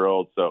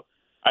 22-year-olds. So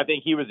I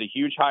think he was a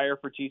huge hire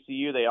for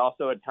TCU. They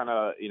also had kind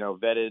of,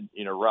 vetted,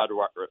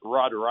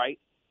 Rod Wright,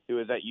 who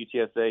is at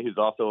UTSA, who's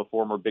also a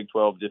former Big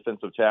 12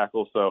 defensive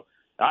tackle. So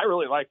I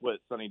really like what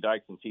Sonny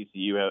Dykes and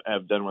TCU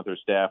have done with their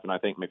staff, and I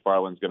think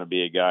McFarland's going to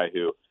be a guy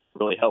who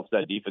really helps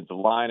that defensive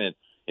line. And,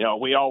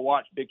 we all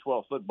watch Big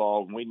 12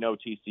 football, and we know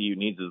TCU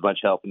needs as much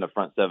help in the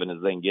front seven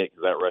as they can get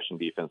because that rushing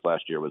defense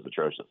last year was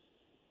atrocious.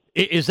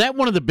 Is that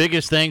one of the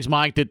biggest things,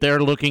 Mike, that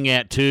they're looking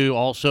at, too,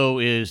 also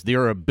is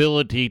their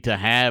ability to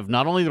have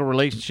not only the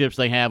relationships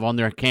they have on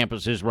their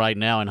campuses right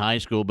now in high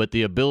school, but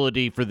the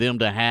ability for them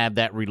to have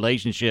that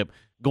relationship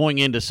going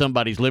into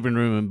somebody's living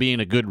room and being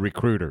a good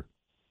recruiter?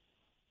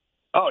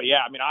 Oh, yeah.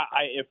 I mean,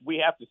 if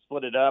we have to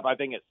split it up, I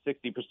think it's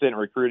 60%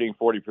 recruiting,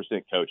 40%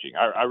 coaching.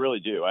 I really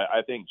do.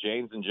 I think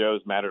James and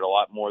Joe's mattered a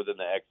lot more than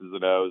the X's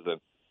and O's,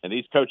 and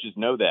these coaches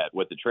know that.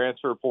 With the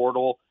transfer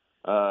portal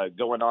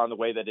going on the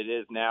way that it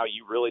is now,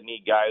 you really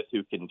need guys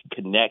who can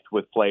connect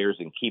with players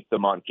and keep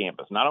them on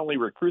campus. Not only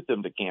recruit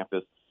them to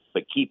campus,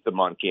 but keep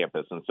them on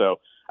campus. And so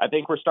I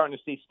think we're starting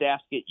to see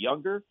staffs get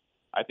younger.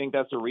 I think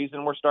that's the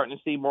reason we're starting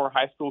to see more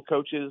high school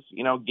coaches,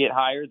 get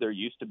hired. They're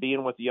used to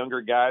being with younger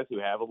guys who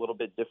have a little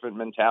bit different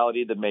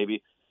mentality than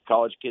maybe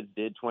college kids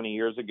did 20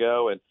 years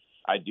ago. And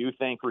I do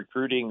think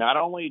recruiting, not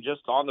only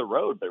just on the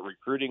road, but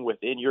recruiting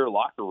within your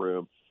locker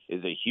room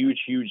is a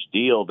huge, huge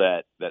deal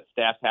that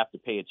staffs have to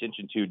pay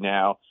attention to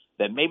now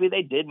that maybe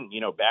they didn't,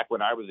 back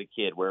when I was a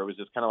kid, where it was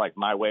just kind of like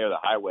my way or the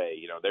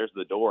highway. There's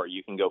the door.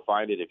 You can go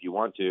find it if you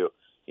want to.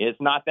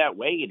 It's not that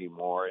way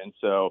anymore. And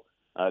so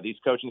these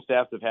coaching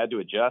staffs have had to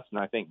adjust, and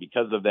I think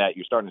because of that,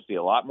 you're starting to see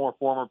a lot more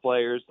former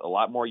players, a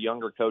lot more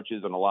younger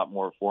coaches, and a lot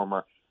more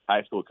former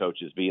high school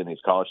coaches be in these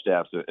college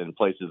staffs in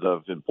places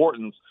of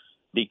importance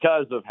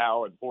because of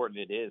how important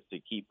it is to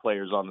keep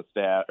players on the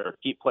staff or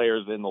keep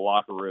players in the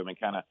locker room and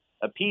kind of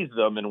appease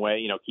them in a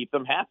way, keep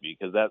them happy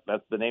because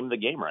that's the name of the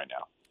game right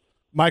now.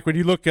 Mike, when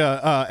you look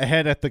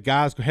ahead at the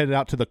guys headed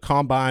out to the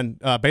combine,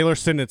 Baylor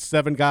sending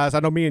 7 guys. I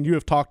know me and you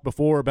have talked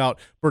before about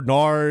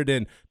Bernard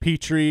and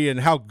Petrie and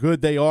how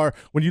good they are.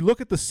 When you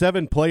look at the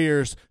 7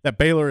 players that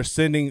Baylor is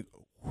sending,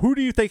 who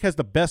do you think has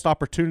the best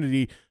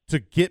opportunity to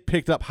get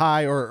picked up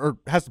high or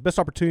has the best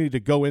opportunity to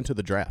go into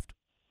the draft?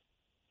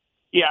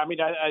 Yeah, I mean,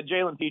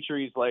 Jalen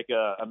Petrie's like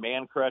a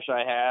man crush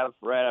I have,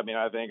 right? I mean,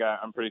 I think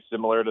I'm pretty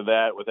similar to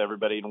that with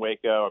everybody in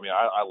Waco. I mean,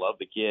 I love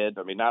the kid.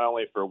 I mean, not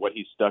only for what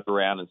he's stuck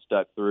around and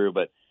stuck through,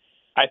 but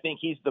I think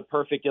he's the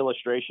perfect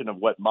illustration of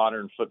what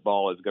modern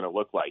football is going to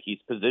look like. He's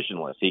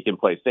positionless. He can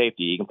play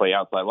safety. He can play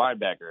outside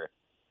linebacker.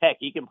 Heck,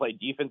 he can play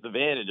defensive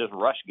end and just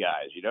rush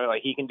guys.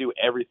 Like he can do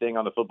everything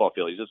on the football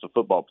field. He's just a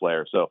football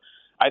player. So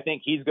I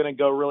think he's going to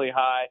go really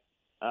high.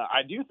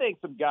 I do think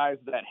some guys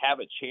that have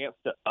a chance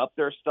to up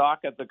their stock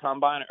at the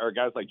combine are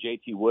guys like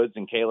J.T. Woods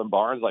and Kalen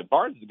Barnes. Like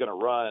Barnes is going to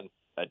run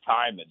a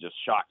time that just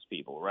shocks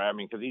people, right? I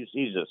mean, because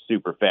he's just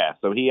super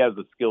fast. So he has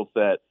the skill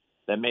set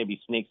that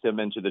maybe sneaks him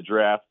into the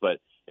draft.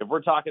 But if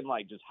we're talking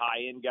like just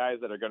high-end guys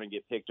that are going to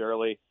get picked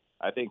early,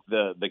 I think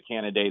the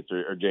candidates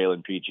are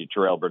Jalen Petrie,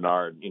 Terrell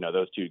Bernard.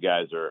 Those 2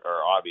 guys are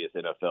obvious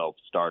NFL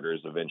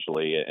starters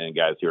eventually and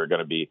guys who are going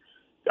to be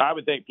 – I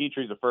would think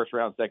Petrie's a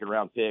first-round,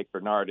 second-round pick,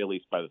 Bernard at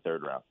least by the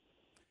 3rd round.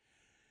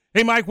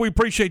 Hey, Mike, we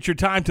appreciate your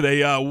time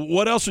today.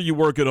 What else are you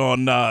working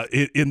on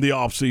in the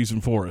off season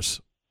for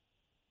us?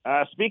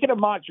 Speaking of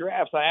mock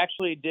drafts, I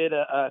actually did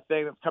a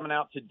thing that's coming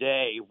out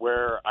today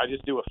where I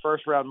just do a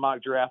first-round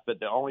mock draft, but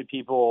the only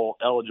people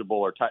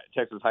eligible are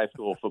Texas high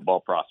school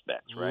football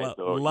prospects, right?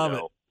 Love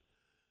it.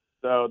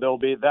 So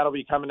that'll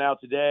be coming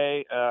out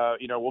today.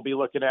 We'll be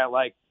looking at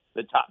like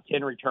the top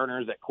 10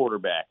 returners at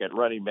quarterback, at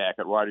running back,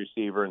 at wide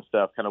receiver and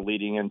stuff kind of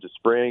leading into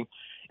spring.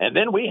 And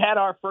then we had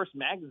our first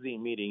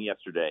magazine meeting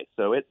yesterday.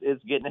 So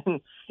it's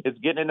getting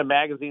into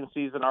magazine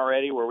season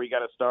already where we got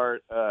to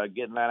start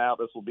getting that out.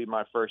 This will be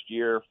my first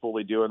year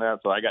fully doing that.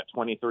 So I got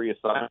 23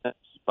 assignments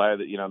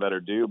that are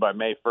due by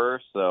May 1st.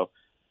 So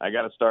I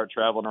got to start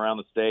traveling around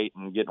the state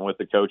and getting with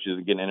the coaches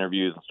and getting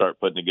interviews and start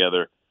putting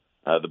together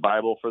the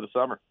Bible for the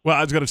summer. Well,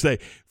 I was going to say,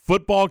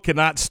 football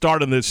cannot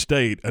start in this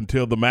state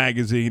until the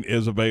magazine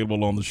is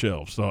available on the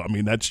shelf. So, I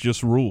mean, that's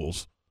just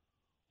rules.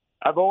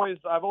 I've always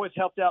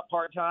helped out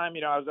part-time.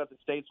 I was at the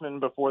Statesman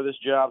before this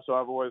job, so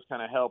I've always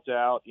kind of helped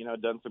out,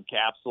 done some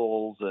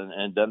capsules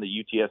and done the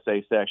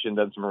UTSA section,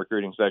 done some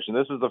recruiting section.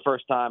 This is the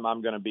first time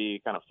I'm going to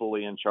be kind of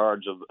fully in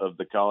charge of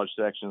the college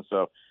section.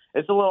 So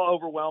it's a little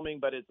overwhelming,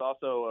 but it's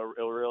also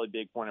a really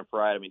big point of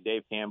pride. I mean,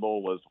 Dave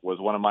Campbell was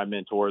one of my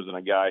mentors and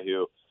a guy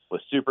who was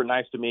super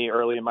nice to me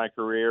early in my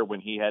career when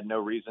he had no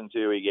reason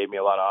to. He gave me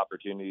a lot of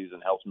opportunities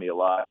and helped me a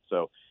lot.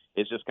 So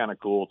it's just kind of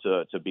cool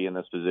to be in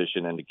this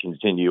position and to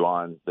continue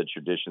on the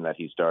tradition that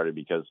he started,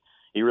 because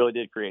he really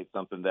did create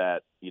something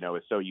that,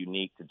 is so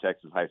unique to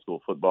Texas high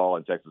school football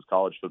and Texas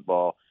college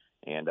football,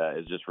 and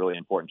is just really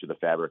important to the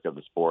fabric of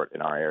the sport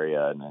in our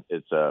area. And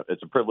it's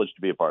a privilege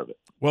to be a part of it.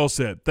 Well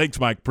said. Thanks,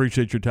 Mike.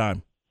 Appreciate your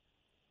time.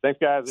 Thanks,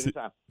 guys.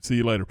 Anytime. See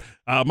you later.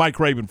 Mike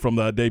Craven from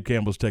the Dave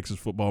Campbell's Texas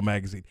Football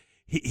Magazine.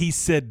 He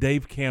said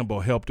Dave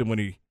Campbell helped him when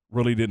he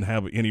really didn't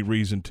have any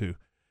reason to.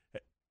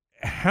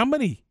 How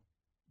many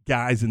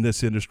guys in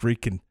this industry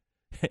can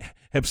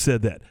have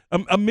said that?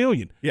 A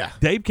million. Yeah.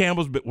 Dave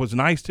Campbell was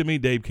nice to me.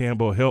 Dave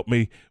Campbell helped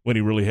me when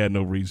he really had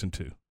no reason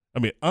to. I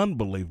mean,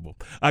 unbelievable.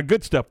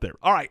 Good stuff there.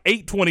 All right,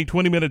 8:20,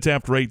 20 minutes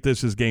after 8.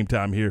 This is Game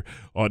Time here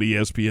on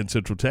ESPN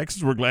Central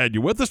Texas. We're glad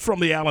you're with us from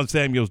the Allen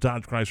Samuels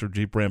Dodge Chrysler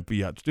Jeep Ram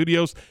Fiat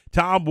Studios.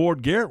 Tom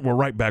Ward Garrett. We're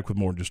right back with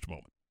more in just a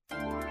moment.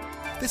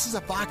 This is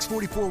a Fox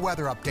 44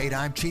 weather update.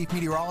 I'm Chief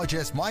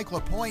Meteorologist Mike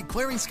LaPointe.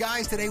 Clearing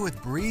skies today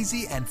with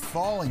breezy and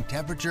falling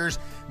temperatures.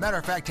 Matter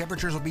of fact,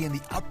 temperatures will be in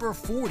the upper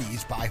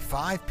 40s by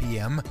 5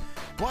 p.m.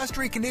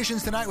 Blustery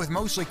conditions tonight with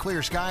mostly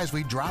clear skies.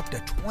 We drop to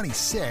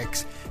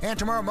 26. And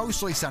tomorrow,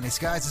 mostly sunny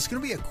skies. It's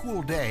going to be a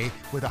cool day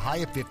with a high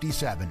of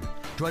 57.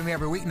 Join me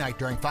every weeknight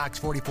during Fox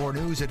 44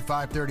 News at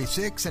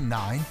 5:36 and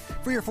 9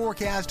 for your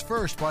forecast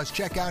first. Plus,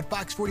 check out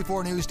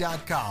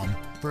fox44news.com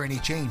for any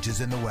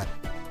changes in the weather.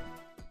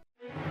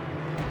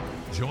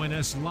 Join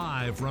us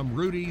live from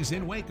Rudy's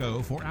in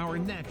Waco for our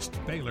next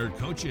Baylor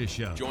Coaches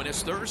Show. Join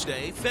us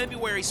Thursday,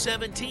 February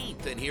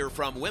 17th, and hear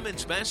from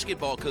women's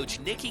basketball coach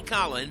Nikki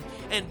Collin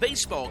and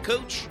baseball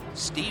coach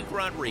Steve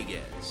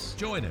Rodriguez.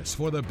 Join us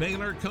for the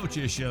Baylor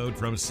Coaches Show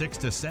from 6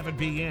 to 7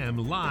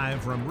 p.m.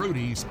 live from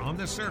Rudy's on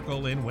the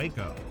Circle in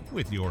Waco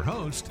with your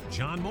host,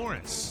 John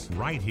Morris,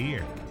 right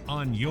here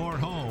on your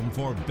home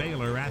for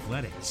Baylor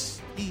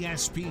Athletics,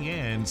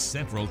 ESPN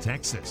Central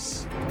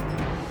Texas.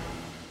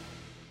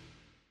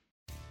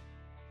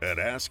 At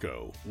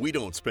ASCO, we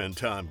don't spend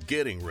time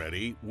getting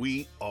ready,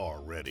 we are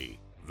ready.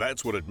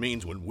 That's what it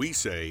means when we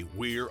say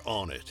we're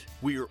on it.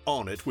 We're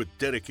on it with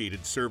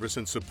dedicated service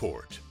and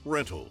support,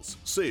 rentals,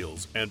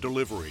 sales, and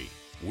delivery.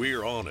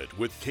 We're on it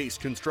with Case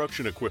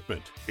Construction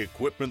Equipment.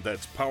 Equipment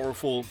that's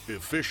powerful,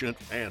 efficient,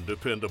 and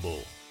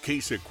dependable.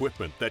 Case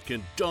equipment that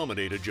can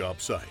dominate a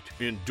job site,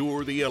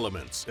 endure the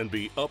elements, and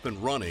be up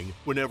and running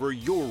whenever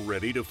you're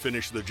ready to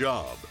finish the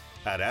job.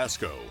 At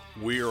ASCO,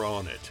 we're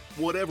on it,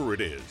 whatever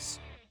it is.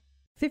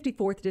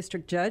 54th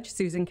District Judge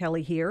Susan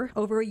Kelly here.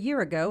 Over a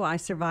year ago, I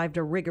survived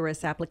a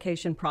rigorous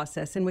application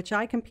process in which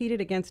I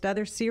competed against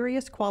other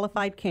serious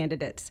qualified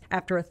candidates.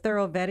 After a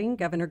thorough vetting,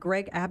 Governor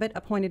Greg Abbott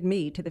appointed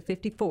me to the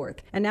 54th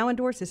and now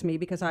endorses me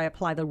because I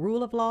apply the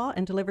rule of law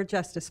and deliver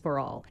justice for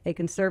all. A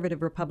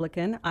conservative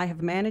Republican, I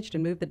have managed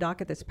and moved the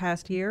docket this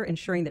past year,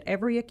 ensuring that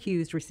every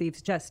accused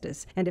receives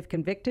justice and, if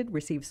convicted,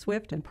 receives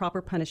swift and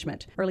proper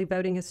punishment. Early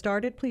voting has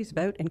started. Please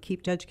vote and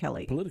keep Judge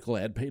Kelly. Political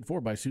ad paid for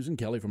by Susan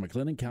Kelly from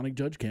McLennan County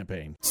Judge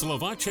Campaign.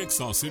 Slovacek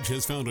Sausage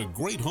has found a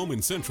great home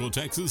in Central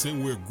Texas,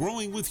 and we're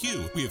growing with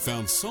you. We have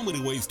found so many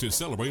ways to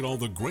celebrate all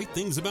the great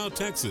things about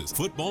Texas.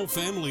 Football,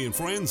 family, and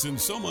friends, and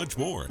so much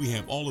more. We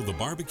have all of the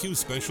barbecue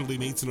specialty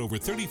meats and over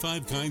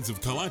 35 kinds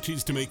of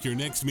kolaches to make your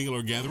next meal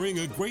or gathering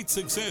a great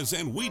success,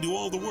 and we do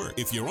all the work.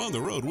 If you're on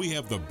the road, we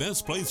have the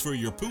best place for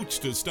your pooch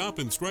to stop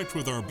and stretch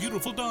with our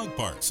beautiful dog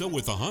park. So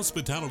with the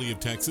hospitality of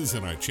Texas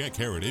and our Czech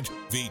heritage,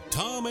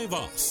 Vítame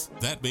vás.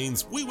 That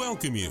means we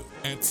welcome you.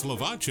 At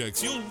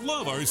Slovacek's, you'll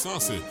love our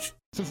sausage.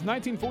 Since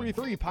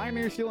 1943,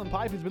 Pioneer Steel and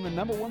Pipe has been the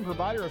 #1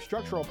 provider of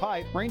structural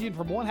pipe, ranging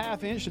from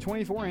 1/2 inch to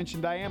 24 inch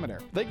in diameter.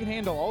 They can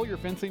handle all your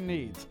fencing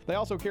needs. They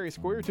also carry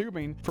square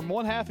tubing from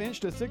 1/2 inch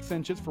to 6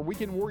 inches for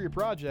weekend warrior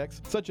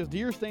projects such as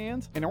deer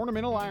stands and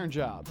ornamental iron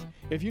jobs.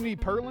 If you need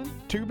purlin,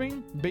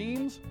 tubing,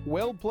 beams,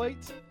 weld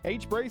plates,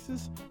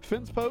 H-braces,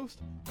 fence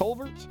posts,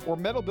 culverts, or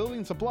metal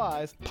building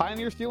supplies,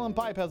 Pioneer Steel and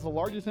Pipe has the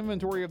largest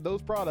inventory of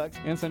those products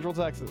in Central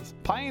Texas.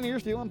 Pioneer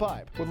Steel and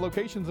Pipe, with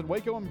locations in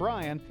Waco and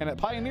Bryan and at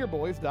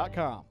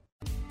pioneerboys.com.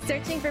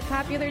 Searching for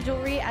popular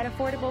jewelry at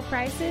affordable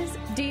prices?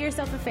 Do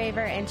yourself a favor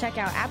and check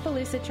out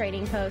Appaloosa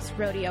Trading Post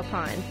Rodeo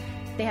Pond.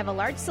 They have a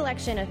large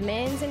selection of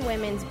men's and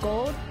women's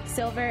gold,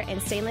 silver, and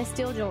stainless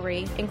steel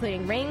jewelry,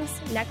 including rings,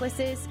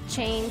 necklaces,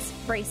 chains,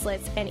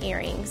 bracelets, and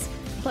earrings,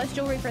 plus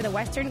jewelry for the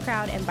Western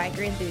crowd and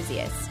biker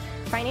enthusiasts.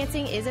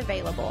 Financing is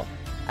available.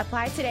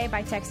 Apply today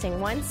by texting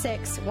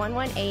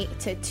 16118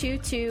 to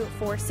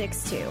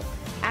 22462.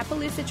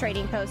 Appaloosa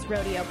Trading Post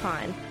Rodeo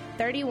Pond,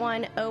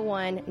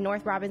 3101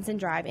 North Robinson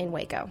Drive in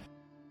Waco.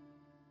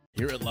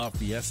 Here at La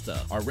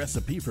Fiesta, our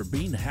recipe for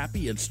being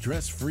happy and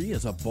stress-free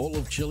is a bowl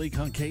of chili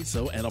con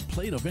queso and a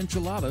plate of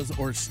enchiladas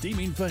or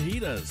steaming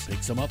fajitas.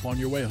 Pick some up on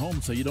your way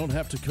home so you don't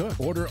have to cook.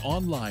 Order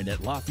online at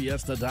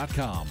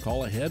LaFiesta.com.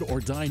 Call ahead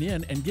or dine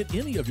in and get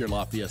any of your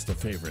La Fiesta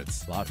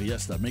favorites. La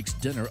Fiesta makes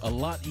dinner a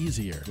lot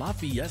easier. La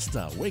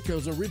Fiesta,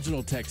 Waco's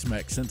original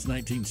Tex-Mex since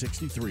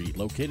 1963,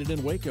 located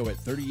in Waco at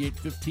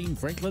 3815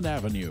 Franklin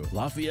Avenue.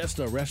 La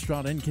Fiesta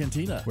Restaurant and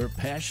Cantina, where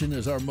passion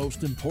is our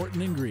most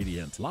important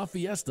ingredient.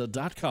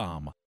 LaFiesta.com.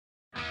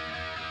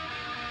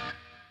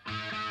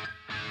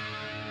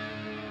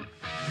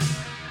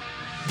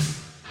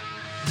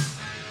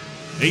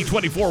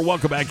 8:24,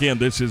 welcome back in.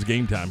 This is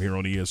Game Time here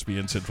on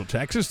ESPN Central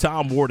Texas.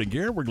 Tom Ward and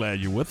Garrett, we're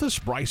glad you're with us.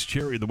 Brice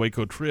Cherry, the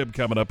Waco Trib,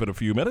 coming up in a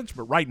few minutes.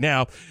 But right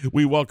now,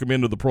 we welcome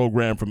into the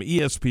program from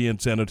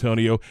ESPN San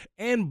Antonio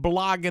and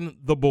Blogging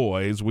the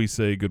Boys. We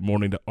say good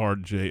morning to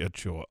RJ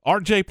Ochoa.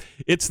 RJ,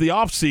 it's the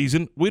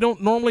offseason. We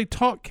don't normally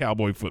talk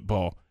Cowboy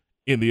football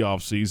in the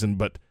offseason,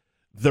 but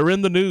they're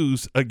in the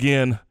news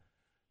again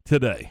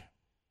today.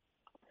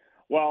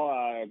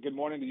 Well, good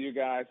morning to you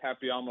guys.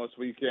 Happy almost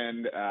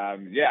weekend.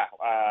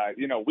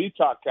 We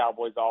talk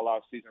Cowboys all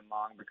off season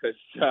long because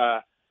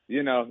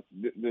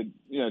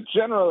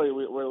generally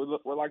we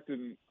like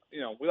to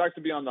we like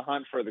to be on the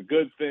hunt for the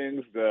good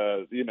things,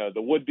 the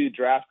would be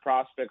draft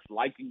prospects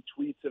liking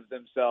tweets of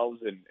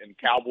themselves in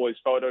Cowboys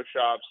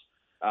photoshops.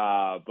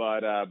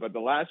 But the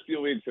last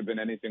few weeks have been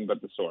anything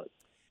but the sort.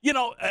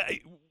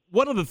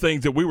 One of the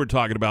things that we were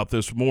talking about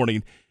this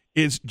morning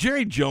is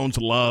Jerry Jones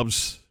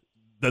loves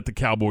that the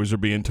Cowboys are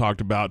being talked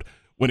about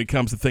when it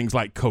comes to things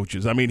like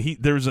coaches. I mean, he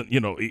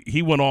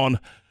went on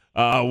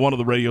one of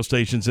the radio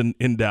stations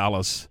in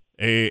Dallas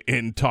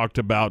and talked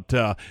about,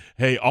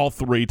 all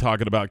three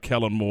talking about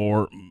Kellen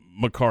Moore,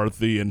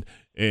 McCarthy, and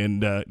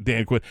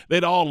Dan Quinn.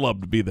 They'd all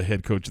love to be the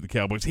head coach of the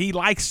Cowboys. He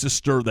likes to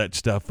stir that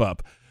stuff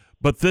up.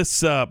 But this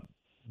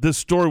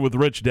story with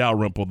Rich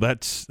Dalrymple,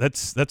 that's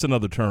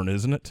another turn,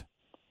 isn't it?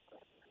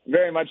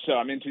 Very much so.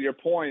 I mean, to your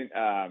point,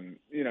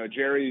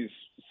 Jerry's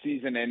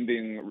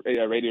season-ending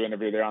radio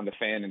interview there on the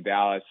Fan in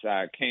Dallas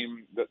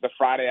came the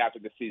Friday after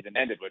the season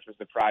ended, which was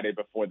the Friday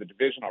before the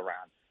divisional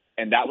round.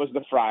 And that was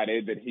the Friday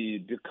that he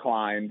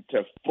declined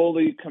to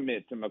fully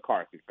commit to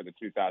McCarthy for the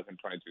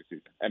 2022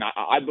 season. And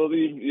I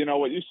believe,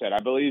 what you said. I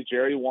believe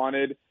Jerry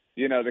wanted,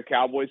 the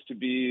Cowboys to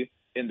be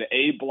in the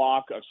A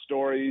block of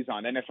stories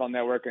on NFL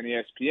Network and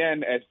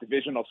ESPN as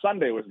Divisional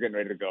Sunday was getting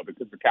ready to go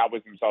because the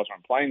Cowboys themselves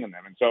weren't playing in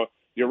them. And so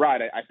you're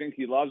right. I think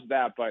he loves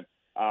that. But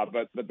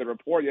the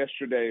report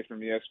yesterday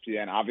from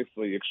ESPN,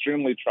 obviously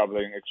extremely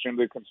troubling,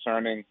 extremely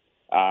concerning.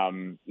 I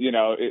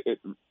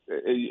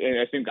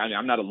think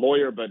I'm not a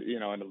lawyer, but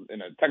in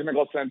a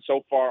technical sense,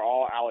 so far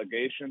all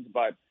allegations.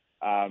 But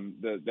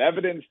the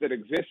evidence that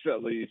exists,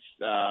 at least,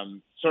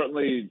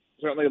 certainly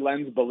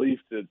lends belief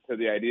to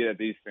the idea that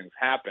these things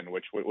happen,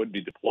 which would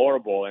be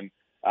deplorable and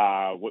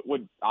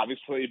would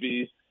obviously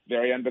be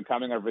very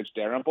unbecoming of Rich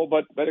Dalrymple,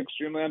 but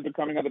extremely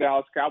unbecoming of the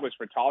Dallas Cowboys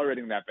for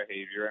tolerating that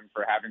behavior and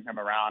for having him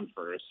around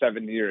for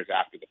 7 years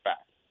after the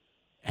fact.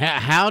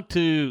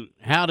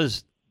 How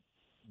does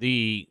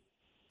the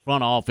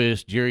front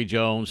office, Jerry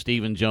Jones,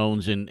 Stephen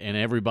Jones, and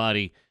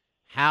everybody,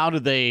 how do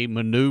they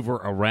maneuver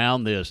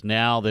around this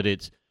now that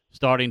it's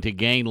starting to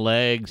gain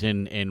legs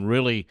and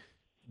really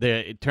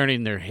they're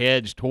turning their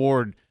heads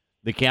toward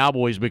the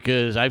Cowboys?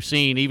 Because I've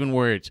seen even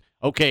where it's,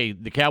 okay,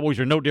 the Cowboys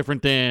are no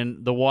different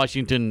than the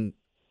Washington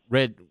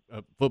Red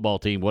football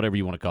team, whatever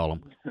you want to call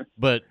them.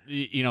 But,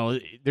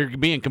 they're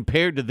being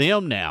compared to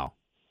them now.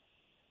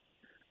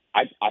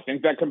 I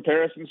think that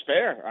comparison's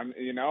fair. And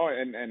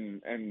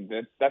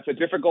that's a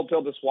difficult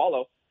pill to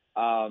swallow.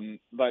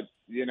 But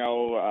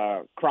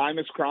crime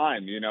is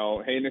crime.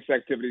 Heinous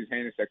activity is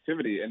heinous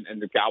activity.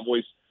 And the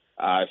Cowboys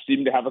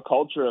seem to have a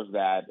culture of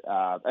that,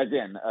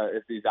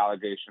 if these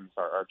allegations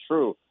are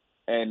true.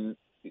 And,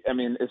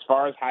 as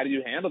far as how do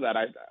you handle that,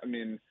 I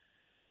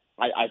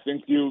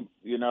think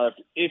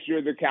if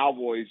you're the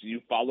Cowboys,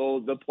 you follow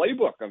the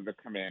playbook of the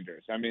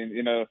Commanders.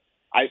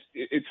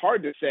 It's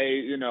hard to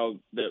say,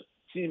 that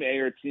Team A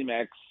or Team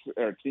X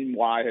or Team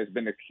Y has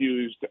been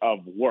accused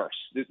of worse.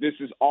 This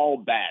is all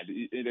bad.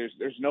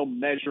 There's no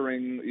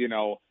measuring,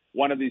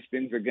 one of these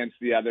things against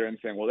the other and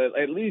saying, well,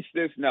 at least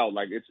this, no,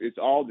 like it's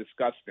all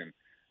disgusting.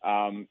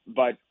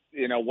 But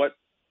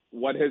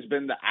what has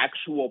been the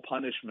actual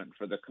punishment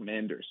for the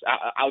Commanders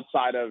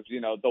outside of,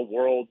 the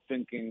world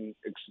thinking,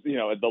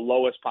 the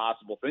lowest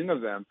possible thing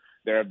of them?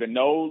 There have been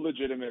no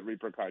legitimate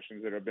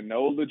repercussions. There have been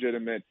no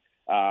legitimate,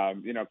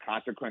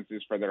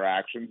 consequences for their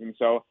actions. And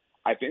so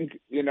I think,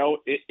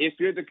 if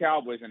you're the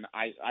Cowboys, and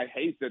I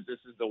hate that this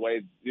is the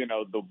way,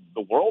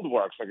 the world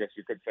works, I guess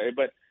you could say,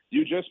 but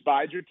you just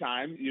bide your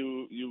time.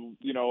 You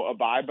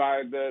abide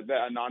by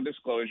the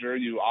non-disclosure.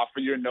 You offer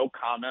your no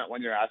comment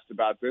when you're asked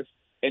about this.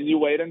 And you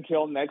wait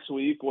until next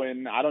week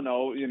when, I don't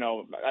know,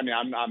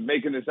 I'm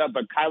making this up,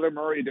 but Kyler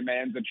Murray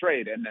demands a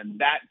trade. And then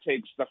that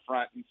takes the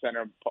front and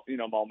center,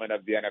 moment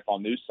of the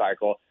NFL news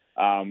cycle.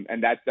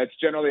 And that's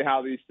generally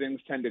how these things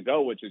tend to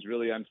go, which is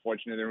really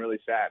unfortunate and really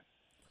sad.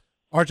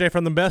 RJ,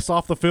 from the mess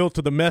off the field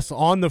to the mess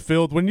on the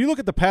field, when you look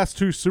at the past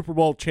two Super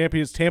Bowl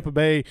champions, Tampa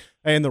Bay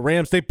and the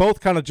Rams, they both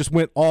kind of just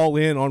went all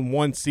in on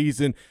one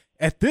season.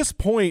 At this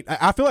point,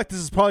 I feel like this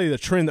is probably the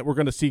trend that we're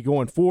going to see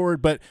going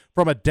forward. But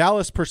from a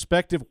Dallas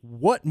perspective,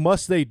 what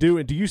must they do?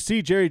 And do you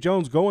see Jerry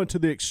Jones going to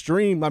the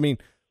extreme? I mean,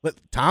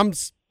 time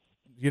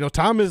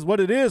is what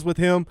it is with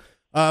him.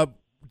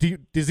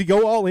 Does he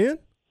go all in?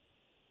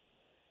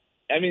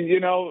 I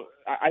mean,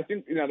 I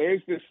think, there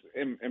is this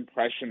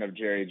impression of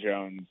Jerry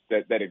Jones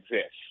that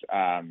exists,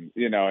 and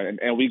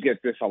we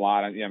get this a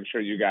lot. I'm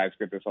sure you guys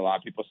get this a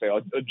lot. People say,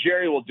 oh,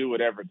 Jerry will do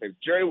whatever it takes.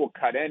 Jerry will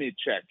cut any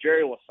check.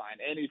 Jerry will sign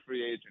any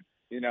free agent,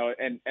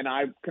 and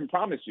I can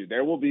promise you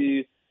there will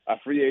be a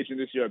free agent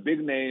this year, a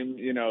big name,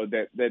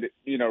 that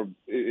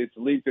it's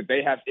leaked that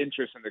they have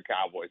interest in the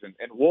Cowboys. And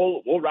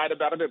we'll write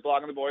about it at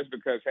Blogging the Boys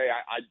because, hey,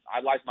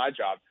 I like my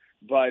job.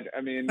 But, I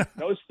mean,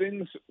 those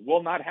things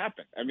will not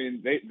happen. I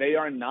mean, they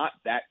are not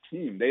that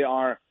team. They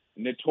are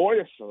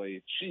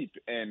notoriously cheap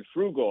and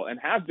frugal and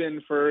have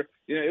been for,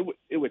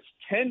 it was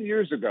 10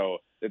 years ago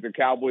that the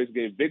Cowboys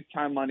gave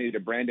big-time money to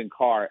Brandon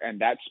Carr,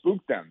 and that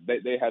spooked them.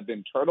 They have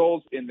been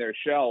turtles in their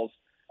shells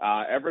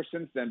ever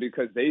since then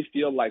because they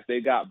feel like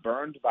they got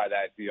burned by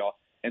that deal.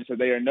 And so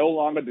they are no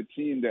longer the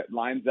team that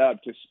lines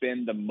up to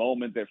spend the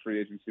moment that free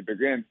agency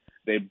begins.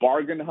 They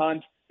bargain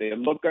hunt. They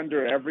look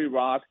under every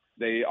rock.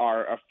 They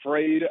are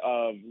afraid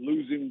of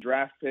losing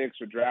draft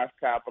picks or draft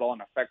capital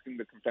and affecting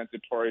the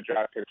compensatory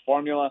draft pick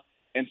formula.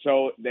 And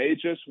so they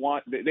just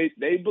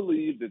they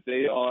believe that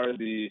they are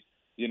the,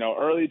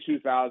 early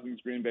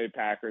 2000s Green Bay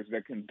Packers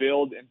that can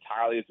build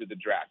entirely through the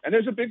draft. And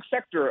there's a big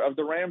sector of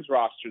the Rams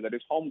roster that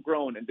is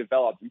homegrown and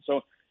developed. And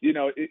so,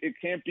 it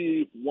can't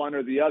be one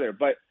or the other,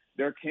 but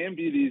there can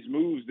be these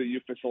moves that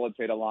you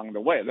facilitate along the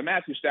way. The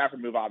Matthew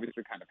Stafford move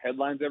obviously kind of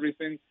headlines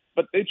everything,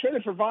 but they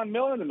traded for Von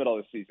Miller in the middle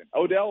of the season.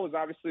 Odell was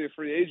obviously a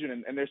free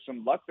agent, and there's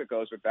some luck that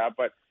goes with that.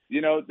 But,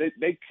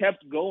 they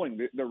kept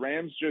going. The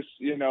Rams just,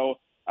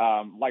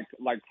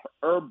 like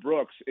Herb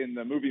Brooks in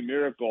the movie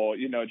Miracle,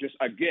 just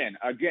again,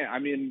 I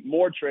mean,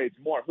 more trades,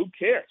 more. Who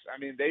cares? I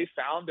mean, they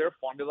found their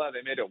formula.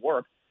 They made it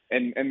work.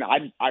 And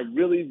I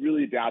really,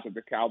 really doubt that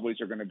the Cowboys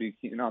are going to be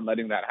keen on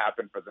letting that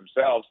happen for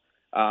themselves.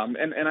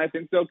 And I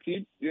think they'll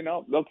keep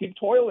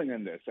toiling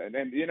in this. And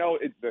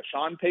it's the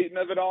Sean Payton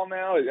of it all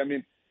now. I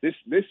mean,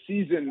 this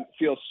season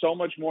feels so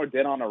much more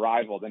dead on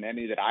arrival than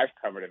any that I've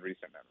covered in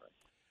recent memory.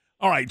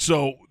 All right,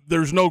 so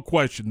there's no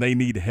question they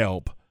need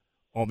help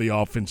on the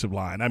offensive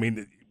line. I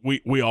mean,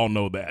 we all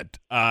know that.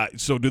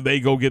 So do they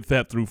go get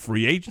that through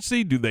free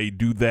agency? Do they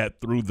do that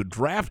through the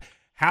draft?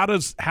 How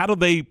do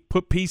they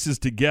put pieces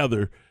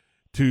together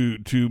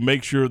to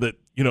make sure that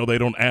they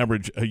don't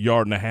average a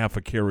yard and a half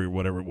a carry or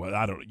whatever it was?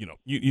 I don't,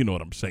 you know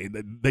what I'm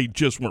saying. They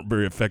just weren't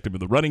very effective in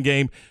the running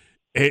game,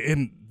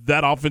 and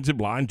that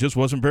offensive line just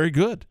wasn't very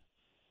good.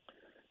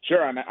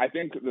 Sure, and I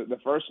think the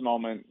first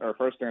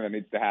thing that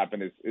needs to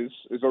happen is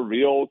a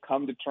real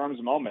come to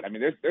terms moment. I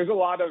mean, there's a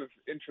lot of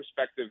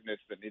introspectiveness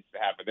that needs to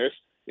happen.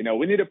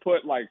 We need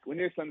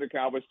to send the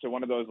Cowboys to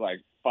one of those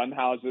fun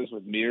houses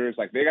with mirrors.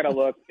 They got to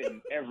look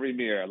in every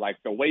mirror, like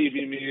the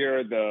wavy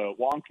mirror, the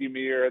wonky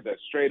mirror, the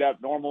straight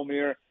up normal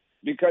mirror,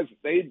 because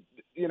they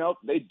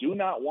do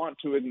not want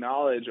to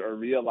acknowledge or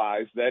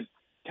realize that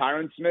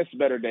Tyron Smith's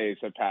better days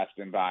have passed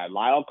him by.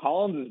 Lyle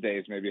Collins'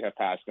 days maybe have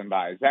passed him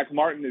by. Zach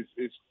Martin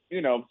is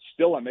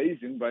still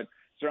amazing, but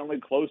certainly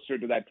closer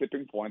to that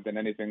tipping point than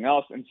anything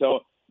else. And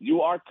so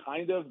you are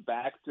kind of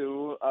back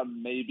to a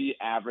maybe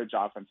average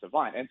offensive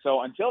line. And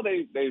so until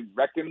they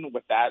reckon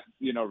with that,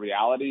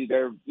 reality,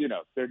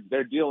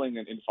 they're dealing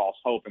in false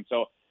hope. And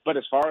so, but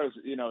as far as,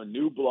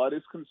 new blood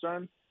is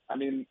concerned, I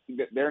mean,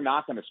 they're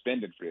not going to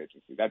spend in free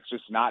agency. That's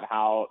just not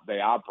how they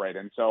operate.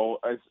 And so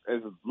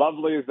as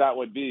lovely as that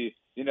would be,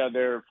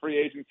 their free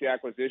agency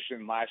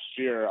acquisition last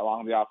year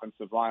along the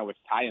offensive line was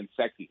Ty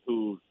Nsekhe,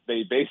 who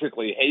they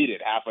basically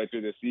hated halfway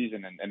through the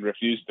season and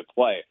refused to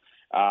play.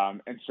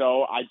 And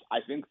so I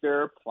think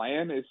their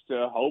plan is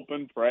to hope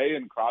and pray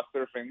and cross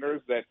their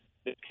fingers that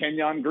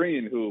Kenyon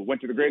Green, who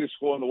went to the greatest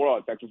school in the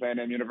world, Texas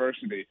A&M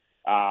University,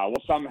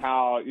 will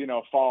somehow,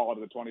 fall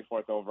to the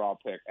 24th overall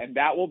pick. And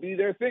that will be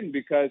their thing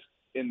because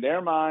in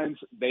their minds,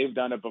 they've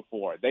done it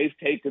before. They've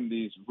taken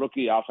these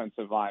rookie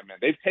offensive linemen.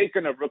 They've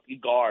taken a rookie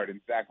guard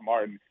in Zach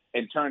Martin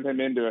and turned him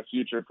into a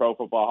future Pro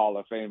Football Hall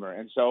of Famer.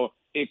 And so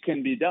it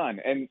can be done.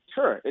 And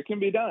sure, it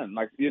can be done.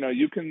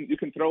 You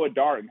can throw a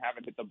dart and have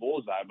it hit the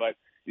bullseye. But,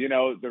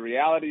 the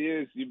reality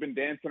is you've been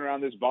dancing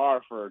around this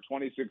bar for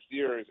 26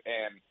 years.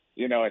 And,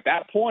 at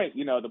that point,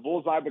 the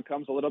bullseye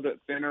becomes a little bit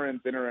thinner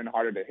and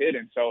harder to hit.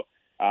 And so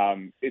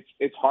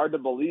it's hard to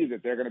believe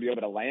that they're going to be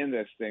able to land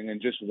this thing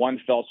in just one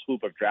fell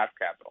swoop of draft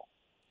capital.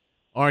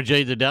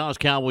 RJ, the Dallas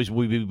Cowboys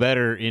will be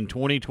better in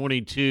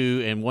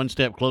 2022 and one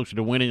step closer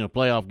to winning a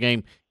playoff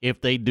game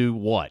if they do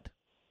what?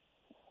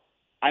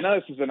 I know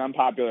this is an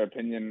unpopular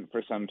opinion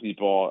for some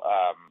people,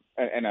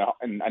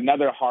 and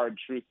another hard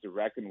truth to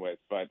reckon with.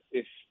 But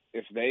if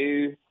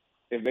they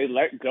if they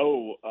let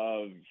go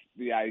of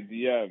the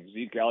idea of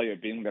Zeke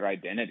Elliott being their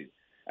identity.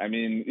 I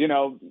mean,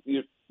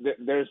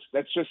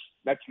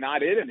 that's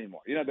not it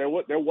anymore.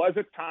 There was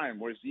a time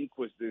where Zeke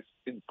was this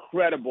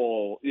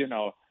incredible,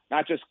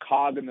 not just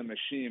cog in the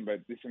machine,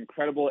 but this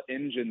incredible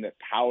engine that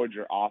powered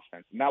your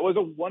offense. And that was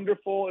a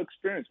wonderful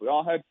experience. We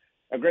all had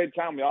a great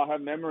time. We all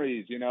have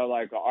memories,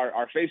 like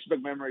our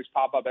Facebook memories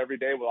pop up every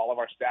day with all of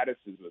our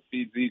statuses with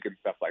Feed Zeke and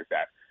stuff like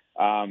that.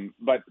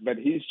 But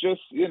he's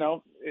just,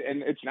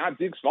 and it's not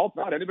Zeke's fault,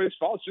 not anybody's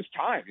fault. It's just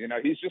time.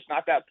 He's just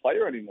not that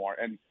player anymore.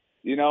 And,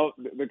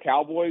 the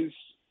Cowboys,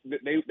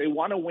 they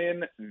want to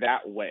win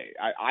that way.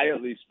 I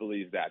at least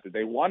believe that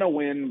they want to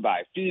win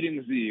by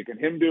feeding Zeke and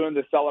him doing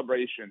the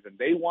celebrations. And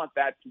they want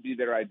that to be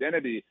their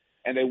identity.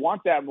 And they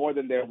want that more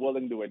than they're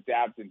willing to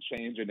adapt and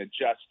change and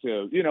adjust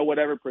to,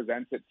 whatever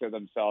presents it to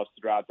themselves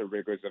throughout the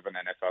rigors of an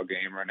NFL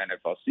game or an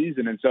NFL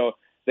season. And so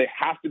they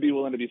have to be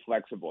willing to be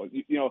flexible.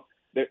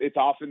 It's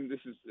often, this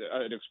is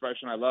an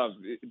expression I love,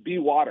 be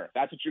water.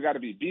 That's what you got to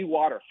be. Be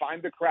water.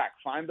 Find the crack.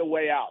 Find the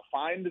way out.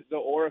 Find the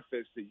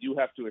orifice that you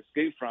have to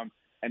escape from.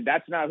 And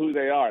that's not who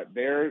they are.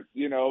 They're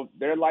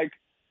like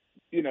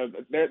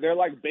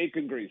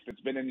bacon grease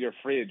that's been in your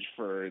fridge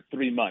for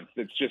 3 months.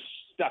 That's just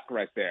stuck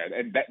right there.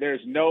 And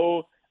there's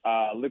no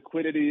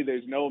liquidity.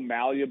 There's no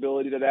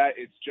malleability to that.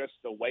 It's just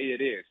the way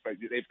it is. But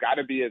they've got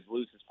to be as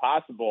loose as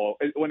possible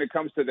when it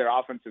comes to their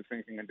offensive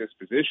thinking and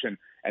disposition.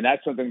 And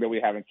that's something that we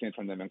haven't seen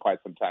from them in quite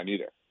some time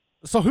either.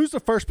 So who's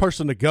the first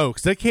person to go?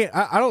 Because they can't.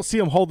 I don't see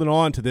them holding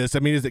on to this. I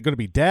mean, is it going to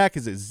be Dak?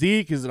 Is it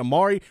Zeke? Is it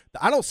Amari?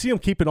 I don't see them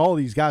keeping all of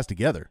these guys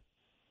together.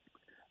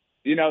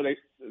 They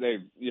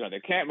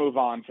can't move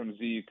on from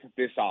Zeke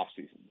this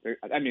offseason.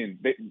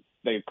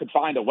 They could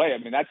find a way. I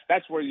mean,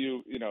 that's where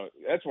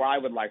that's where I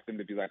would like them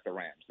to be like the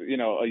Rams.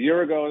 A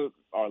year ago,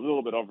 or a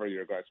little bit over a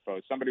year ago, I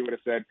suppose, somebody would have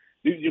said,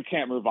 you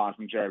can't move on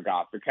from Jared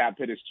Goff. The cap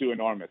hit is too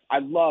enormous. I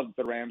love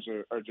the Rams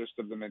are just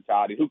of the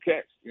mentality. Who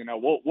cares?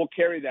 We'll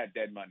carry that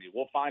dead money.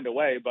 We'll find a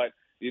way. But,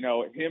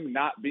 him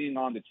not being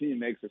on the team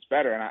makes us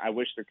better. And I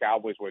wish the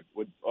Cowboys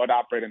would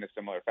operate in a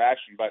similar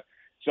fashion. But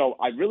so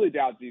I really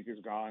doubt Zeke is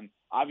gone.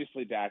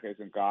 Obviously, Dak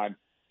isn't gone.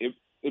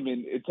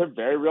 It's a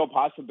very real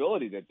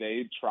possibility that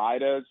they try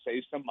to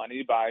save some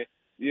money by,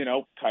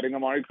 cutting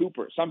Amari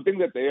Cooper, something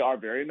that they are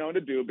very known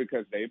to do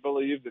because they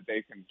believe that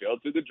they can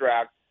build through the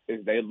draft.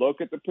 Is they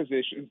look at the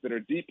positions that are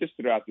deepest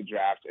throughout the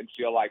draft and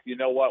feel like,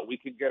 we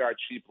can get our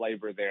cheap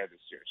labor there this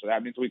year. So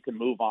that means we can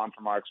move on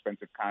from our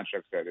expensive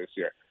contracts there this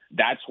year.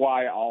 That's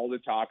why all the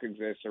talk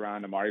exists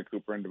around Amari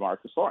Cooper and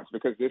DeMarcus Lawrence,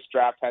 because this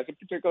draft has a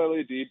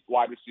particularly deep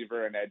wide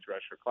receiver and edge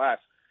rusher class.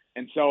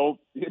 And so,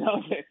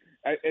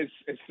 as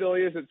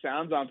silly as it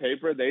sounds on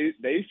paper,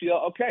 they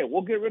feel, okay,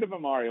 we'll get rid of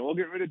Amari, we'll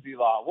get rid of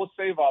D-Law, we'll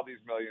save all these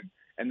millions,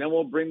 and then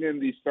we'll bring in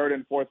these 3rd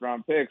and 4th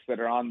round picks that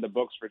are on the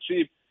books for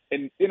cheap.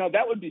 And,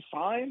 that would be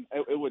fine.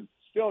 It would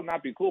still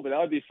not be cool, but that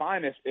would be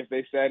fine if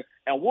they said,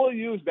 and we'll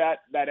use that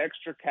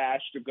extra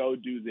cash to go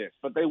do this.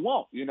 But they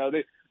won't.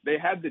 They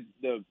had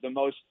the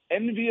most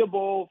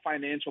enviable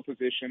financial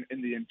position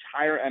in the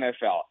entire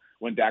NFL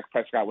when Dak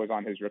Prescott was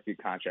on his rookie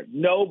contract.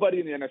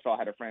 Nobody in the NFL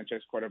had a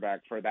franchise quarterback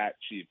for that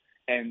cheap.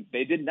 And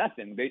they did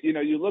nothing.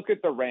 You look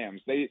at the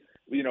Rams,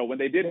 when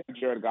they did have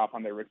Jared Goff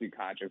on their rookie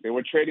contract, they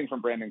were trading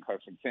from Brandon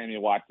Cooks and Sammy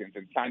Watkins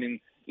and signing,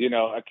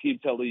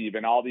 Aqib Talib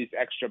and all these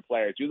extra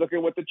players. You look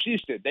at what the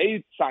Chiefs did.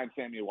 They signed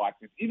Sammy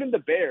Watkins. Even the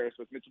Bears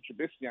with Mitchell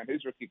Trubisky on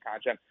his rookie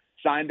contract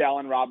signed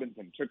Allen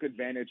Robinson, took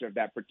advantage of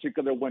that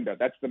particular window.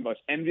 That's the most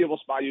enviable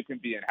spot you can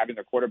be in, having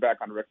a quarterback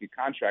on a rookie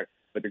contract.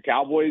 But the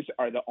Cowboys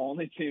are the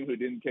only team who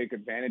didn't take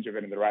advantage of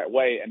it in the right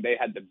way, and they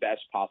had the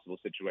best possible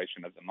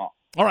situation of them all.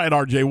 All right,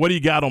 RJ, what do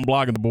you got on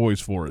Blogging the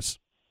Boys for us?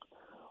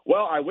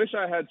 Well, I wish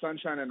I had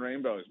sunshine and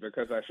rainbows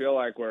because I feel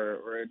like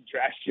we're in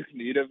drastic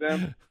need of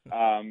them.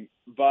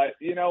 But,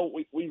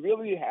 we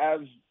really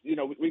have,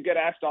 we get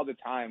asked all the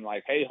time,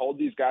 like, hey, hold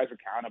these guys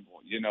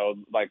accountable.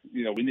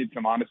 We need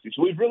some honesty.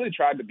 So we've really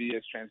tried to be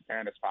as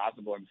transparent as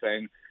possible in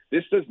saying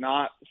this does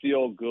not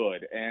feel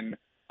good. And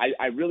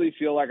I really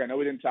feel like, I know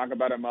we didn't talk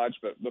about it much,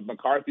 but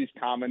McCarthy's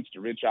comments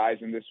to Rich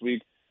Eisen this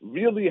week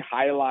really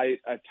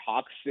highlight a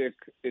toxic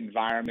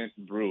environment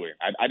brewing.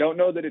 I don't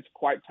know that it's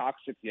quite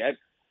toxic yet,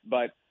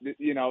 but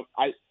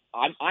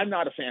I'm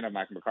not a fan of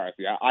Mike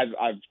McCarthy.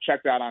 I've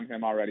checked out on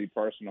him already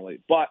personally,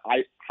 but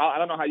I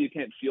don't know how you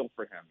can't feel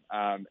for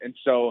him. And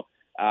so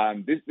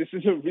this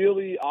is a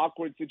really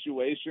awkward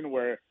situation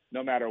where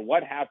no matter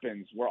what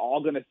happens, we're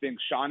all going to think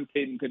Sean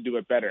Payton could do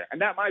it better.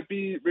 And that might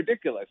be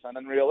ridiculous and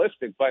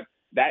unrealistic, but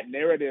that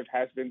narrative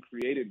has been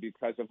created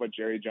because of what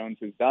Jerry Jones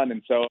has done.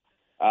 And so,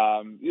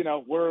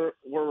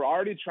 we're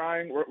already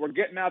trying, we're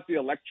getting out the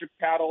electric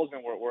paddles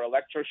and we're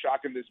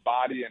electroshocking this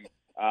body, and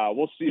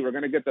we'll see. We're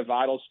going to get the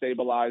vitals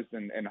stabilized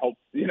and hope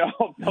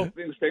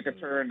things take a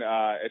turn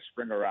as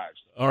spring arrives.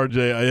 RJ,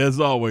 as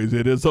always,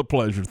 it is a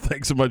pleasure.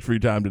 Thanks so much for your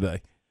time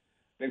today.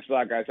 Thanks a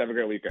lot, guys. Have a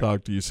great weekend.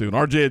 Talk to you soon.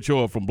 RJ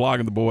Ochoa from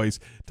Blogging the Boys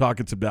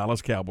talking some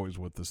Dallas Cowboys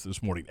with us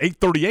this morning.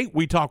 8:38,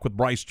 we talk with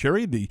Brice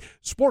Cherry, the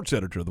sports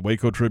editor of the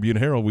Waco Tribune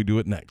Herald. We do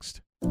it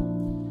next.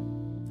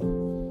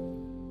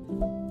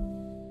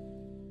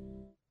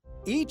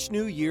 Each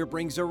new year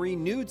brings a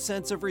renewed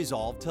sense of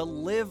resolve to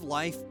live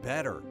life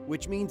better,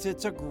 which means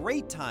it's a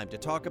great time to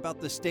talk about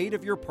the state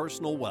of your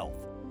personal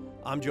wealth.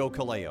 I'm Joe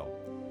Caleo.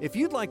 If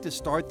you'd like to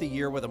start the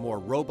year with a more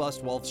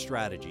robust wealth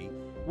strategy,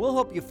 we'll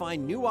help you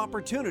find new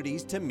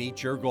opportunities to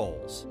meet your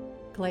goals.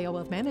 Caleo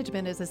Wealth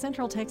Management is a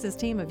Central Texas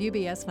team of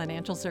UBS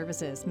Financial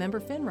Services, member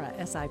FINRA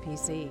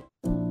SIPC.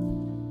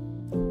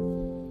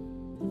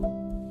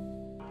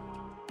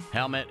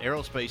 Howmet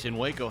Aerospace in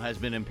Waco has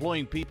been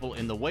employing people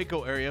in the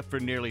Waco area for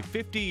nearly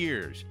 50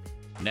 years.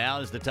 Now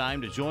is the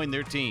time to join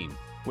their team.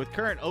 With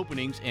current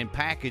openings in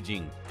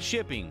packaging,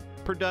 shipping,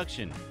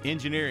 production,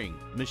 engineering,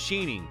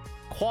 machining,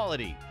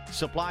 quality,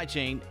 supply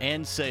chain,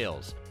 and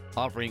sales,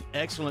 offering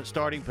excellent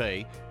starting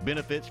pay,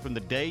 benefits from the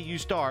day you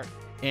start,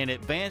 and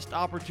advanced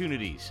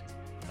opportunities.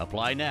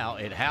 Apply now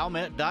at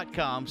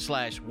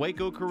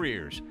howmet.com/Waco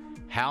Careers.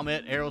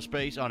 Howmet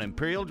Aerospace on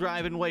Imperial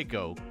Drive in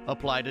Waco.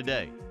 Apply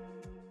today.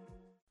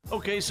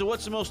 Okay, so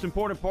what's the most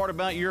important part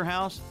about your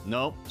house?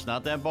 Nope, it's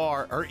not that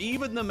bar or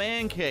even the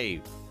man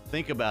cave.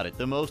 Think about it.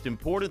 The most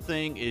important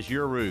thing is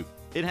your roof.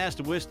 It has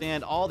to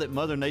withstand all that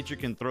Mother Nature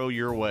can throw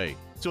your way.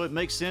 So it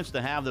makes sense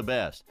to have the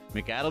best.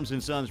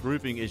 McAdams & Sons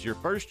Roofing is your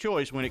first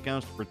choice when it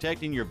comes to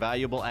protecting your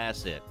valuable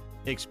asset.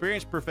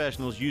 Experienced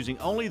professionals using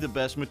only the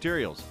best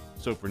materials.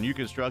 So for new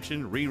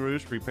construction,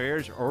 re-roofs,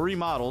 repairs, or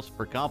remodels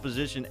for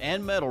composition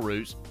and metal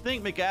roofs,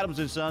 think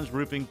McAdams & Sons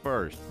Roofing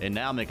first. And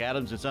now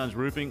McAdams & Sons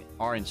Roofing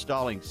are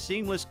installing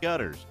seamless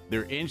gutters.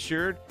 They're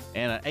insured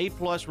and an A+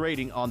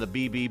 rating on the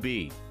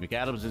BBB.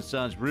 McAdams &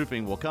 Sons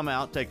Roofing will come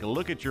out, take a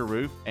look at your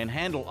roof, and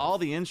handle all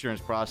the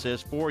insurance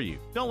process for you.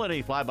 Don't let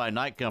any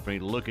fly-by-night company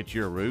look at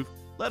your roof.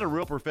 Let a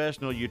real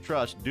professional you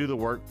trust do the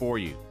work for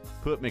you.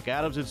 Put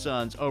McAdams &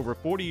 Sons over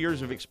 40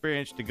 years of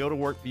experience to go to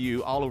work for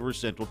you all over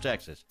Central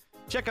Texas.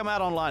 Check them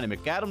out online at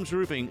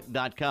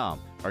McAdamsRoofing.com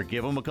or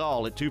give them a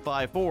call at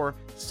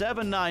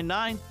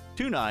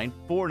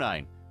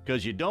 254-799-2949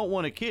 because you don't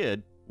want a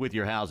kid with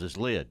your house's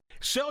lid.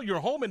 Sell your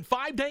home in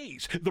 5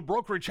 days. The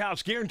brokerage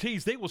house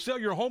guarantees they will sell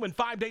your home in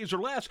 5 days or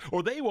less,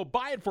 or they will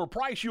buy it for a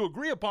price you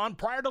agree upon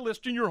prior to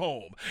listing your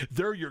home.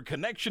 They're your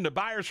connection to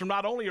buyers from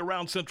not only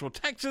around Central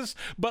Texas,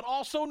 but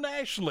also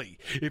nationally.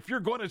 If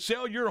you're going to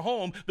sell your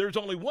home, there's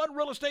only one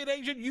real estate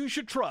agent you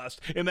should trust,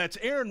 and that's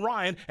Aaron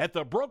Ryan at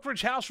the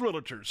Brokerage House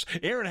Realtors.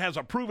 Aaron has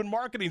a proven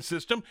marketing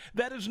system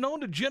that is known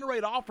to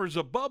generate offers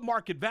above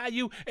market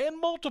value and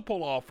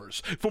multiple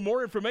offers. For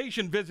more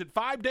information, visit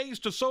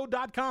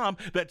 5daystosow.com.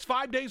 That's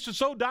 5daystosow.com.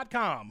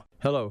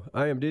 Hello,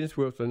 I am Dennis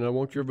Wilson, and I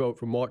want your vote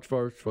for March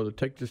 1st for the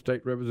Texas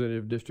State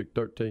Representative District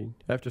 13.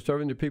 After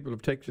serving the people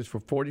of Texas for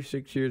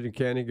 46 years in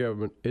county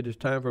government, it is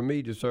time for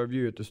me to serve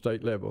you at the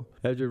state level.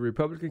 As a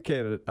Republican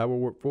candidate, I will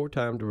work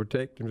full-time to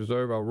protect and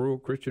preserve our rural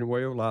Christian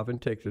way of life in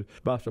Texas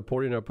by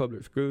supporting our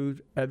public schools,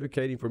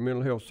 advocating for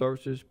mental health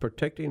services,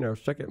 protecting our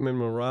Second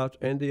Amendment rights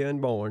and the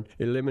unborn,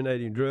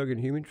 eliminating drug and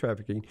human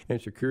trafficking,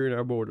 and securing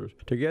our borders.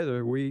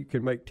 Together, we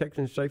can make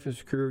Texans safe and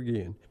secure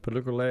again.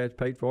 Political ads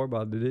paid for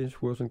by the Dennis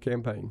Wilson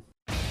campaign.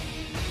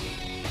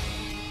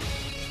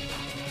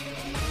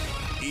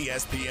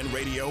 ESPN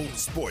Radio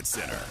Sports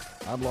Center.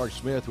 I'm Lark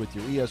Smith with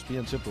your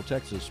ESPN Central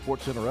Texas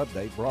Sports Center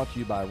update, brought to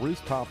you by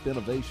Rooftop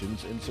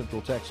Innovations in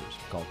Central Texas.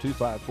 Call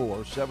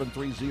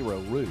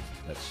 254-730-ROOF.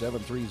 That's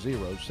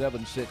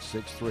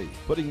 730-7663.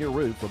 Putting your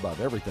roof above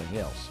everything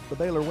else. The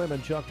Baylor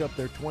women chalked up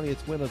their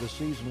 20th win of the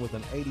season with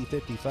an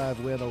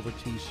 80-55 win over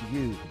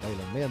TCU. The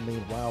Baylor men,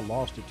 meanwhile,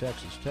 lost to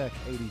Texas Tech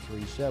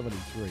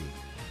 83-73.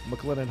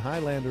 McLennan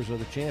Highlanders are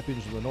the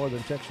champions of the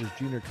Northern Texas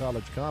Junior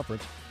College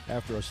Conference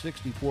after a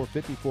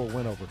 64-54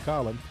 win over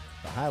Collin.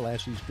 The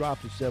Highlassies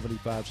dropped a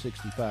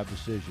 75-65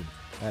 decision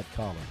at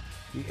Collin.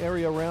 The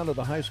area round of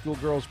the high school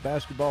girls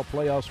basketball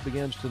playoffs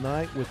begins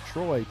tonight with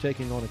Troy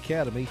taking on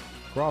Academy.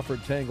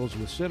 Crawford tangles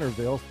with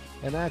Centerville,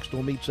 and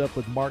Axtell meets up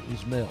with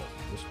Martins Mill.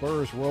 The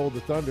Spurs rolled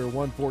the Thunder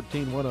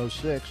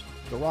 114-106.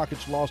 The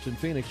Rockets lost in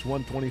Phoenix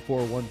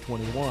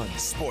 124-121.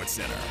 Sports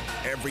Center,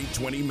 every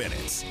 20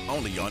 minutes,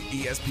 only on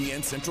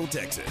ESPN Central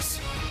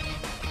Texas.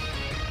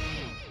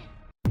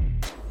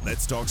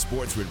 Let's talk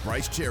sports with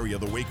Brice Cherry of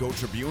the Waco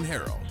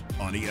Tribune-Herald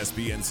on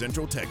ESPN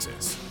Central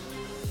Texas.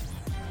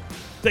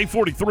 Day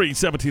 43,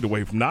 17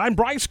 away from 9.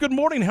 Brice, good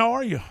morning. How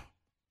are you?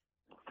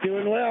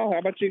 Doing well. How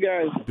about you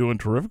guys? Doing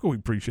terrific. We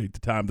appreciate the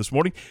time this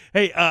morning.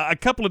 Hey, a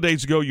couple of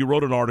days ago, you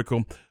wrote an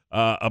article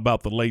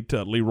about the late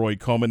Leroy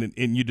Coleman,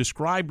 and you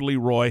described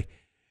Leroy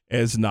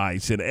as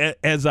nice. And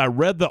as I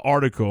read the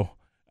article,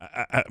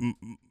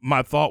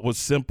 my thought was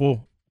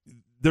simple.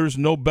 There's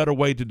no better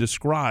way to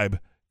describe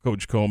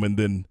Coach Coleman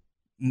than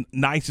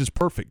nice is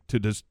perfect to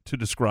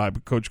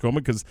describe Coach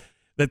Coleman, because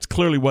that's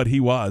clearly what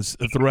he was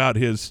throughout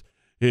his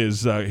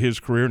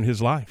career and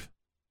his life.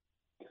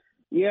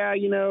 Yeah,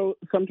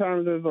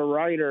 sometimes as a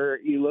writer,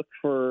 you look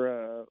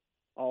for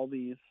all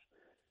these,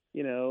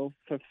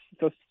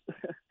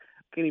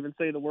 can't even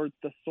say the word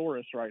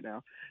thesaurus right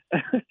now.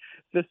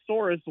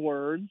 Thesaurus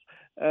words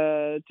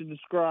to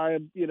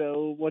describe,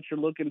 what you're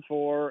looking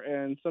for,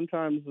 and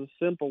sometimes the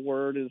simple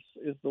word is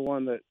the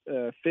one that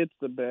fits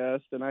the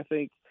best. And I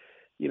think,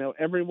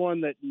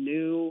 everyone that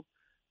knew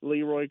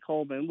Leroy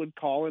Coleman would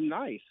call him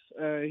nice.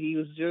 He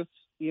was just,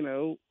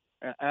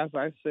 as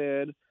I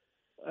said,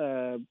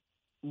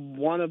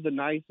 one of the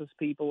nicest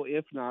people,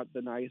 if not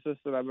the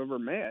nicest that I've ever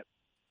met.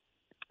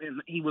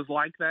 And he was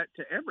like that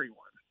to everyone.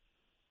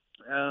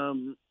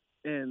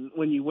 And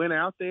when you went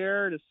out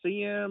there to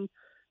see him,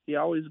 he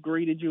always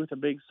greeted you with a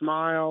big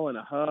smile and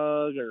a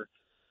hug, or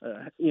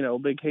a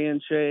big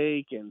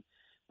handshake, and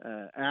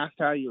asked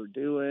how you were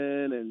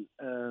doing,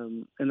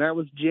 and that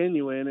was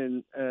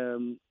genuine.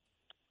 And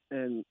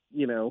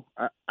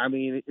I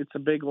mean, it's a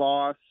big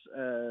loss.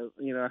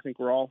 I think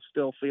we're all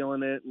still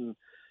feeling it, and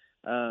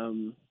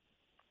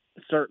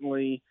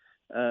certainly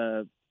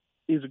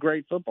he's a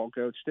great football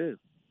coach too.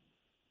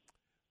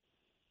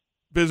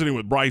 Visiting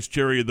with Brice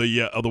Cherry of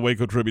the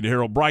Waco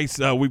Tribune-Herald. Brice,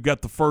 we've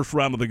got the first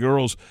round of the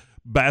girls'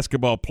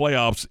 basketball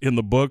playoffs in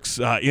the books.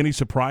 Any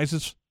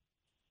surprises?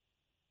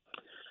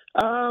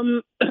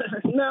 No,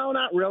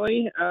 not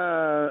really.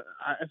 I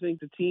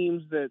think the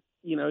teams that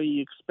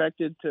you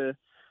expected to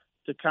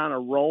kind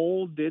of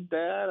roll did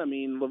that. I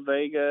mean, La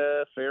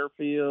Vega,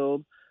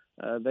 Fairfield,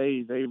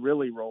 they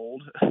really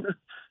rolled. I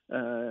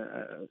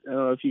don't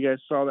know if you guys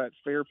saw that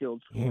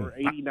Fairfield score,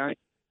 89-7.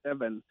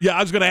 Yeah,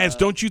 I was going to ask,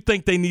 don't you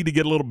think they need to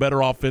get a little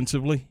better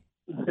offensively?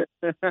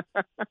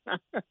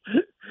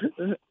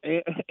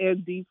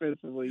 and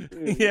defensively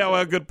too. Yeah,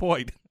 well, good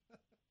point.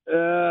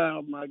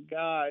 Oh my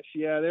gosh,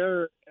 yeah,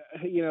 they're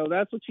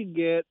that's what you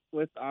get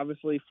with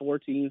obviously 4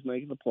 teams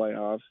making the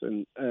playoffs,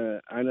 and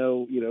I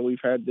know we've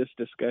had this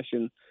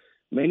discussion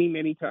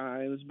many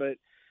times, but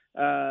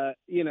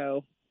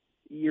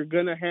you're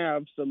gonna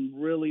have some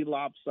really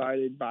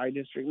lopsided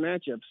by-district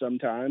matchups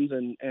sometimes,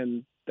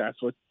 and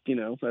that's what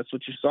you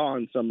saw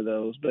in some of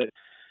those. But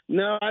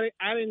no, I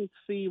didn't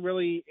see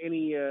really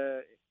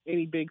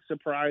any big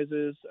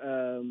surprises.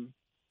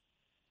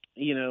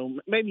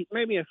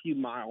 Maybe a few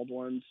mild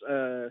ones.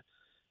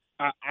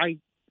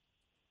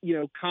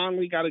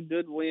 Conley got a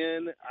good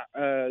win.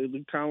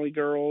 The Conley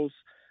girls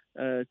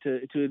to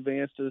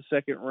advance to the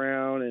second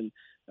round,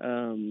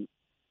 and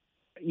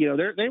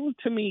they were,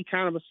 to me,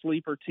 kind of a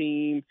sleeper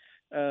team.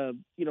 La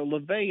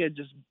Vega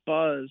just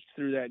buzzed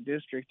through that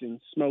district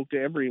and smoked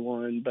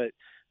everyone, but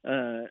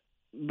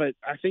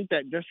I think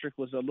that district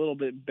was a little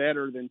bit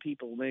better than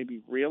people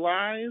maybe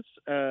realize.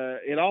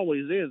 It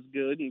always is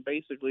good in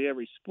basically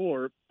every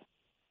sport.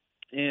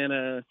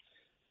 And,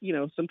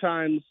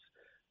 sometimes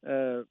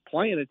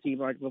playing a team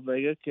like La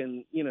Vega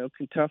can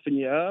toughen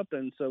you up.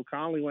 And so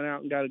Conley went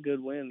out and got a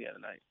good win the other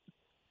night.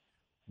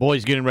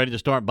 Boys getting ready to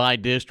start by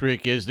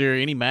district. Is there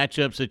any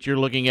matchups that you're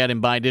looking at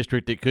in by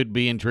district that could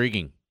be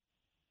intriguing?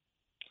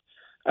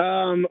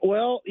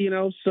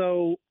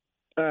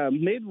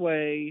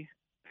 Midway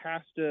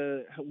has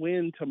to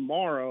win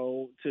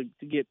tomorrow to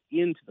get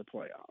into the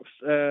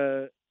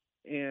playoffs.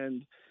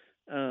 And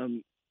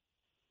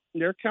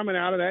they're coming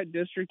out of that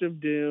district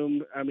of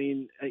doom. I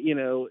mean,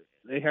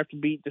 they have to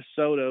beat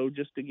DeSoto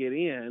just to get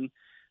in.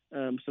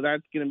 So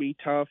that's going to be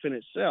tough in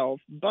itself.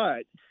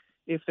 But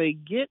if they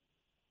get,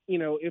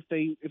 if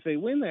they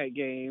win that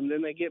game,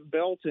 then they get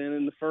Belton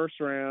in the first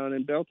round,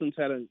 and Belton's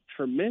had a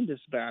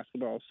tremendous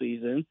basketball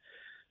season.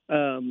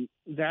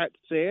 That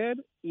said,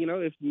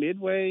 if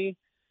Midway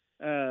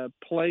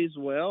plays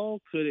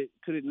well, could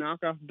it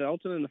knock off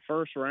Belton in the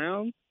first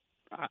round?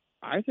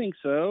 I think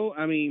so.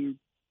 I mean,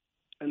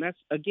 and that's,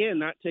 again,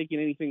 not taking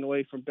anything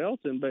away from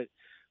Belton, but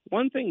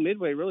one thing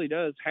Midway really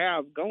does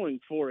have going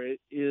for it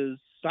is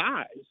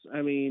size.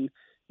 I mean,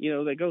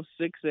 they go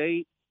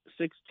 6'8",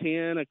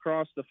 6'10"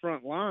 across the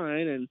front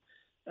line,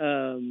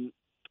 and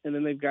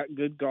then they've got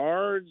good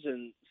guards,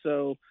 and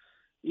so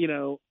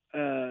they've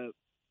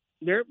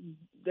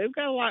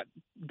got a lot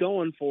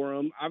going for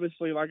them.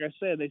 Obviously, like I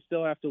said, they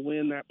still have to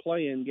win that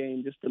play-in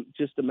game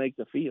just to make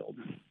the field.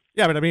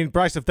 Yeah, but I mean,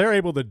 Brice, if they're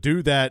able to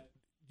do that,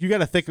 you got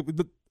to think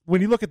when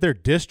you look at their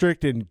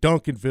district in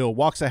Duncanville,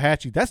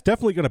 Waxahachie, that's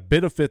definitely going to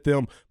benefit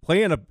them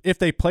if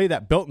they play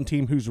that Belton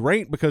team who's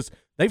ranked, because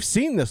they've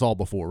seen this all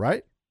before,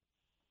 right?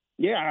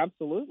 Yeah,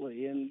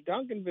 absolutely. And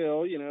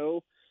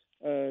Duncanville,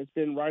 it's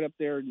been right up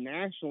there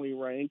nationally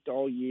ranked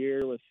all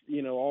year with,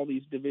 all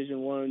these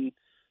Division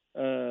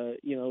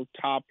I,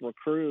 top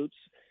recruits.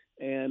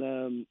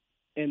 And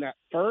that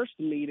first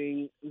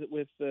meeting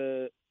with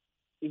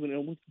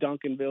with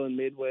Duncanville and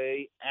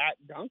Midway at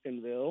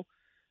Duncanville,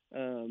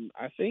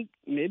 I think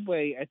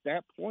Midway at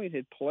that point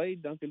had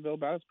played Duncanville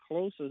about as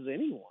close as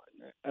anyone.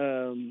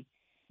 It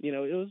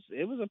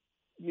was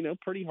a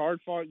pretty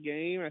hard fought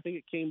game. I think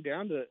it came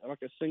down to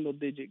like a single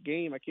digit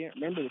game. I can't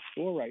remember the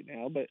score right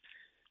now, but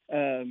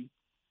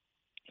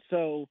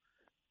so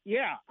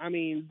yeah, I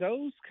mean,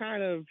 those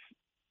kind of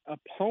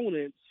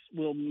opponents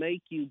will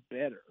make you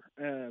better,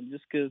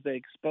 just because they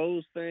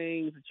expose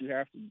things that you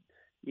have to,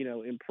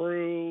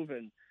 improve,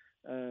 and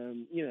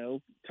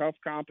tough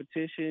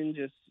competition.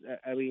 Just,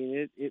 I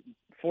mean, it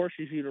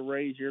forces you to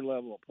raise your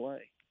level of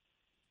play.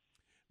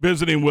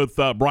 Visiting with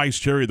Brice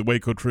Cherry, the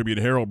Waco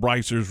Tribune-Herald.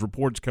 Brice, there's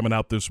reports coming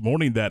out this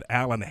morning that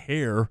Alan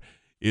Hare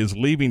is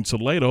leaving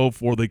Toledo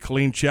for the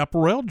Colleen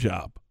Chaparral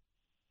job.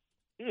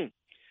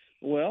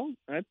 Well,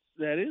 that's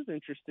is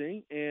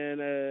interesting.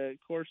 And, of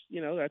course,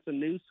 that's a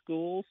new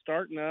school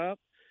starting up.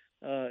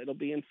 It'll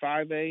be in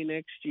 5A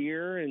next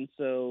year. And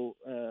so,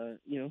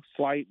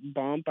 slight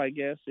bump, I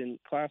guess, in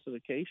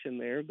classification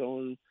there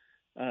going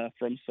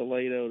from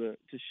Salado to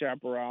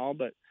Chaparral.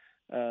 But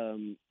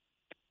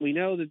we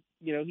know that,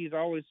 he's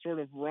always sort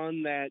of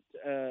run that,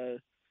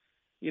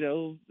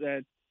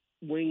 that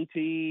wing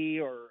tee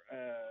or,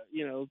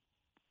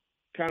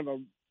 kind of a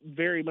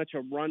very much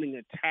a running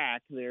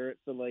attack there at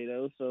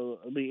Salado. So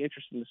it'll be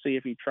interesting to see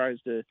if he tries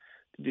to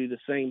do the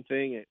same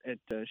thing at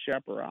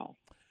Chaparral.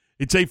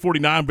 It's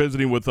 8:49,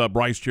 visiting with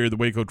Brice Cherry, the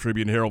Waco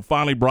Tribune-Herald.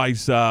 Finally,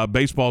 Brice,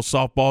 baseball,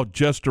 softball,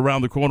 just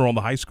around the corner on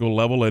the high school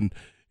level, and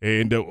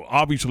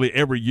obviously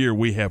every year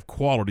we have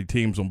quality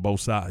teams on both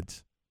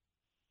sides.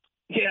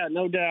 Yeah,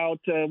 no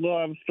doubt. We'll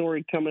have a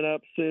story coming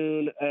up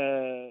soon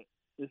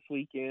this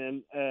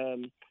weekend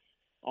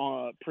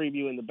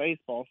previewing the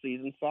baseball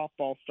season.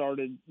 Softball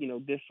started,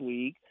 this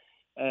week.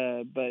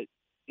 But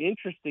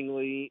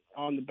interestingly,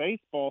 on the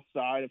baseball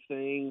side of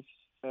things,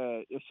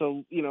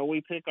 so,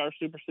 we pick our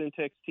Super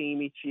Syntex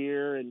team each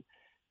year, and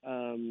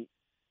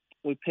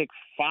we pick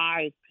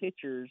 5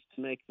 pitchers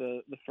to make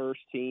the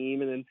first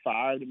team and then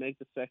 5 to make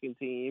the second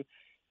team.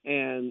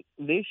 And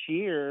this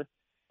year,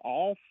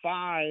 all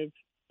 5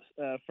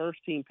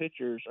 first-team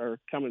pitchers are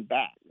coming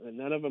back, and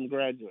none of them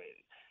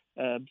graduated.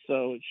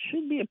 So it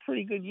should be a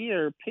pretty good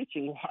year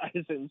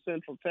pitching-wise in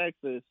Central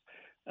Texas,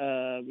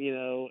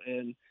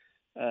 and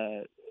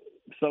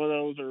some of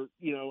those are,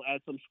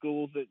 at some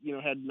schools that,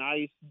 had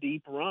nice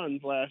deep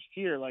runs last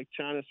year, like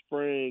China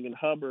Spring and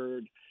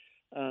Hubbard.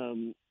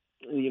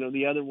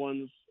 The other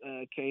ones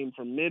came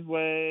from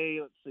Midway.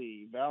 Let's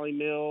see, Valley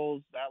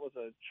Mills. That was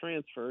a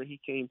transfer. He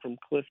came from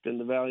Clifton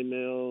to Valley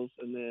Mills.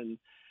 And then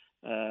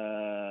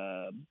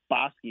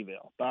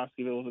Bosqueville.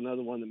 Bosqueville was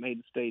another one that made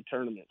the state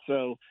tournament.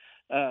 So,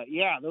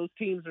 those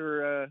teams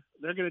are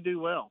they're going to do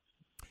well.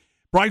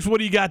 Brice, what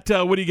do you got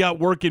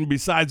working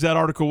besides that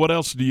article? What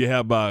else do you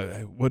have?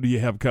 What do you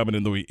have coming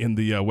in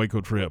the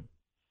Waco trip?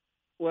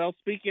 Well,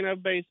 speaking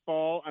of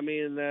baseball,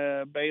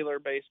 Baylor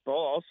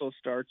baseball also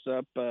starts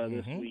up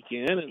this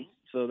weekend, and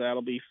so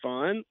that'll be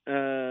fun.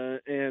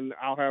 And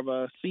I'll have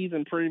a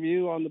season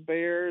preview on the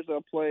Bears.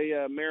 They'll play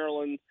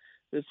Maryland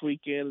this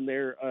weekend in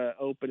their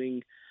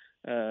opening,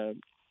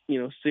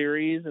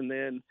 series, and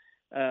then.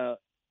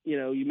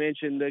 You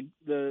mentioned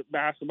the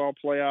basketball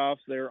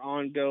playoffs. They're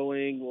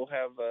ongoing. We'll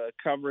have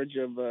coverage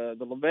of the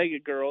La Vega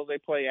girls. They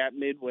play at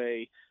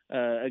Midway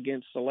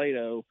against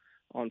Salado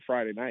on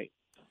Friday night.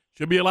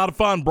 Should be a lot of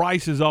fun.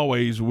 Brice, as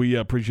always, we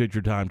appreciate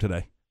your time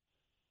today.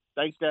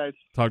 Thanks, guys.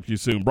 Talk to you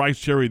soon. Brice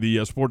Cherry,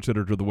 the sports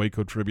editor of the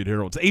Waco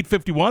Tribune-Herald. It's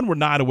 8:51. We're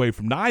 9 away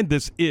from 9.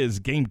 This is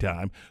Game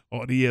Time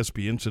on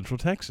ESPN Central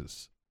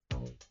Texas.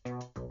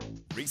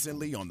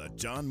 Recently on the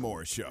John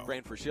Morris Show.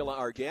 Fran Fraschilla,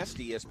 our guest,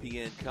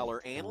 ESPN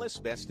color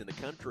analyst, best in the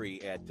country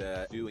at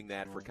doing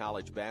that for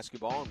college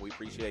basketball, and we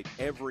appreciate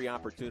every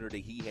opportunity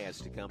he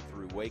has to come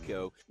through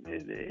Waco.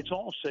 It's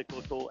all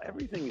cyclical.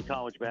 Everything in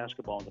college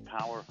basketball at the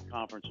power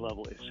conference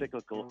level is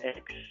cyclical,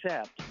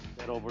 except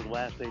that over the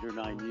last 8 or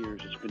 9 years,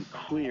 it's been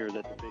clear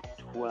that the Big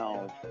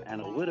 12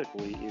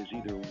 analytically is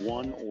either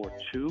 1 or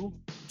 2.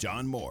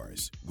 John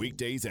Morris,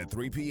 weekdays at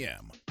 3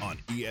 p.m. on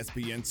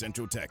ESPN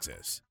Central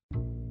Texas.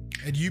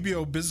 At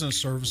UBO Business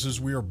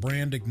Services, we are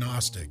brand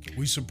agnostic.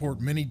 We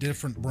support many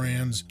different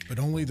brands, but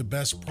only the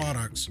best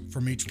products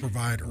from each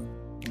provider.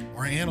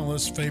 Our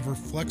analysts favor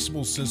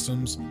flexible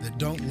systems that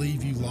don't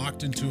leave you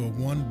locked into a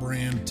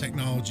one-brand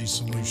technology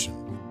solution.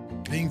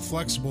 Being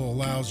flexible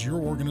allows your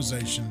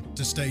organization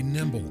to stay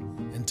nimble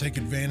and take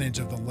advantage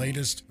of the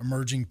latest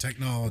emerging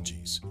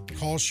technologies.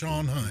 Call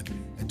Sean Hunt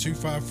at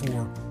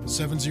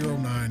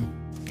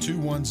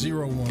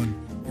 254-709-2101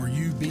 or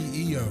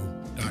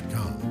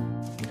ubeo.com.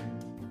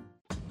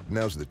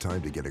 Now's the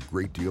time to get a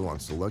great deal on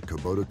select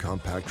Kubota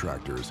compact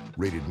tractors.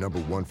 Rated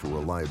 #1 for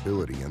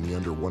reliability in the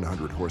under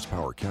 100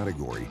 horsepower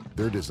category,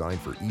 they're designed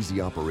for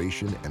easy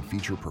operation and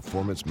feature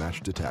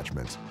performance-matched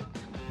attachments.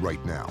 Right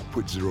now,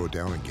 put 0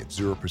 down and get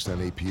 0%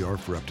 APR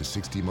for up to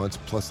 60 months,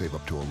 plus save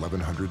up to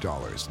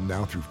 $1,100.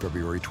 Now through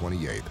February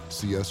 28th.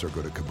 See us or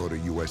go to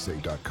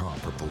KubotaUSA.com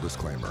for full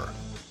disclaimer.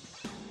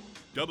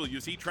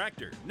 WC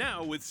Tractor,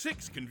 now with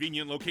 6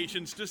 convenient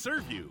locations to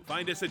serve you.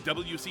 Find us at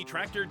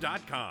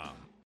WCTractor.com.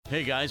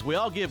 Hey guys, we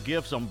all give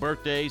gifts on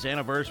birthdays,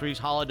 anniversaries,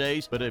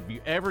 holidays, but have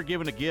you ever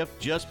given a gift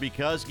just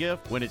because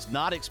gift? When it's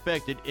not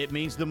expected, it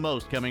means the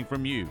most coming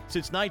from you.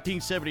 Since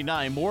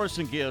 1979,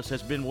 Morrison Gifts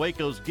has been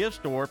Waco's gift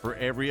store for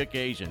every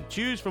occasion.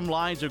 Choose from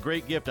lines of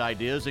great gift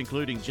ideas,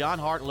 including John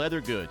Hart leather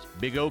goods,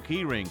 Big O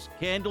key rings,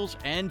 candles,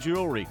 and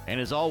jewelry.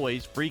 And as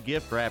always, free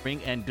gift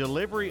wrapping and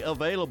delivery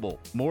available.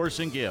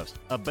 Morrison Gifts,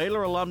 a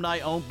Baylor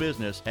alumni-owned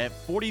business at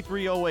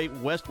 4308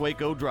 West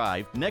Waco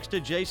Drive, next to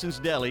Jason's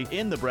Deli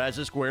in the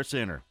Brazos Square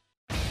Center.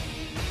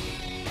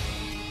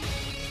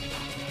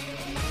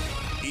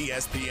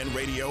 ESPN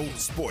Radio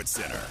Sports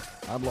Center.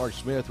 I'm Lark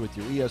Smith with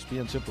your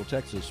ESPN Central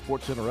Texas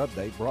Sports Center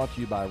update, brought to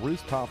you by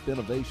Rooftop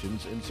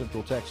Innovations in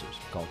Central Texas.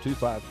 Call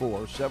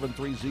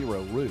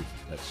 254-730-ROOF.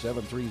 That's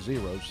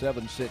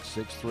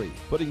 730-7663.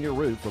 Putting your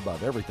roof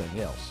above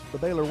everything else. The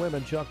Baylor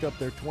women chalked up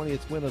their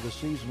 20th win of the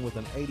season with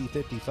an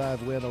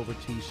 80-55 win over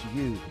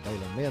TCU. The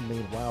Baylor men,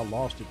 meanwhile,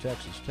 lost to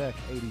Texas Tech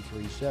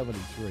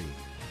 83-73.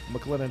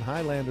 McLennan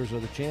Highlanders are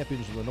the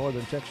champions of the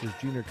Northern Texas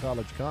Junior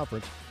College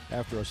Conference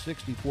after a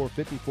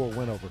 64-54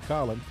 win over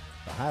Collin.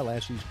 The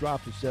Highlassies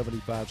dropped a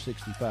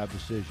 75-65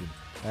 decision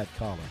at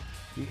Collin.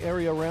 The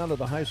area round of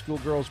the high school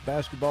girls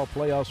basketball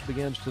playoffs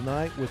begins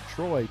tonight with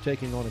Troy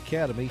taking on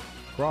Academy,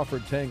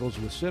 Crawford tangles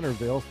with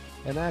Centerville,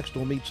 and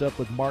Axtell meets up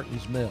with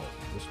Martins Mill.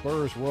 The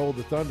Spurs rolled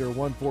the Thunder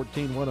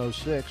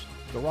 114-106.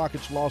 The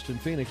Rockets lost in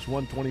Phoenix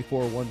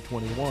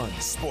 124-121.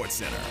 Sports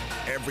Center,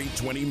 every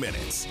 20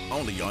 minutes,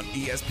 only on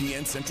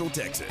ESPN Central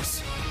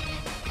Texas.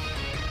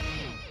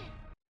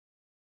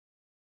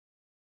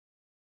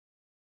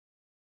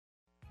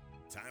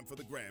 Time for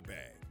the grab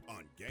bag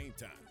on Game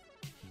Time.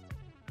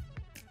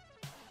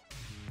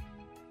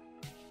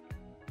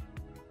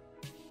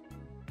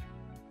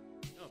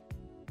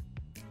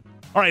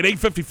 All right,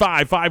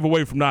 8:55, 5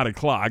 away from 9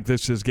 o'clock.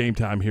 This is Game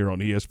Time here on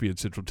ESPN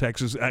Central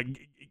Texas.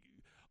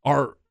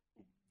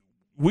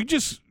 We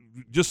just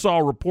saw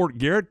a report,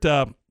 Garrett,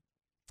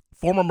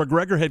 former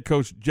McGregor head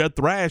coach Judd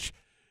Thrash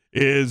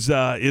is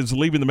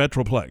leaving the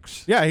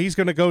Metroplex. Yeah, he's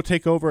going to go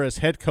take over as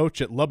head coach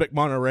at Lubbock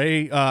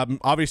Monterey.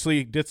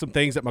 Obviously, did some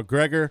things at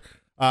McGregor,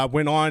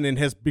 went on and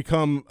has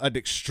become an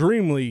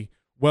extremely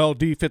well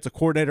defensive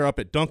coordinator up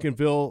at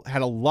Duncanville.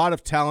 Had a lot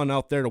of talent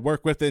out there to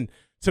work with, and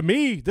to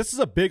me, this is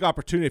a big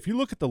opportunity. If you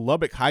look at the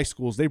Lubbock high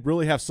schools, they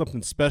really have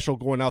something special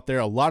going out there.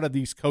 A lot of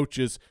these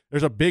coaches,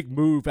 there's a big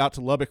move out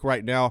to Lubbock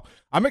right now.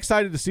 I'm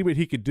excited to see what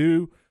he could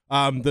do,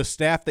 the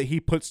staff that he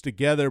puts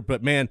together.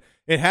 But, man,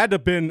 it had to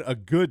have been a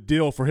good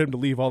deal for him to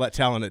leave all that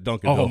talent at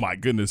Duncanville. Oh, my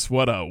goodness.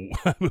 What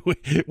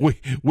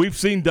we've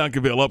seen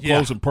Duncanville up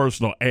close and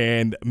personal,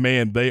 and,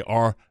 man, they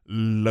are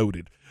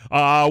loaded.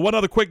 One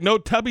other quick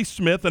note, Tubby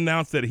Smith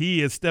announced that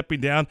he is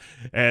stepping down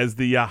as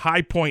the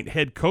High Point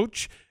head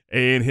coach.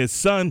 And his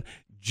son,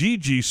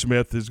 Gigi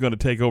Smith, is going to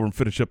take over and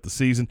finish up the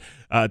season.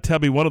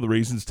 Tubby, one of the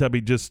reasons,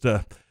 Tubby just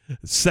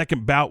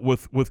second bout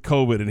with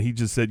COVID, and he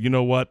just said, you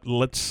know what,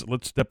 let's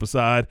step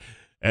aside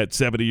at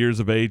 70 years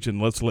of age, and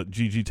let's let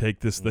Gigi take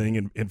this thing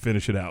and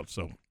finish it out.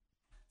 So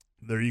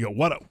there you go.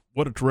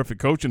 What a terrific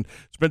coach, and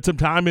spent some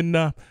time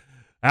in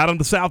out on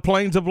the South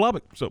Plains of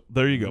Lubbock. So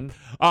there you go.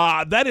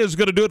 That is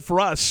going to do it for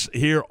us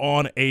here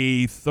on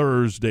a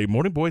Thursday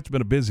morning. Boy, it's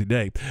been a busy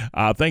day.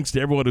 Thanks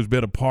to everyone who's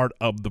been a part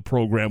of the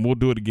program. We'll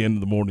do it again in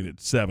the morning at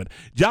 7.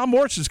 John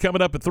Morris is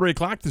coming up at 3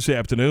 o'clock this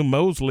afternoon.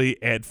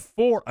 Mosley at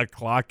 4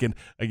 o'clock. And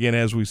again,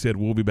 as we said,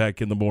 we'll be back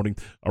in the morning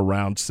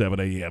around 7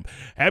 a.m.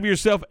 Have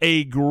yourself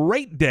a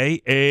great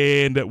day,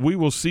 and we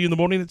will see you in the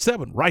morning at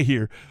 7 right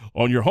here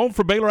on your home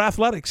for Baylor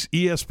Athletics,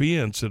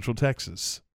 ESPN Central Texas.